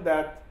important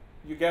that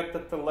you get the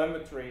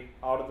telemetry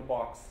out of the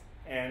box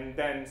and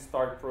then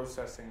start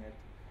processing it.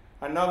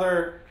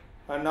 Another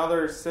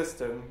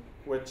system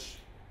which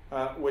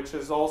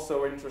is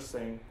also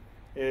interesting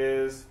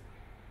is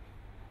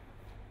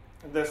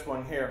this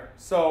one here.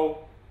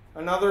 So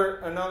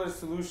another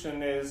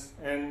solution is,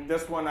 and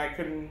this one I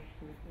couldn't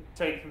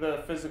take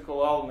the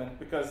physical element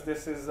because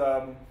this is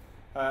an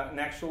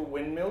actual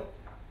windmill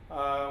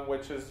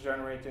which is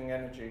generating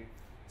energy.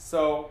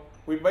 So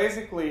we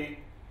basically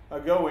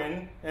go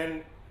in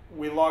and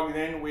we log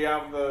in. We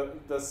have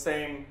the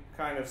same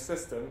kind of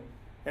system,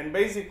 and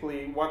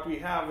basically what we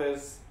have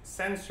is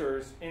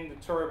sensors in the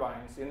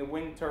turbines, in the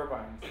wind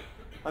turbines,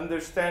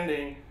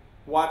 understanding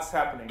what's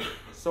happening.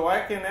 So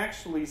I can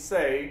actually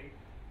say,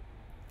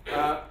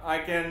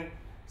 I can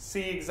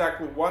see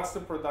exactly what's the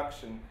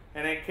production,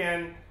 and I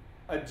can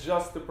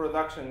adjust the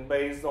production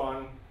based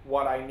on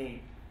what I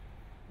need,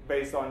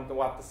 based on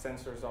what the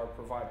sensors are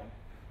providing.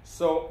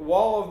 So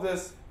all of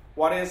this,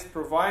 what is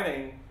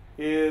providing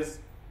is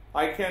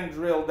I can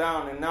drill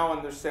down and now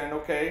understand,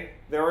 okay,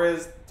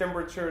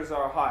 temperatures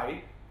are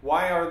high.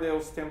 Why are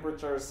those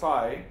temperatures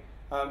high?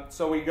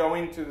 So we go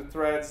into the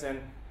threads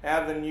and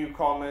add a new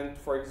comment,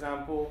 for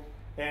example,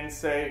 and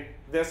say,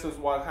 this is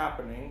what's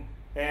happening.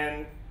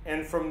 And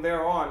from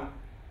there on,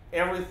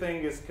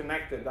 everything is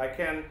connected. I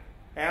can,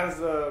 as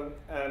a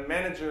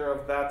manager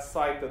of that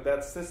site, of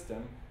that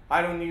system,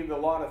 I don't need a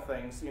lot of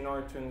things in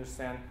order to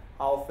understand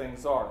how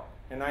things are.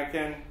 And I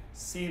can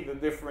see the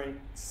different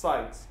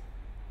sites.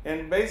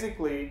 And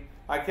basically,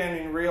 I can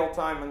in real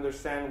time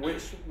understand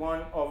which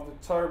one of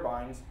the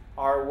turbines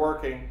are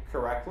working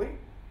correctly,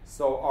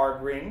 so are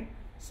green.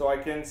 So I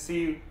can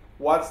see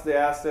what's the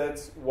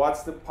assets,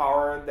 what's the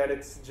power that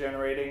it's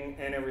generating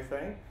and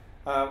everything.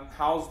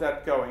 How's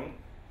that going?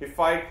 If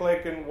I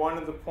click in one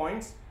of the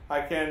points,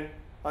 I can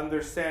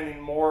understand in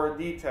more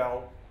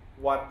detail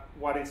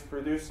what it's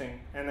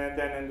producing and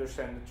then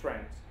understand the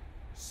trends.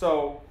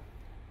 So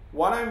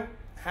what I'm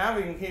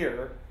having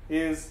here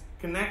is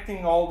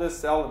connecting all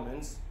these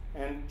elements,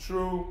 and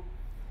through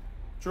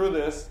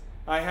this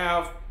I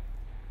have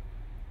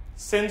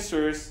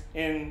sensors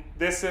in,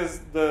 this is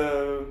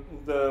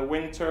the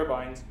wind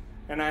turbines,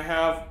 and I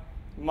have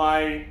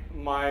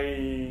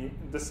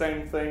the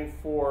same thing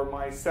for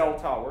my cell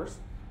towers.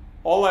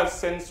 All have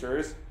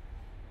sensors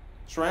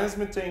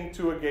transmitting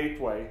to a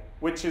gateway,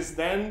 which is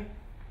then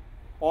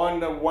on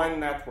the one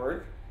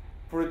network,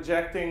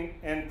 projecting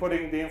and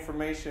putting the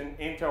information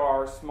into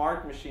our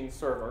smart machine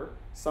server,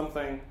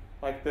 something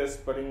like this,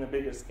 but in a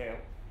bigger scale.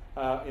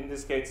 In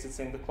this case, it's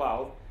in the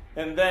cloud.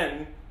 And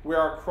then we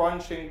are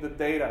crunching the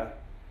data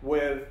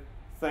with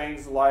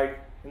things like,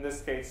 in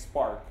this case,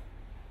 Spark,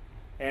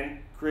 and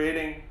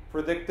creating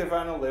predictive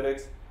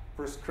analytics,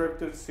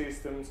 prescriptive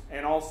systems,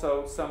 and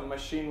also some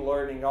machine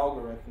learning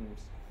algorithms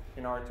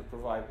in order to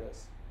provide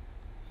this.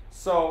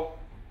 So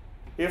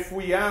if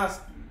we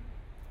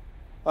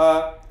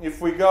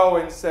go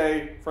and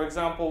say, for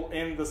example,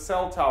 in the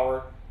cell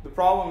tower, the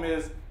problem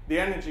is the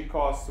energy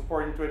cost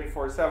supporting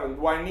 24/7.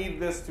 Do I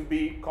need this to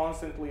be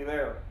constantly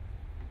there?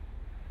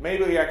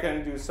 Maybe I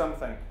can do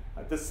something.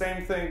 The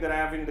same thing that I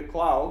have in the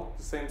cloud,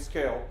 the same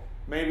scale,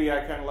 maybe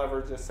I can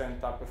leverage the same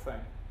type of thing.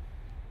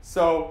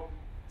 So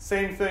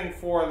same thing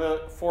for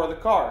the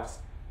cars.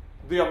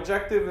 The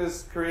objective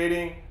is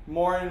creating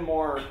more and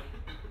more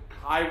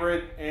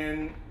hybrid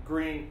and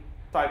green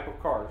type of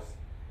cars.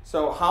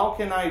 So how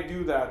can I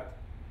do that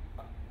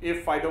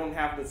if I don't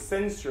have the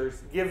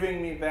sensors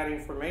giving me that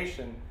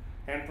information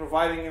and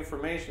providing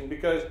information?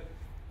 Because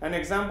an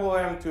example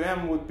of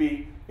M2M would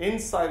be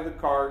inside the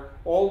car,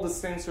 all the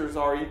sensors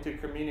are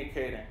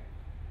intercommunicating.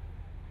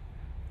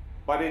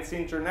 But it's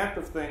Internet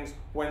of Things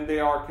when they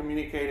are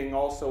communicating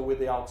also with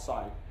the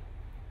outside.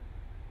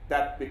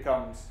 That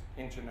becomes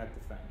Internet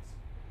of Things.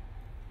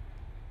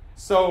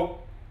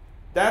 So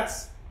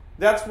that's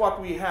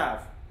what we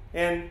have.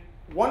 And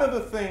one of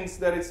the things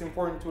that it's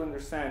important to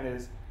understand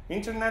is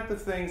Internet of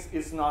Things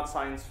is not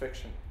science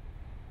fiction.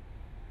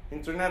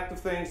 Internet of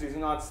Things is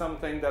not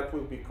something that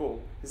will be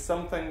cool. It's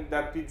something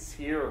that is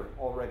here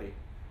already.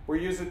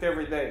 We use it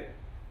every day.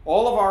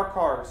 All of our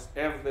cars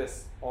have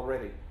this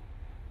already.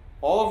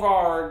 All of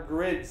our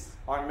grids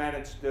are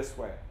managed this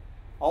way.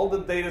 All the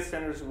data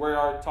centers we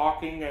are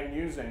talking and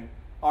using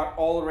are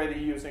already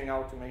using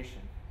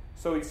automation.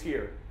 So it's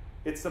here.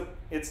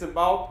 It's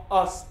about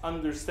us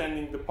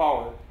understanding the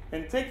power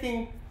and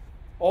taking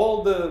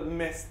all the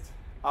mist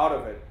out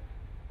of it.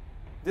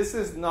 This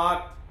is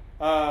not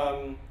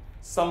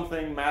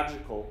something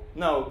magical.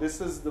 No,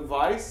 this is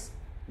device,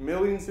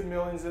 millions and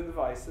millions of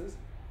devices,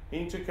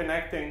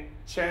 interconnecting,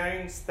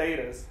 sharing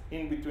status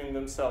in between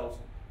themselves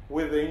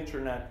with the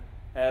internet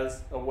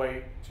as a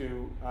way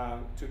to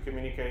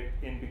communicate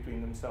in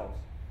between themselves.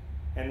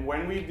 And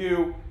when we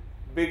do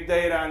big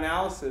data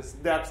analysis,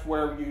 that's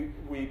where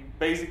we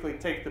basically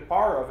take the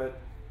power of it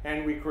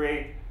and we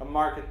create a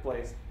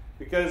marketplace.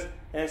 Because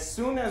as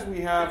soon as we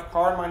have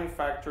car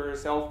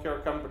manufacturers,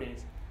 healthcare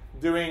companies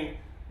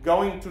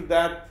going to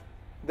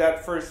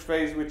that first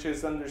phase, which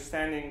is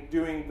understanding,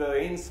 doing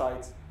the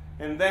insights,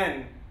 and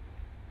then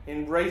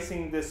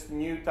embracing this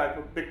new type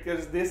of,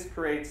 because this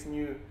creates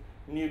new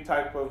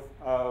type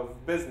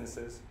of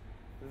businesses,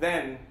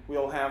 then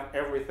we'll have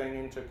everything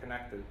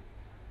interconnected.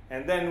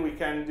 And then we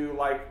can do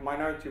like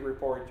Minority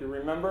Report. You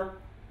remember?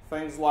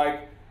 Things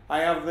like, I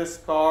have this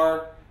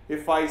car,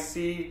 if I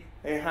see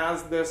it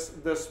has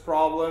this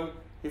problem,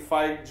 if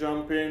I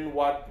jump in,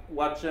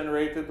 what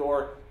generated,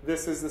 or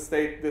this is the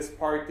state this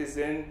part is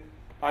in,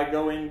 I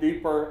go in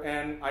deeper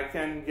and I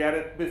can get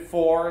it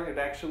before it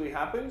actually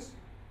happens.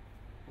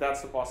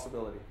 That's a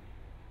possibility.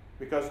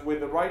 Because with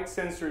the right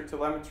sensor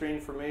telemetry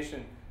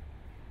information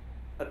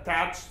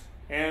attached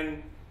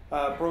and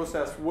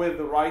processed with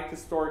the right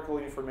historical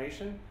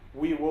information,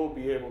 we will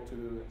be able to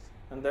do this.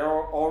 And there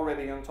are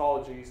already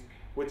ontologies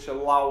which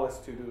allow us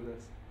to do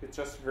this. It's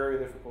just very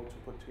difficult to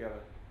put together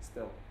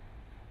still.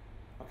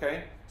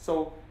 Okay?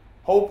 So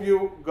hope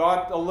you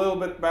got a little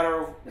bit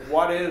better of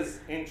what is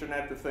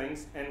Internet of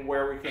Things and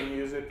where we can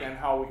use it and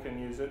how we can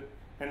use it.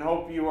 And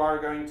hope you are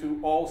going to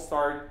all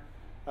start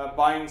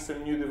buying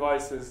some new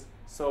devices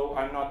so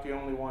I'm not the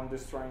only one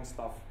destroying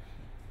stuff.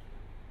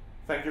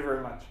 Thank you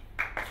very much.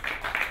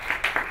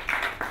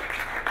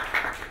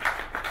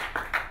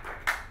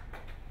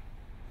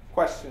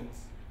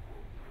 Questions?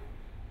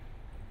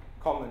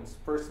 Comments?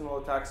 Personal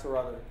attacks or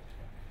other?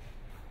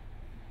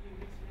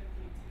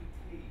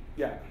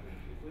 Yeah.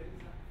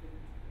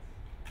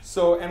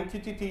 So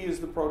MQTT is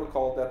the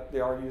protocol that they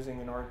are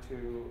using in order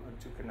to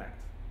connect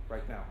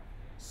right now.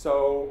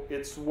 So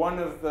it's one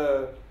of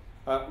the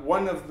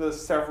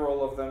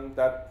several of them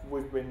that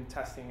we've been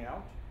testing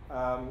out,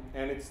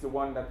 and it's the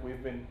one that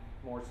we've been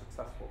more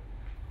successful.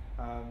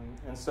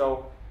 And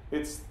so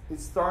it's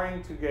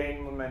starting to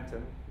gain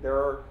momentum. There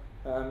are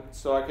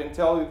so I can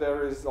tell you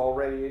there is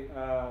already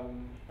a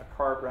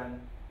car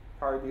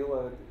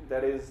dealer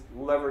that is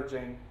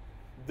leveraging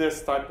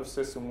this type of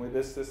system with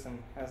this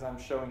system as I'm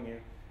showing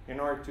you in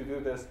order to do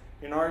this,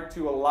 in order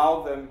to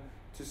allow them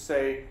to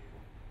say,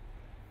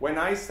 when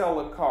I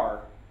sell a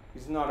car,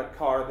 it's not a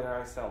car that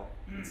I sell,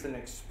 it's an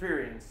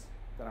experience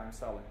that I'm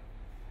selling.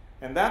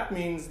 And that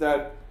means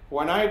that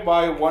when I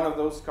buy one of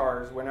those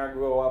cars, when I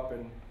grow up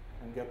and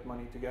get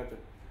money to get it,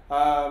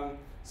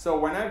 so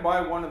when I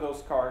buy one of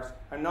those cars,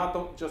 I'm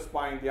not just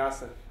buying the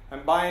asset.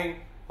 I'm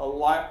buying a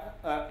lot.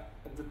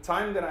 The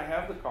time that I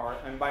have the car,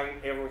 I'm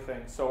buying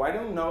everything. So I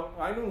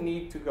don't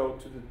need to go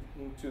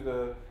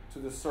to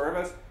the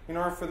service in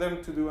order for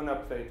them to do an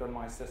update on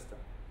my system.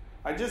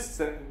 I just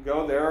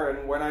go there,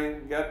 and when I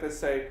get to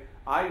say,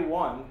 I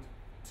want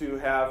to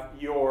have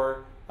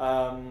your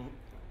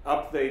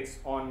updates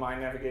on my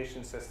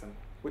navigation system,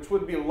 which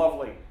would be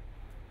lovely.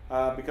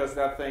 Because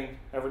that thing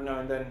every now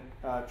and then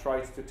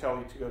tries to tell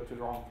you to go to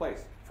the wrong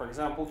place. For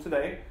example,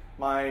 today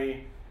my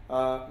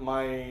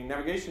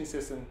navigation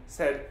system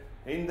said,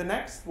 in the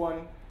next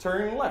one,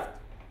 turn left.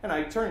 And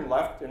I turned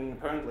left, and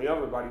apparently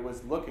everybody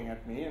was looking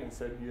at me and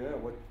said, yeah,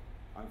 what?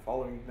 I'm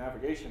following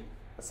navigation.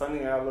 But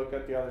suddenly I look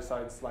at the other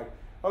side, it's like,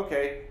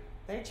 okay,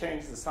 they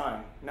changed the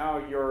sign. Now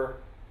you're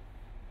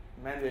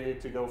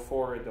mandated to go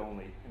forward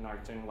only and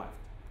not turn left.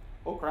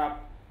 Oh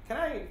crap, can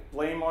I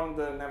blame on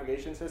the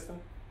navigation system?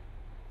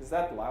 Is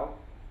that allowed?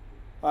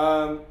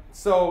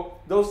 So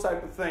those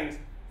type of things.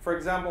 For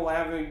example,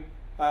 having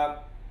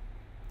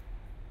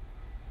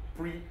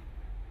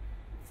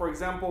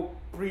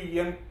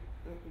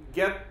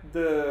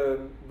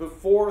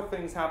before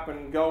things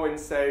happen, go and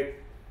say,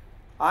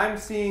 I'm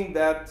seeing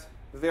that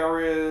there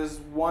is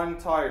one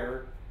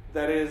tire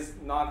that is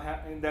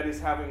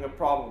having a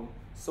problem.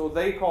 So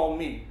they call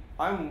me.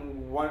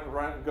 I'm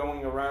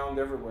going around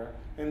everywhere,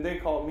 and they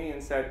called me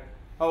and said,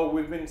 oh,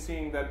 we've been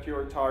seeing that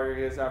your tire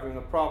is having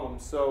a problem.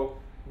 So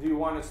do you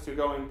want us to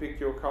go and pick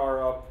your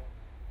car up?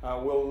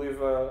 We'll leave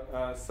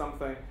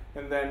something,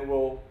 and then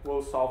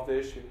we'll solve the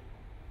issue.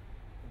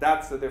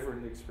 That's a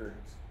different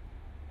experience.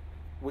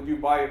 Would you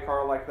buy a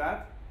car like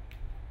that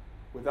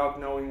without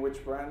knowing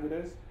which brand it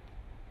is?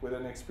 With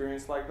an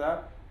experience like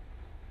that?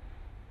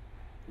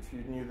 If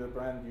you knew the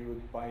brand, you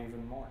would buy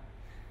even more.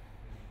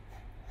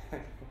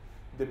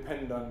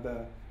 Depend on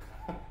the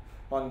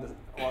on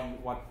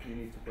what you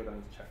need to put on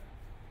the check.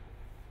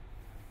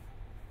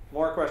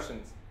 More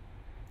questions?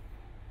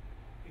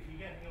 If you're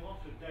getting a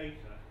lot of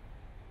data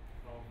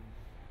from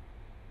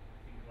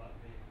things like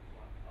vehicles,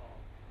 like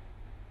cars,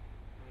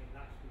 I mean,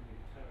 that's going to be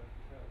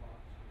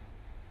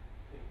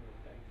terabytes of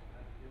data. How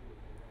to deal with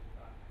all of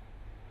that?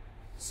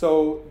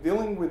 So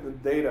dealing with the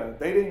data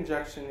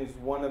injection is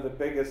one of the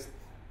biggest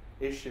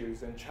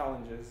issues and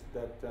challenges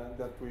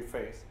that we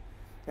face.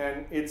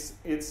 And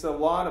it's a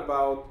lot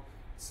about,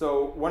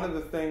 so one of the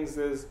things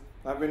is,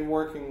 I've been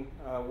working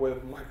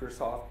with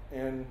Microsoft,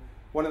 and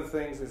one of the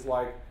things is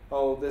like,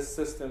 oh, this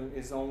system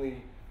is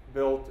only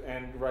built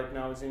and right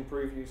now is in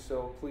preview,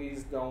 so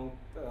please don't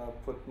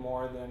put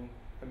more than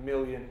 1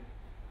 million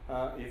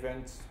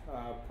events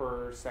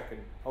per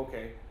second.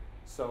 Okay,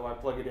 so I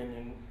plug it in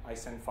and I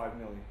send 5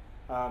 million.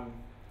 I'm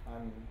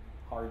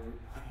hard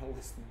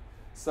listening.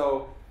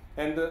 So,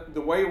 and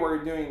the way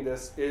we're doing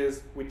this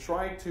is we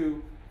try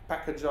to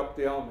package up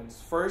the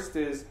elements. First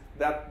is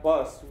that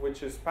bus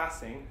which is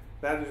passing,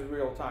 that is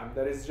real time.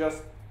 That is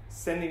just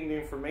sending the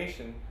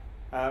information,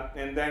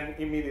 and then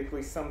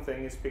immediately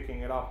something is picking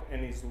it up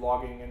and is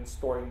logging and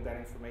storing that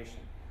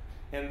information.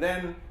 And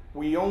then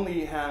we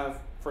only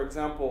have, for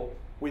example,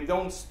 we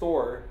don't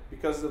store,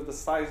 because of the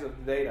size of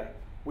the data,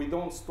 we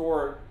don't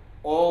store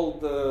all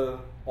the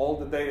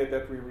data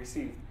that we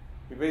received.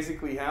 We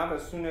basically have,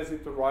 as soon as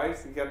it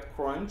arrives, it gets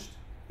crunched,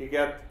 it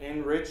gets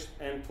enriched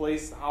and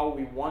placed how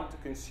we want to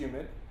consume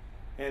it,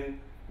 and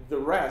the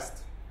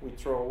rest we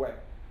throw away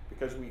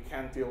because we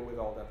can't deal with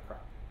all that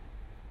crap.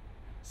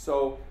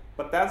 So,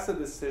 but that's a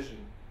decision.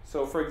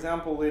 So, for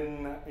example,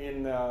 in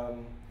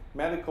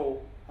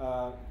medical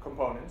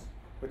components,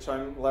 which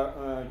I'm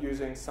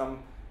using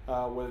some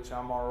with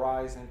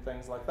MRIs and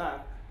things like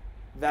that,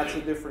 that's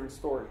a different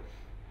story,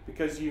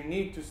 because you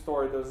need to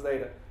store those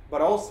data.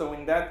 But also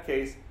in that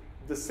case,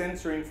 the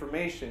sensor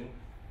information,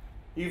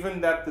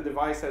 even that the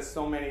device has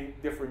so many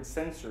different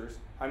sensors,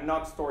 I'm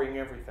not storing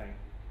everything,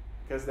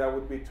 because that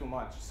would be too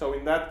much. So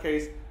in that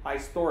case, I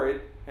store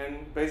it,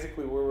 and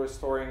basically we were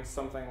storing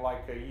something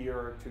like a year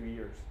or 2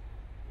 years.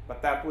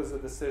 But that was a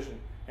decision.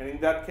 And in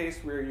that case,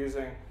 we were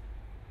using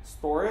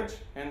storage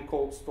and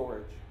cold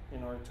storage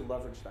in order to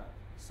leverage that.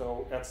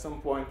 So at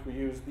some point, we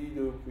use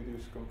dedupe, we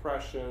use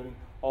compression,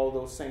 all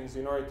those things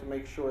in order to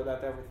make sure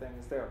that everything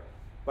is there.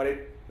 But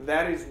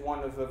that is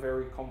one of the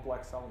very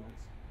complex elements.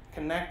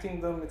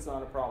 Connecting them, it's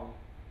not a problem.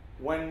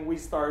 When we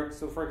start,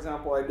 so for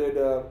example, I did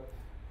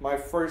my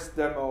first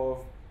demo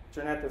of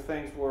Internet of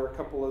Things were a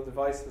couple of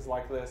devices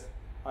like this.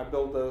 I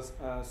built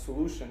a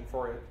solution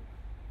for it.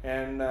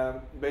 And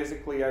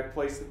basically, I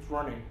placed it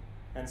running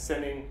and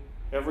sending,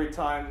 every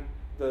time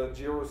the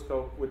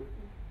gyroscope would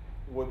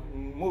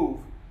move,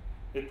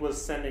 it was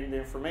sending the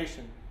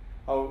information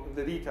of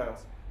the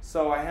details.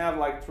 So I have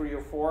like 3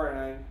 or 4, and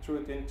I threw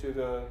it into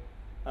the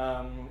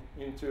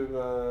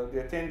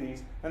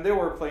attendees, and they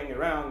were playing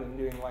around and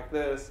doing like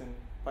this and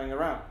playing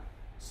around.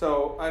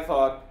 So I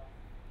thought,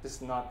 this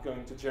is not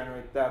going to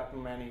generate that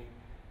many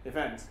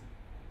events.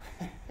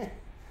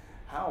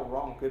 How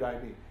wrong could I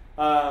be?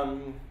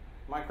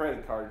 My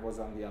credit card was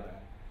on the other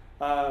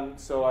end.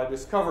 So I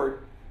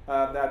discovered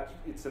that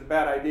it's a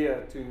bad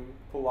idea to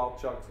pull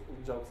out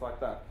jokes like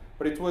that.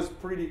 But it was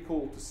pretty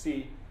cool to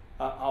see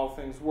how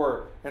things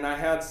were. And I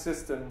had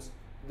systems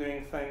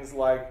doing things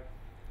like,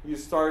 you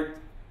start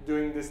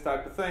doing this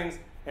type of things,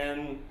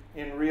 and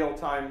in real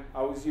time,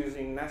 I was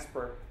using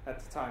Nesper at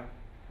the time.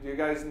 Do you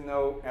guys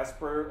know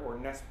Esper or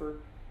Nesper?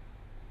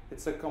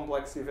 It's a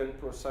complex event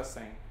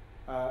processing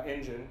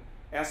engine.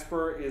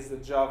 Esper is the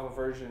Java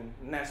version.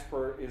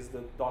 Nesper is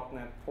the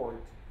 .NET port.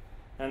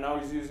 And I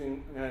was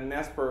using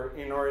Nesper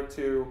in order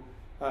to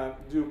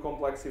do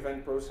complex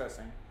event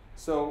processing.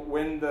 So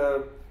when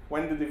the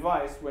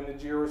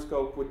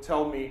gyroscope would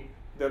tell me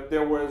that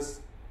there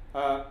was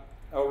a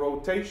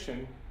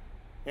rotation,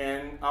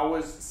 and I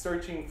was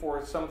searching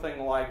for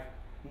something like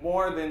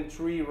more than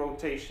 3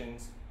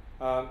 rotations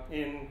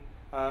in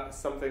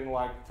something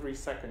like 3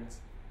 seconds.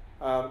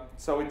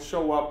 So it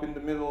show up in the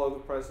middle of the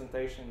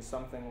presentation,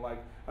 something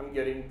like, I'm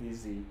getting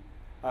dizzy,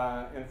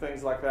 and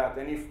things like that.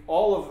 And if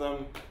all of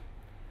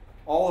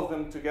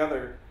them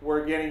together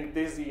were getting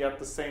dizzy at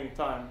the same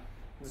time,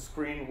 the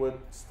screen would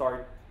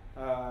start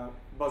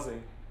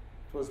buzzing.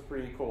 It was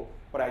pretty cool.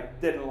 But I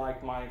didn't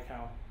like my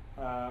account,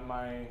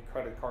 my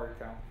credit card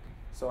account.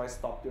 So I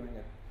stopped doing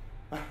it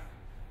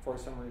for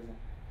some reason.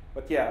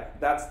 But yeah,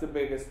 that's the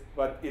biggest.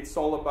 But it's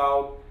all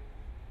about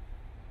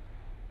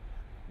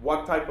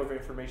what type of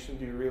information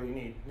do you really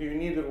need? Do you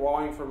need the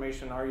raw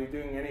information? Are you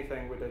doing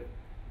anything with it?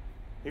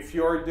 If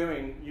you're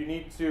doing, you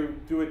need to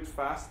do it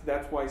fast.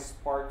 That's why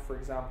Spark, for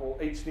example,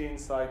 HD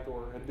Insight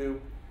or Hadoop,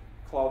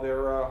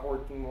 Cloudera,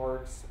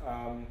 Hortonworks,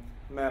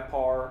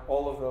 MapR,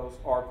 all of those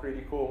are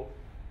pretty cool.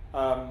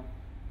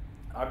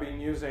 I've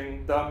been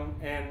using DUM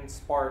and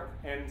Spark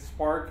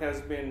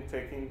has been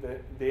taking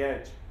the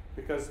edge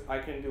because I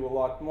can do a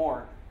lot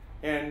more.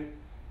 And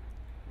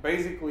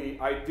basically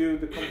I do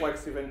the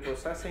complex event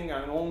processing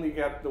and only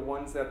get the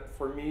ones that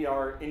for me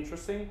are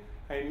interesting.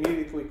 I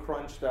immediately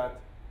crunch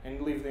that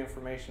and leave the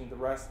information. The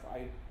rest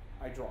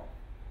I drop.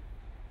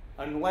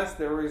 Unless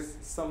there is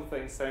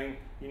something saying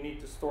you need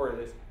to store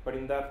this, but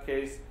in that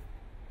case,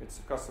 it's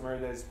the customer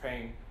that is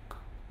paying.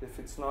 If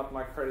it's not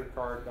my credit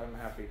card, I'm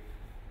happy.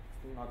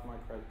 It's not my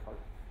credit card.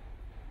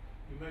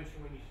 You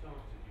mentioned when you started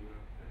you were a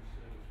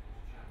service bus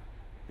channel.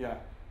 Yeah.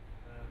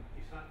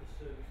 Is that the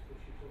service bus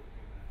you're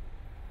talking about?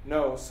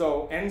 No,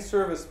 so N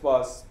Service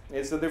Bus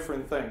is a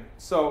different thing.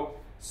 So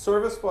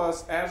Service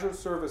Bus, Azure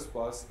Service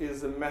Bus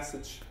is a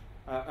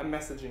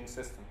messaging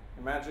system.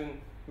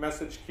 Imagine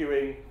message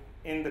queuing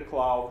in the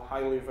cloud,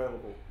 highly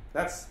available.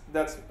 That's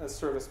a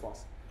Service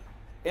Bus.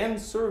 N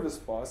Service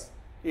Bus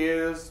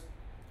is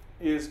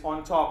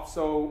on top.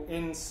 So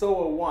in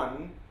SOA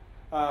 1,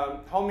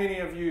 how many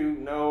of you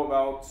know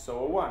about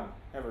SOA 1?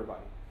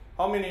 Everybody.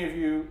 How many of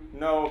you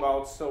know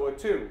about SOA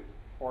 2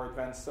 or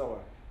Advanced SOA?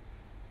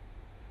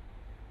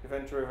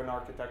 Event-driven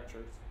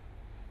architectures.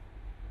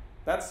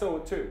 That's SOA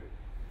 2.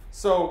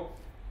 So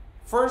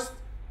first,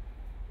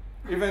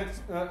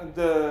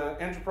 the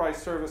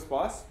Enterprise Service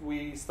Bus,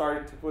 we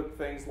started to put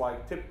things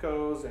like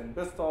TIPCOs and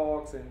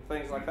BizTalks and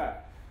things like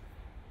that.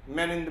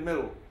 Men in the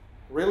middle.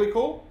 Really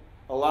cool,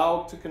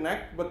 allowed to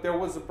connect, but there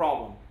was a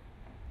problem.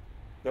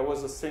 There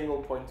was a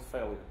single point of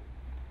failure,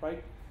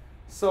 right?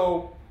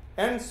 So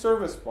N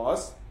Service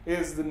Bus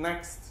is the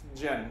next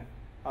gen,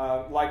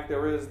 like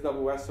there is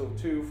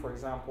WSO2, for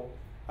example,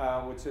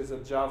 which is a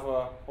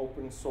Java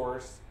open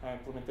source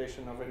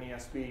implementation of an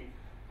ESB,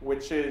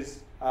 which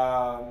is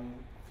highly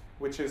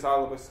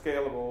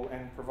scalable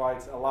and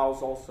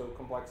allows also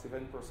complex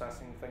event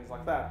processing, things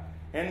like that.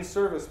 N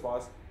Service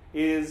Bus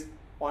is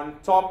on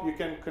top. You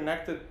can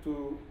connect it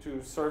to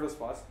Service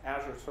Bus,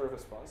 Azure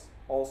Service Bus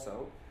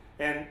also,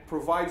 and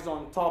provides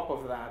on top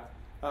of that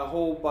a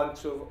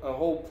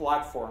whole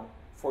platform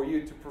for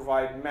you to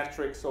provide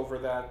metrics over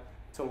that,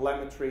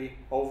 telemetry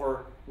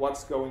over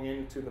what's going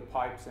into the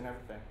pipes and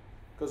everything.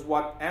 Because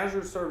what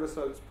Azure Service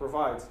Bus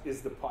provides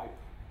is the pipe.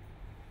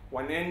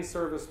 What N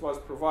Service Bus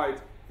provides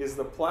is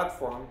the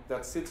platform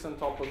that sits on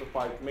top of the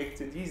pipe,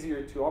 makes it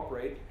easier to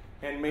operate,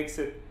 and makes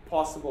it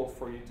possible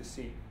for you to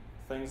see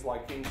things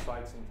like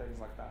insights and things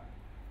like that.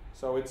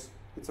 So it's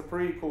a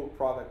pretty cool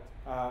product.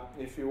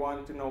 If you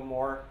want to know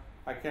more,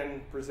 I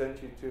can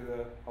present you to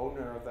the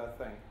owner of that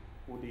thing,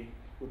 Udi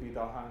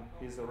Dahan.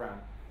 He's around.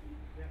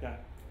 Yeah,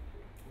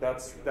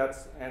 that's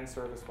N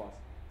Service Bus.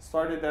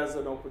 Started as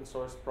an open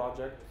source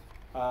project,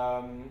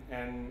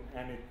 and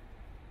it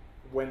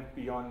went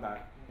beyond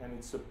that, and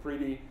it's a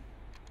pretty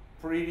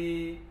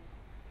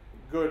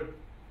good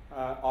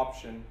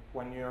option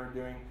when you're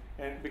doing,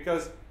 and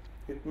because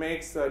it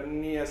makes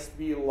an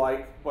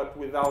ESB-like, but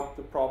without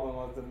the problem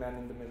of the man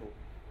in the middle.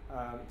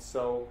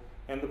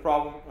 And the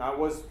problem, I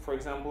was, for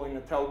example, in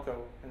a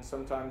telco, and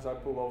sometimes I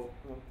pull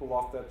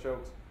off that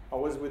jokes. I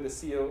was with the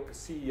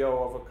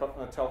CEO of a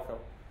telco,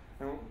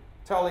 and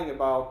telling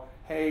about,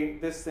 hey,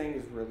 this thing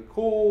is really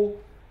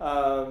cool,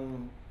 but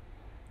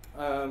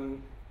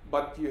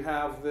you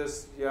have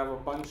a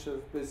bunch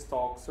of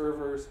BizTalk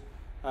servers.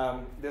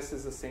 This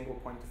is a single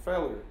point of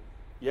failure.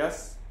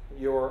 Yes,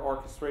 your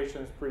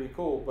orchestration is pretty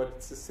cool, but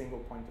it's a single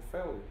point of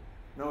failure.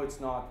 No, it's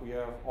not. We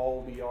have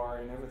all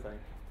DR and everything.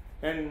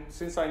 And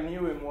since I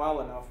knew him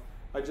well enough,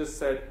 I just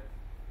said,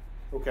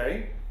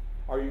 okay,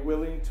 are you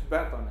willing to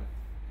bet on it?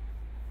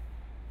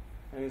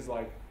 And he's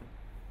like,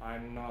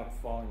 I'm not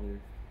following you.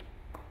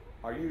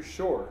 Are you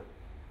sure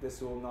this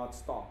will not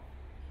stop?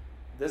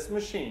 This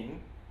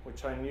machine,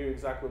 which I knew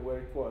exactly what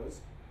it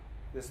was,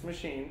 this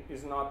machine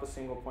is not a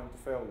single point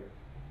of failure.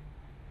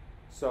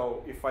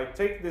 So if I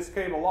take this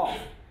cable off,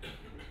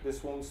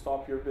 this won't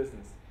stop your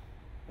business.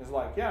 It's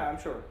like, yeah, I'm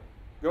sure.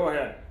 Go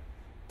ahead.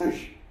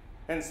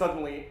 And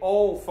suddenly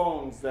all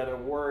phones that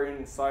were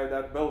inside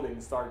that building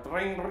start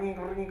ring, ring,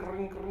 ring,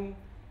 ring, ring.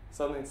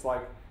 Suddenly it's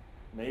like,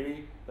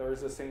 maybe there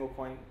is a single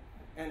point.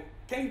 And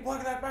can you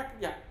plug that back?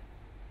 Yeah.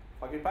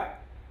 Plug it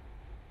back.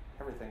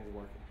 Everything's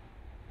working.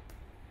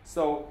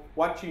 So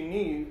what you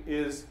need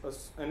is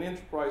an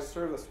enterprise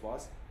service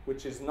bus,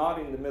 which is not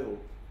in the middle.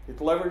 It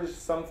leverages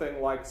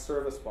something like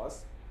Service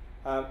Bus,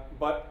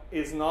 but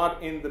is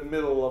not in the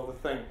middle of the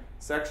thing.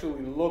 It's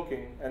actually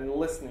looking and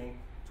listening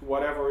to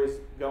whatever is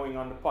going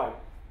on the pipe.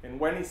 And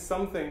when it's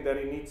something that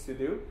it needs to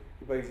do,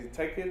 you basically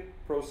take it,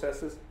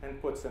 processes, and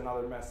puts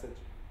another message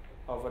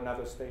of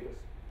another status.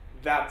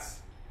 That's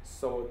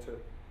SOA 2.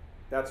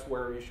 That's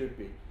where you should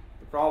be.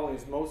 The problem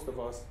is most of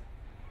us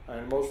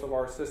and most of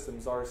our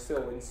systems are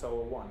still in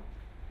SOA 1.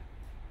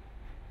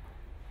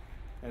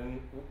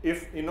 And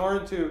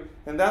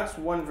and that's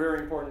one very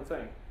important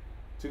thing.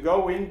 To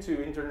go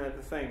into Internet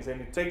of Things and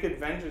to take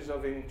advantage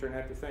of the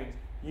Internet of Things,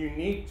 you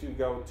need to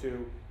go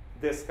to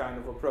this kind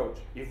of approach,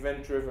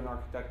 event-driven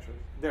architecture.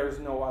 There's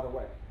no other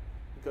way.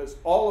 Because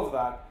all of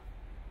that,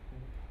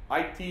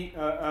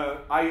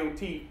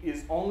 IoT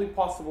is only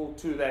possible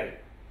today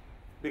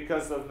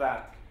because of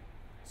that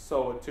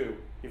SOA 2,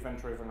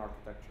 event-driven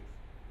architectures.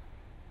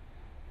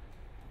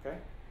 Okay?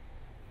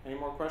 Any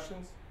more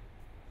questions?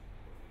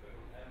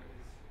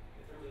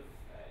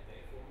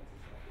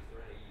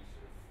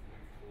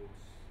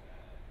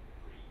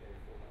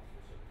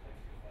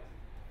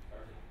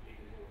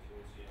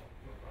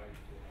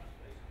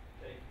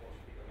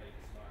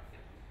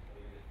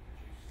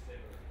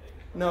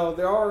 No,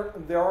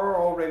 there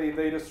are already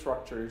data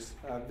structures.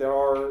 There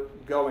are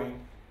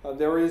going.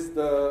 There is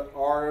the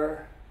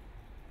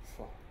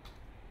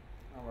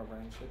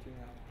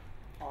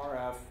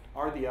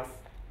RDF,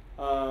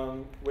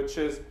 which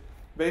is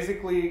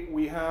basically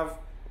we have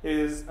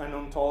is an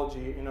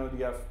ontology in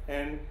ODF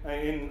and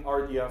in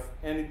RDF,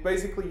 and it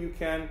basically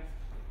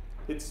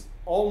it's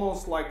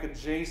almost like a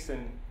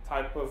JSON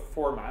type of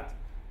format,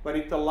 but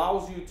it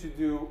allows you to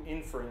do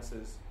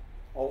inferences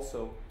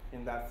also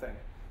in that thing.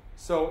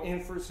 So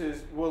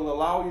inferences will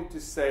allow you to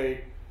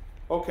say,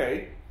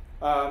 okay,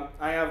 I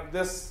have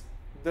this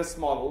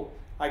model.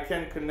 I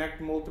can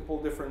connect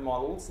multiple different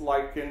models,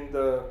 like in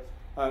the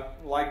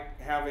like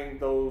having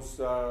the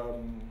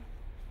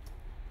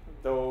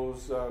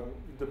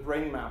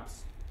brain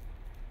maps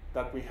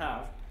that we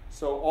have.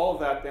 So all of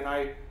that, then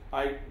I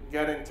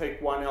get and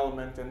take one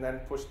element and then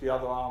push the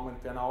other element,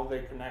 and how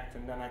they connect,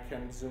 and then I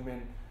can zoom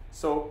in.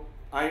 So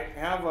I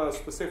have a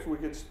specific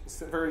widget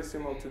very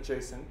similar to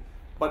JSON,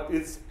 but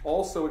it's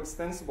also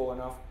extensible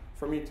enough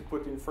for me to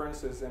put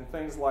inferences and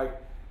things like,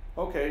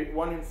 okay,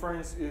 one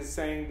inference is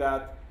saying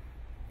that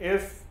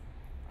if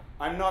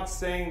I'm not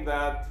saying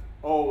that,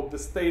 oh, the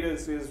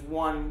status is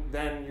 1,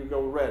 then you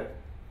go red.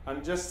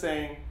 I'm just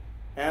saying,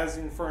 as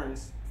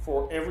inference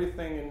for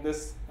everything in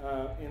this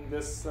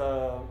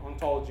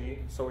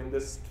ontology, so in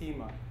this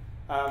schema,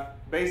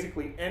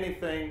 basically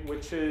anything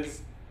which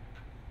is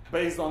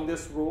based on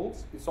this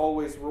rules, it's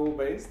always rule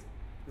based,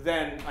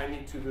 then I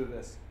need to do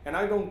this. And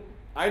I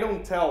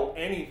don't tell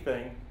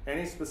anything,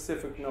 any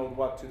specific node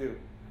what to do.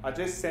 I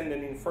just send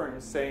an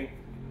inference saying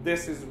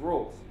this is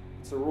rules.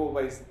 It's a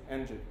rule-based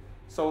engine.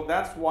 So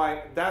that's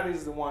why that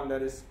is the one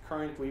that is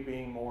currently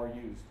being more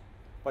used.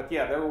 But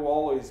yeah, there will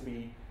always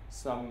be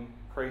some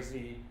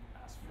crazy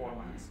ass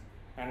formats.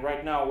 And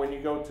right now, when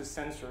you go to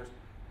sensors,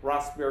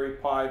 Raspberry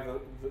Pi,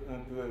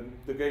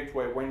 the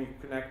gateway, when you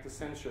connect the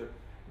sensor,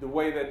 the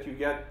way that you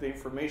get the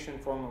information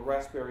from a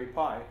Raspberry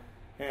Pi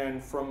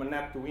and from an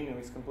Arduino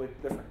is completely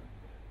different.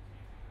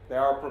 They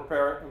are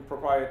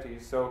proprietary,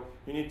 so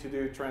you need to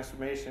do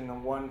transformation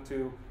of one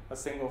to a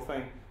single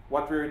thing.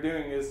 What we're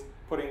doing is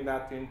putting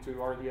that into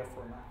RDF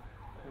format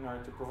in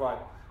order to provide.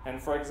 And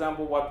for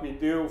example, what we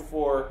do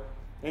for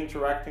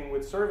interacting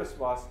with Service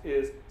Bus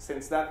is,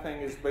 since that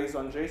thing is based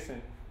on JSON,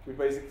 we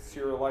basically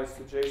serialize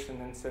to JSON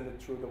and send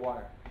it through the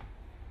wire.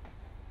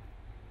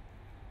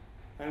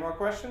 Any more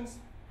questions?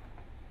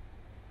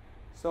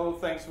 So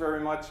thanks very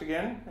much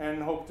again,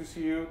 and hope to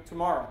see you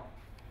tomorrow.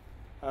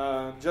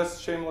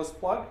 Just shameless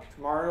plug,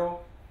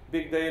 tomorrow,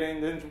 big data in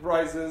the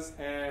enterprises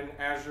and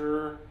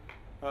Azure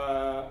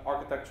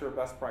architecture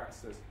best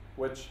practices,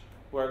 which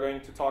we're going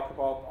to talk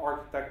about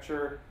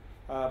architecture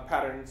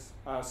patterns,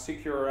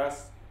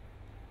 CQRS.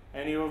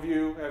 Any of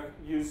you have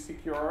used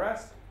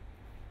CQRS?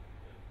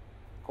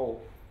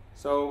 Cool.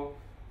 So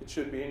it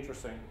should be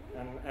interesting.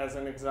 And as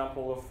an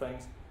example of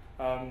things,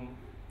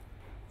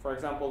 for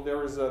example,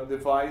 there is a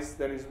device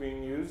that is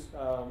being used,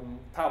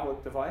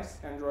 tablet device,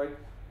 Android,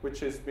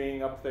 which is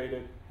being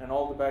updated, and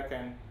all the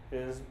backend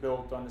is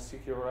built on the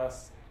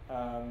CQRS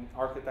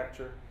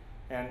architecture.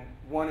 And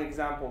one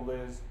example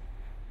is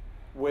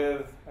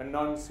with a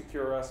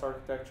non-CQRS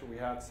architecture, we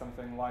had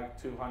something like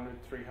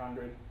 200,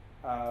 300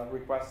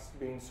 requests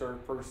being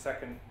served per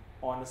second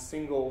on a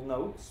single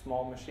node,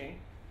 small machine.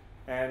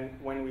 And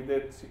when we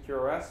did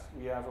CQRS,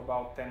 we have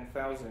about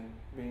 10,000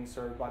 being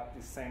served by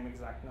the same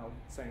exact node,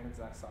 same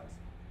exact size.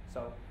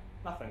 So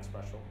nothing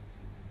special.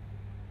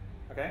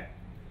 Okay?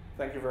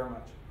 Thank you very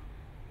much.